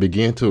 and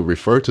begin to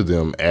refer to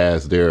them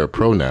as their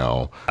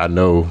pronoun. I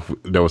know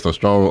there were some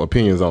strong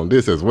opinions on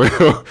this as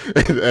well.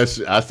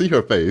 I see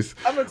her face.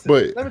 Let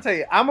me tell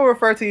you, I'm gonna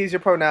refer to you as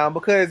your pronoun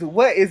because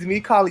what is me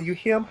calling you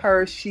him,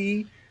 her,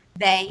 she,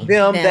 They,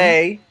 them,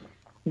 they.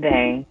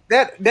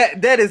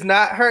 That is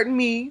not hurting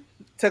me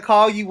to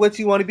call you what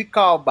you want to be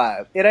called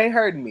by. It ain't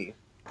hurting me.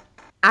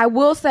 I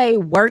will say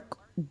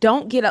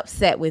don't get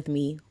upset with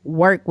me.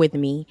 Work with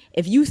me.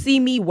 If you see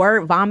me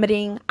word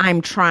vomiting,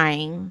 I'm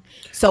trying.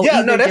 So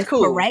either that's just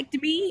cool. correct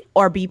me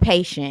or be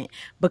patient,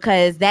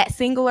 because that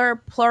singular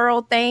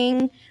plural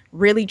thing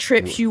really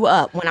trips you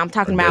up when I'm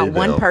talking about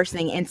one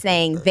person and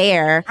saying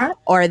their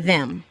or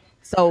them.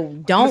 So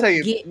don't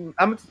get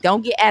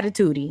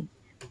attitudey.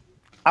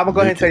 I'm gonna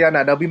go ahead and tell y'all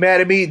now. Don't be mad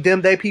at me.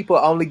 Them they people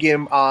only get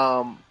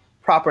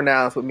proper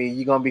nouns with me.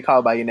 You're gonna be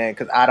called by your name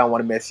because I don't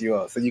want to mess you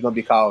up. So you're gonna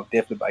be called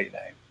definitely by your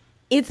name.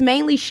 It's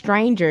mainly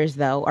strangers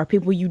though, or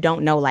people you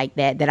don't know like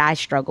that I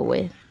struggle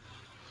with.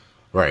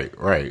 Right.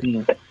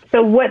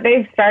 So what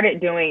they've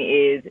started doing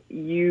is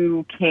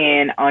you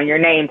can, on your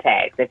name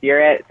tags, if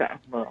you're at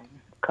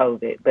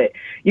COVID, but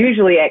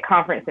usually at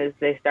conferences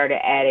they started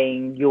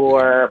adding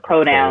your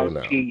pronouns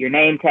to your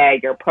name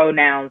tag, your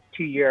pronouns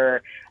to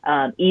your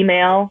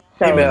email.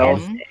 So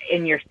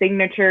in your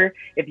signature,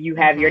 if you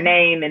have your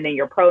name and then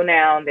your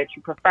pronoun that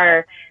you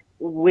prefer,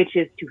 which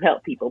is to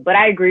help people. But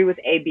I agree with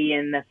AB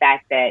in the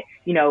fact that,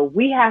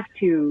 we have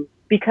to,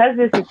 because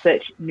this is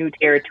such new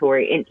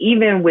territory, and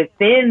even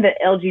within the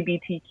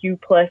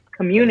LGBTQ plus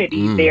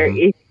community, there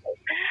is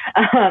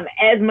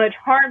as much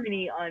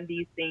harmony on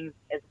these things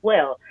as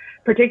well,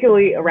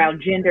 particularly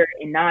around gender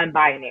and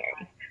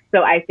non-binary.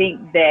 So I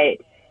think that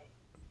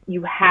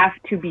you have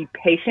to be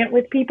patient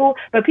with people,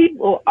 but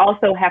people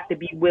also have to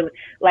be willing.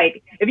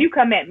 Like, if you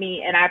come at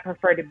me and I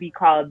prefer to be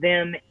called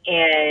them,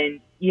 and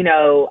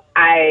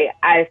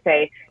I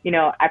say,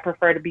 I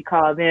prefer to be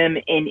called them,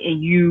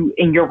 and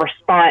your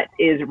response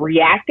is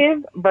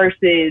reactive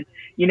versus,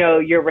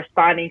 you're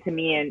responding to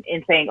me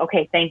and saying,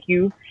 okay, thank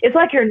you. It's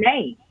like your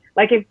name.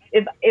 Like if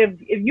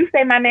you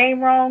say my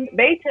name wrong,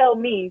 they tell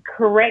me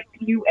correct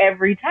you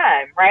every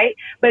time, right?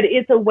 But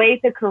it's a way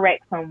to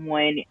correct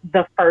someone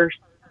the first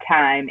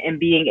time and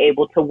being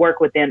able to work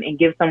with them and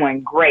give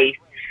someone grace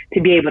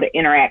to be able to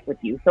interact with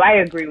you. So I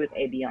agree with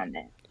AB on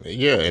that.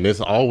 Yeah, and it's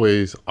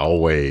always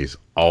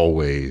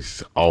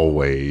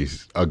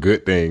a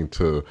good thing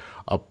to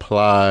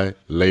apply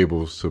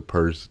labels to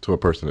a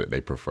person that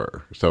they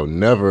prefer. So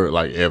never,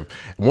 if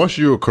once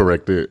you're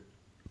corrected,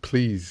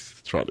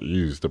 please try to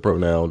use the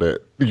pronoun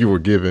that you were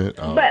given.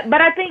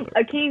 But I think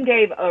Akeem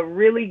had a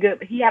really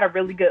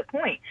good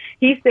point.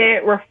 He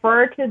said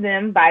refer to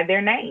them by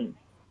their name.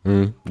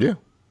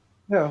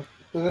 Yeah.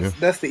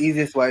 That's the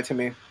easiest way to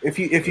me. If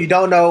you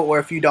don't know or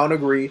if you don't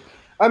agree,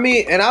 I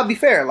mean, and I'll be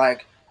fair.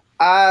 Like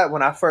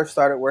when I first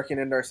started working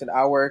in nursing,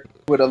 I worked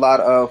with a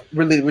lot of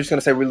religious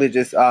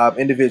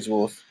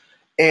individuals,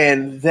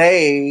 and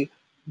they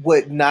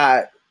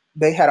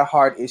had a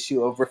hard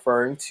issue of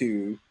referring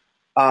to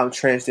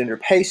transgender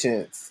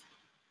patients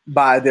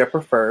by their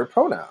preferred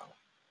pronoun.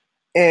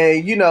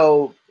 And,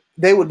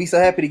 they would be so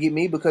happy to get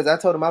me because I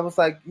told them, I was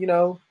like,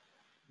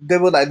 they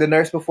would the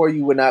nurse before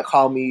you would not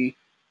call me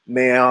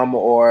ma'am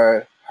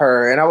or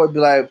her. And I would be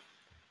like,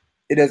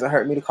 it doesn't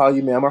hurt me to call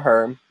you ma'am or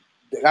her.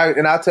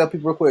 And I'll tell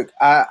people real quick,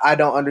 I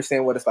don't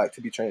understand what it's like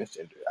to be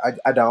transgender.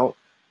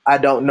 I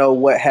don't know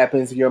what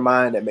happens in your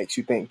mind that makes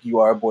you think you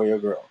are a boy or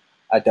girl.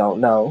 I don't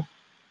know.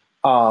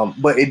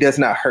 But it does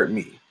not hurt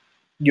me.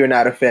 You're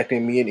not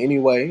affecting me in any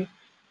way.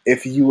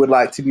 If you would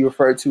like to be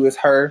referred to as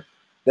her,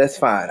 that's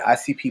fine. I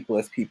see people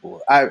as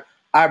people. I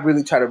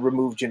really try to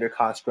remove gender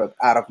construct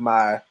out of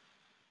my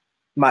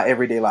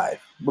everyday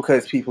life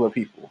because people are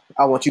people.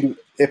 I want you to,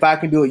 if I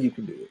can do it, you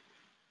can do it.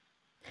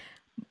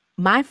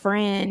 My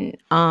friend,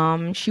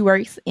 she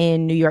works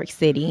in New York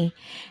City,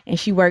 and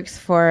she works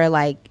for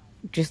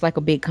just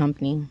a big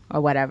company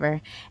or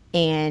whatever.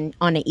 And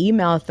on an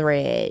email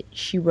thread,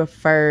 she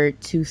referred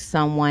to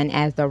someone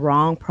as the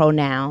wrong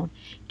pronoun.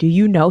 Do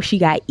you know she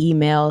got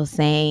emails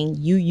saying,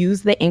 you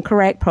use the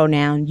incorrect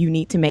pronoun. You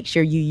need to make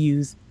sure you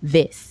use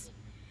this.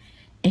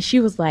 And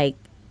she was like,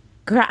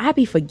 girl, I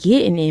be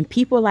forgetting, and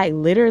people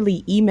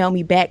literally email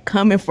me back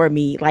coming for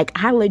me.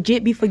 I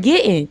legit be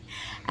forgetting.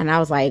 And I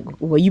was like,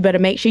 well, you better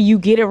make sure you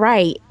get it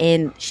right.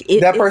 And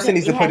that person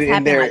needs to put it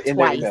in their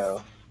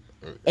email.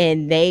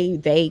 And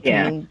they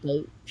came.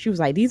 She was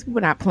like, these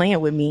people not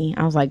playing with me.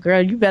 I was like,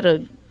 girl, you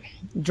better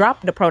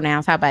drop the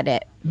pronouns. How about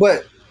that?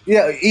 But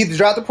yeah, either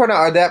drop the pronoun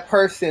or that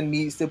person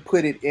needs to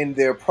put it in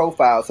their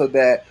profile so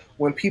that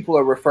when people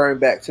are referring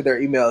back to their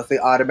emails, they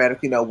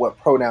automatically know what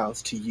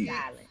pronouns to use.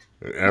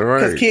 All right.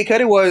 Because Kid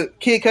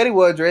Cudi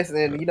was dressed,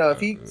 and if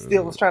he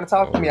still was trying to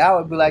talk to me, I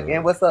would be like,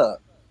 "And what's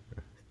up?"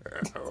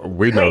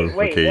 We know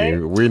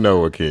Akeem. We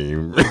know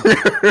Akeem.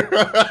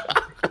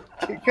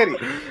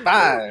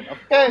 Fine,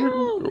 okay.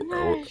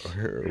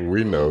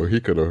 We know he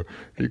could have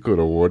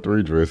wore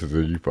 3 dresses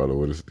and you probably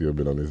would have still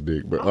been on his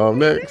dick. But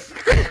next.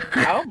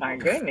 Oh my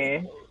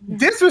goodness.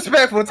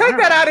 Disrespectful. Take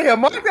that out of here.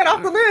 Mark that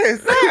off the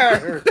list,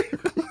 sir.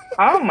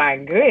 Oh my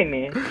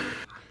goodness.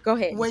 Go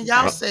ahead. When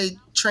y'all say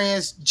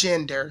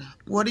transgender,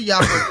 what are y'all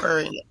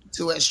referring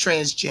to as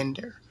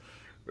transgender?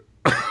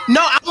 No,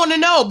 I want to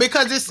know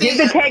because it's Get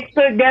the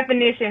textbook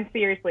definition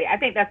seriously. I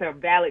think that's a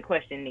valid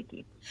question,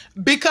 Nikkii.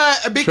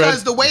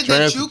 Because the way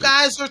that you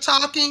guys are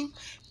talking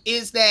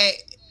is that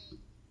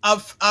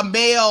a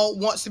male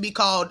wants to be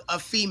called a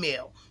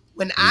female.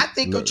 When I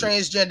think of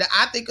transgender,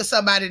 I think of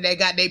somebody that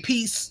got their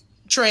piece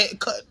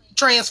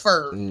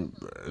transferred.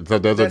 So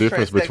there's a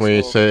difference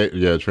between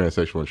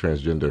transsexual and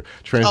transgender.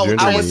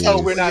 Transgender means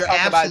we're not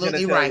talking about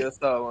genitalia, right.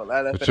 So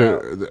that's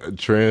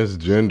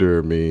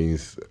transgender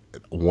means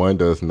one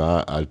does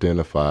not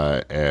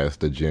identify as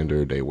the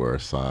gender they were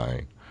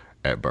assigned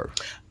at birth.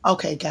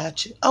 Okay,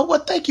 gotcha. Oh,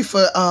 well, thank you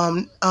for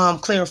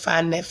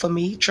clarifying that for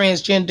me.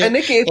 Transgender and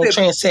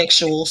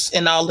transsexuals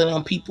and all of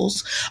them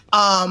peoples.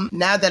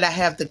 Now that I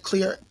have the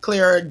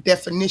clear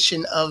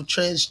definition of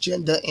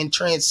transgender and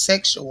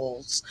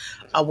transsexuals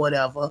or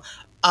whatever,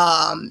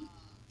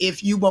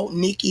 if you want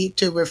Nikkii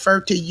to refer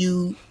to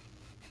you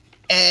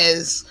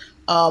as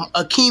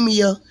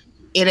Akemia,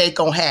 it ain't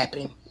gonna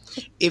happen.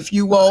 If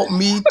you want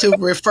me to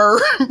refer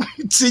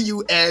to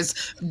you as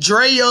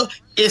Drea,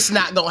 it's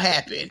not gonna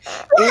happen.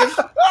 If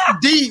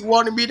D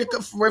wanted me to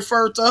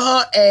refer to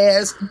her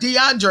as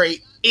DeAndre,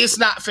 it's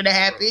not finna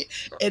happen.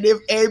 And if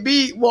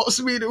AB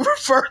wants me to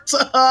refer to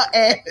her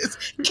as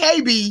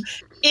KB,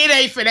 it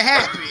ain't finna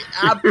happen.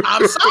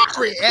 I'm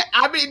sorry.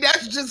 I mean,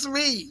 that's just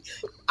me.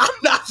 I'm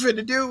not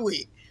finna do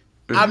it.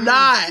 I'm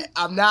not.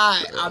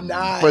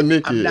 But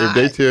Nikkii,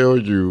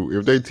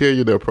 if they tell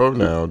you their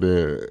pronoun,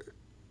 then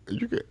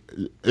you can.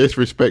 It's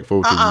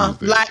respectful to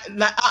use it.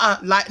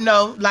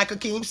 Like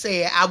Akeem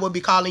said, I would be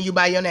calling you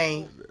by your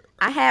name.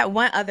 I had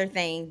one other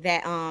thing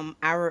that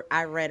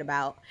I read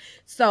about.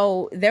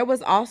 So there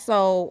was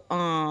also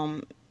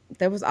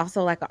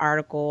like an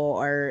article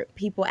or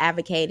people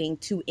advocating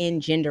to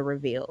end gender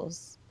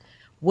reveals,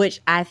 which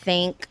I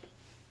think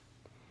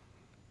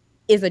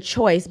is a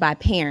choice by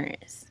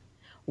parents.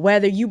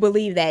 Whether you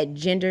believe that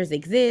genders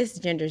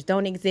exist, genders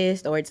don't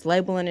exist, or it's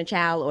labeling a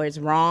child or it's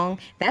wrong,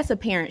 that's a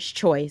parent's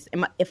choice.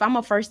 If I'm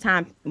a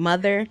first-time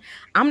mother,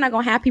 I'm not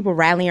going to have people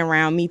rallying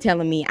around me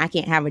telling me I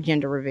can't have a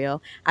gender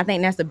reveal. I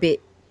think that's a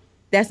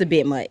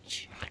bit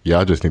much. Yeah,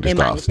 I just need to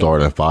stop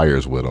starting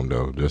fires with them,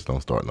 though. Just don't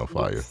start no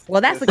fire.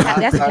 Well, that's a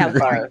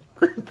California.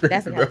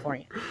 That's a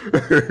California.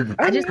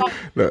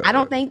 I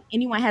don't think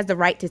anyone has the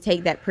right to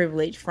take that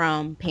privilege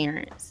from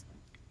parents.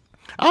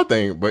 I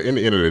think, but in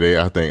the end of the day,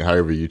 I think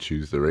however you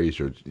choose to raise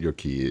your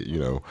kid,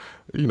 you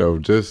know,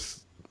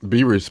 just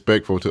be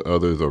respectful to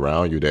others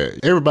around you. That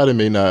everybody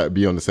may not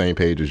be on the same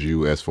page as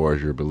you as far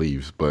as your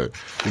beliefs, but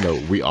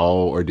we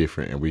all are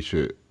different and we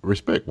should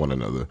respect one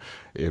another.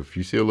 If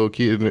you see a little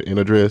kid in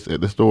a dress at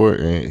the store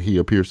and he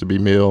appears to be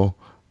male,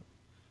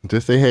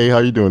 just say, "Hey, how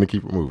you doing?" and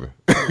keep it moving.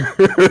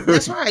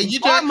 That's right. You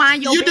do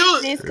mind your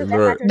business. That's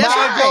right.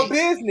 Your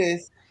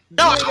business.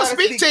 No, I'll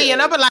speak to you,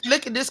 and I'll be like,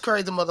 "Look at this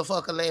crazy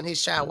motherfucker letting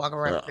his child walk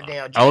around with the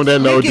damn dress." On that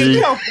note,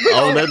 D.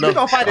 On that note,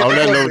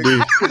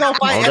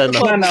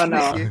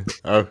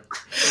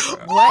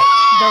 What?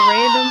 The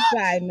random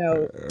side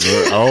note.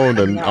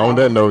 On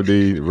that note,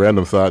 D.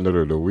 Random side note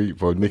of the week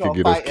for Nikkii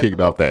get us kicked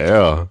off the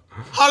air.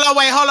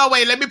 Hold on,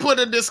 wait. Let me put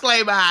a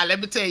disclaimer out. Let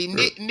me tell you,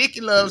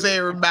 Nikkii loves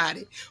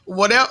everybody.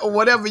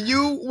 Whatever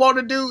you want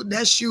to do,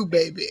 that's you,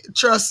 baby.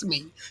 Trust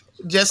me.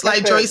 Just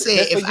like Joy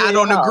said, if I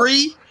don't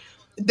agree.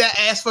 That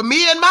as for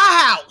me and my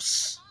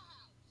house,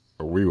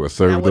 we will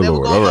serve the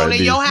Lord. All right,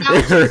 in your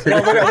house.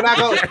 We're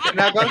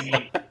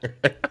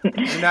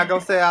not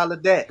gonna say all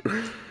of that.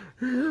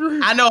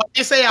 I know I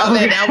didn't say all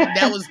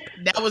that.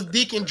 That was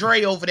Deacon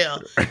Dre over there.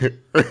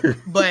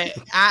 But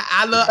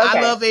I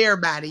love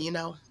everybody.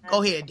 Go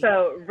ahead.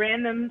 So,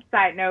 random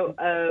side note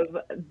of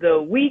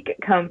the week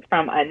comes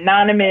from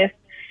Anonymous,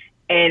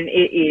 and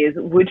it is: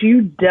 would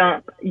you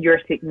dump your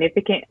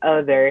significant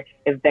other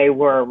if they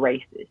were a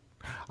racist?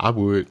 I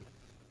would.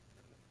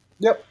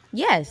 Yep.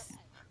 Yes.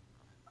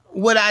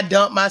 Would I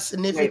dump my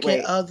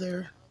significant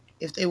other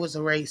if they was a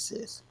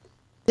racist?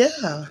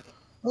 Yeah,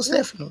 most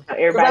definitely.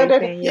 Everybody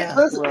saying yeah.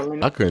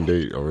 I couldn't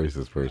date a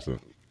racist person.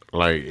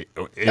 Like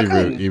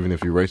even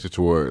if you're racist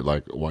toward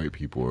like white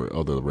people or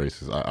other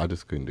races, I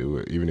just couldn't do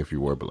it. Even if you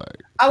were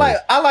black. I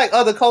like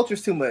other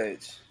cultures too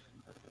much.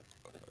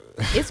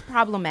 It's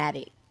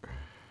problematic.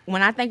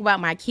 When I think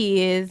about my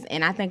kids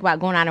and I think about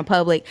going out in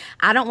public,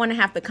 I don't want to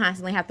have to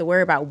constantly have to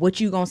worry about what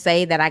you gonna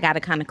say that I got to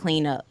kind of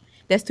clean up.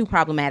 That's too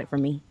problematic for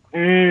me.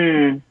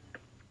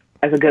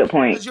 That's a good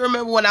point. Because you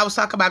remember when I was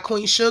talking about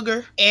Queen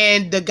Sugar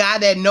and the guy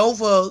that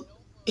Nova,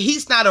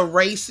 he's not a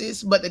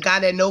racist, but the guy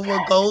that Nova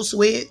goes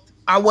with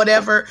or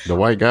whatever. The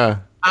white guy.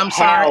 I'm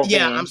sorry.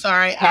 Yeah, I'm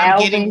sorry. I'm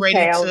getting ready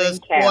to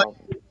spoil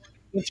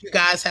if you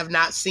guys have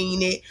not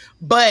seen it.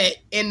 But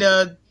in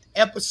the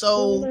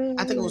episode,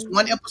 I think it was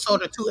one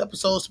episode or two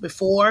episodes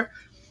before,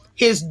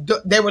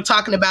 they were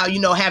talking about,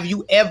 have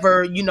you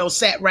ever,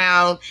 sat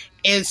around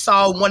and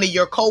saw one of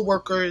your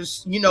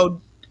coworkers,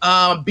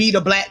 beat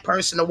a black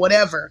person or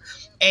whatever.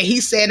 And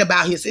he said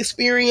about his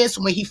experience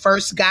when he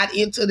first got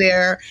into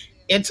the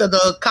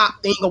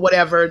cop thing or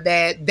whatever,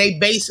 that they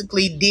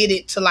basically did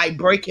it to like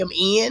break him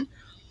in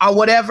or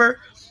whatever.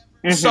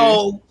 Mm-hmm.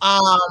 So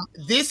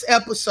this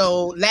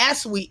episode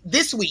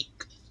this week,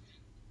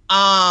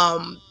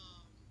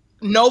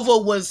 Nova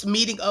was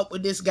meeting up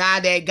with this guy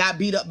that got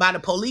beat up by the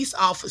police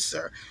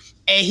officer.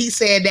 And he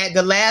said that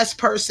the last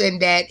person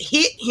that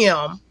hit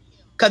him,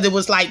 because it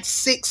was like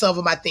 6 of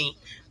them, I think,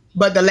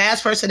 but the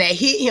last person that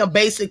hit him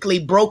basically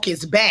broke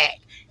his back.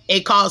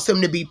 It caused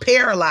him to be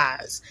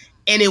paralyzed.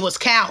 And it was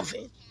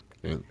Calvin.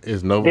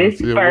 Is Nova this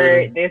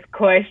spurred this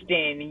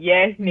question?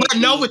 Yes, Nikkii. But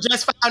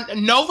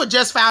Nova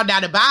just found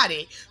out about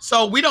it.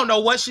 So we don't know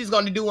what she's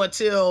going to do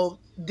until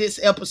this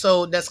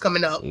episode that's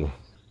coming up.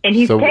 And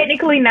he's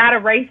technically not a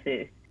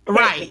racist.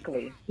 Right.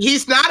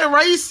 He's not a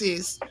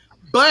racist,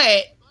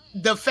 but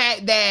the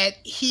fact that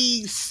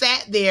he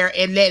sat there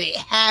and let it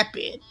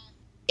happen,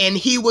 and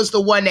he was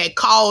the one that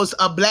caused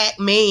a black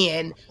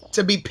man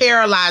to be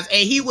paralyzed,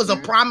 and he was a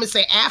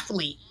promising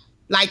athlete.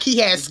 Like, he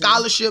had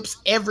scholarships,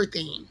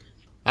 everything.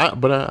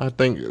 But I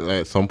think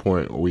at some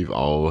point we've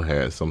all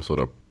had some sort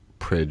of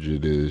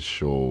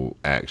prejudicial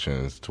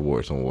actions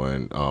towards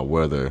someone,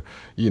 whether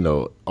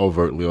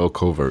overtly or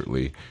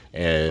covertly.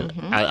 And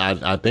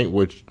I think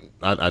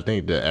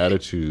the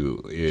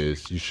attitude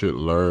is you should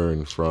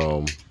learn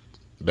from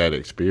that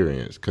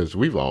experience, because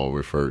we've all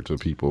referred to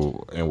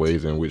people in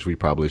ways in which we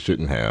probably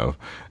shouldn't have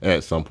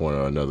at some point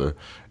or another.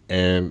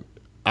 And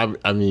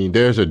I mean,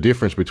 there's a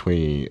difference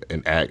between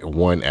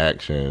one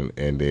action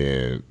and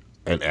then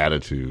an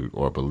attitude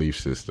or a belief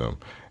system.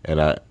 And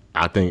I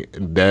think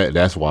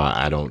that's why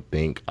I don't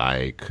think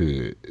I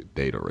could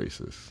date a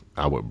racist.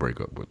 I would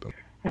break up with them.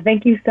 I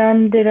think you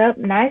summed it up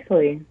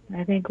nicely.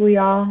 I think we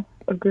all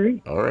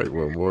agree. All right.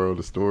 Well, moral of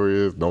the story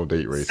is don't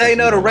date racists. Say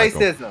no to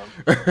racism.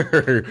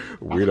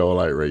 We don't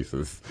like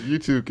racists. You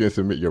too can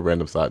submit your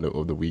random side note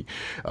of the week.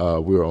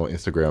 We're on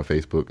Instagram,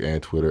 Facebook,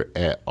 and Twitter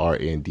at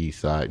RND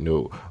Side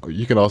Note.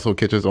 You can also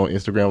catch us on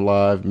Instagram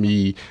Live,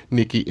 me,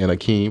 Nikkii, and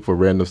Akeem for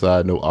Random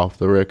Side Note Off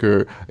the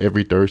Record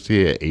every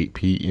Thursday at 8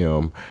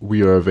 p.m.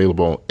 We are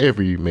available on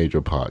every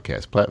major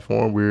podcast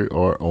platform. We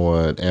are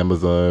on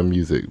Amazon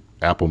Music,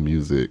 Apple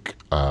Music,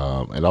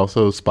 and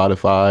also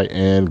Spotify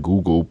and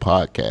Google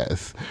Podcasts.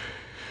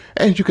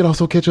 And you can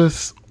also catch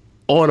us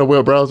on a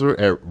web browser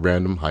at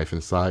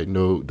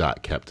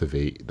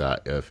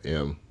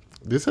random-sidenote.captivate.fm.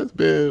 This has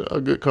been a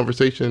good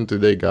conversation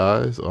today,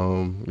 guys.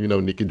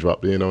 Nikkii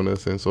dropped in on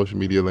us in social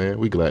media land.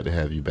 We're glad to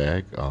have you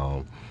back.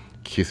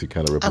 Kissy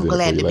kind of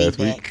represented for you last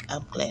week.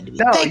 I'm glad to be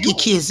back. Thank you,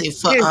 Kissy,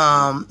 for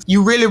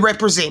you really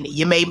represented.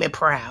 You made me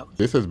proud.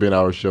 This has been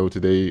our show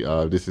today.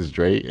 This is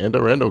Dre and the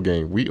Rando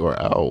Gang. We are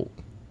out.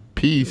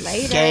 Peace.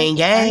 Later. Gang,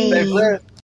 gang.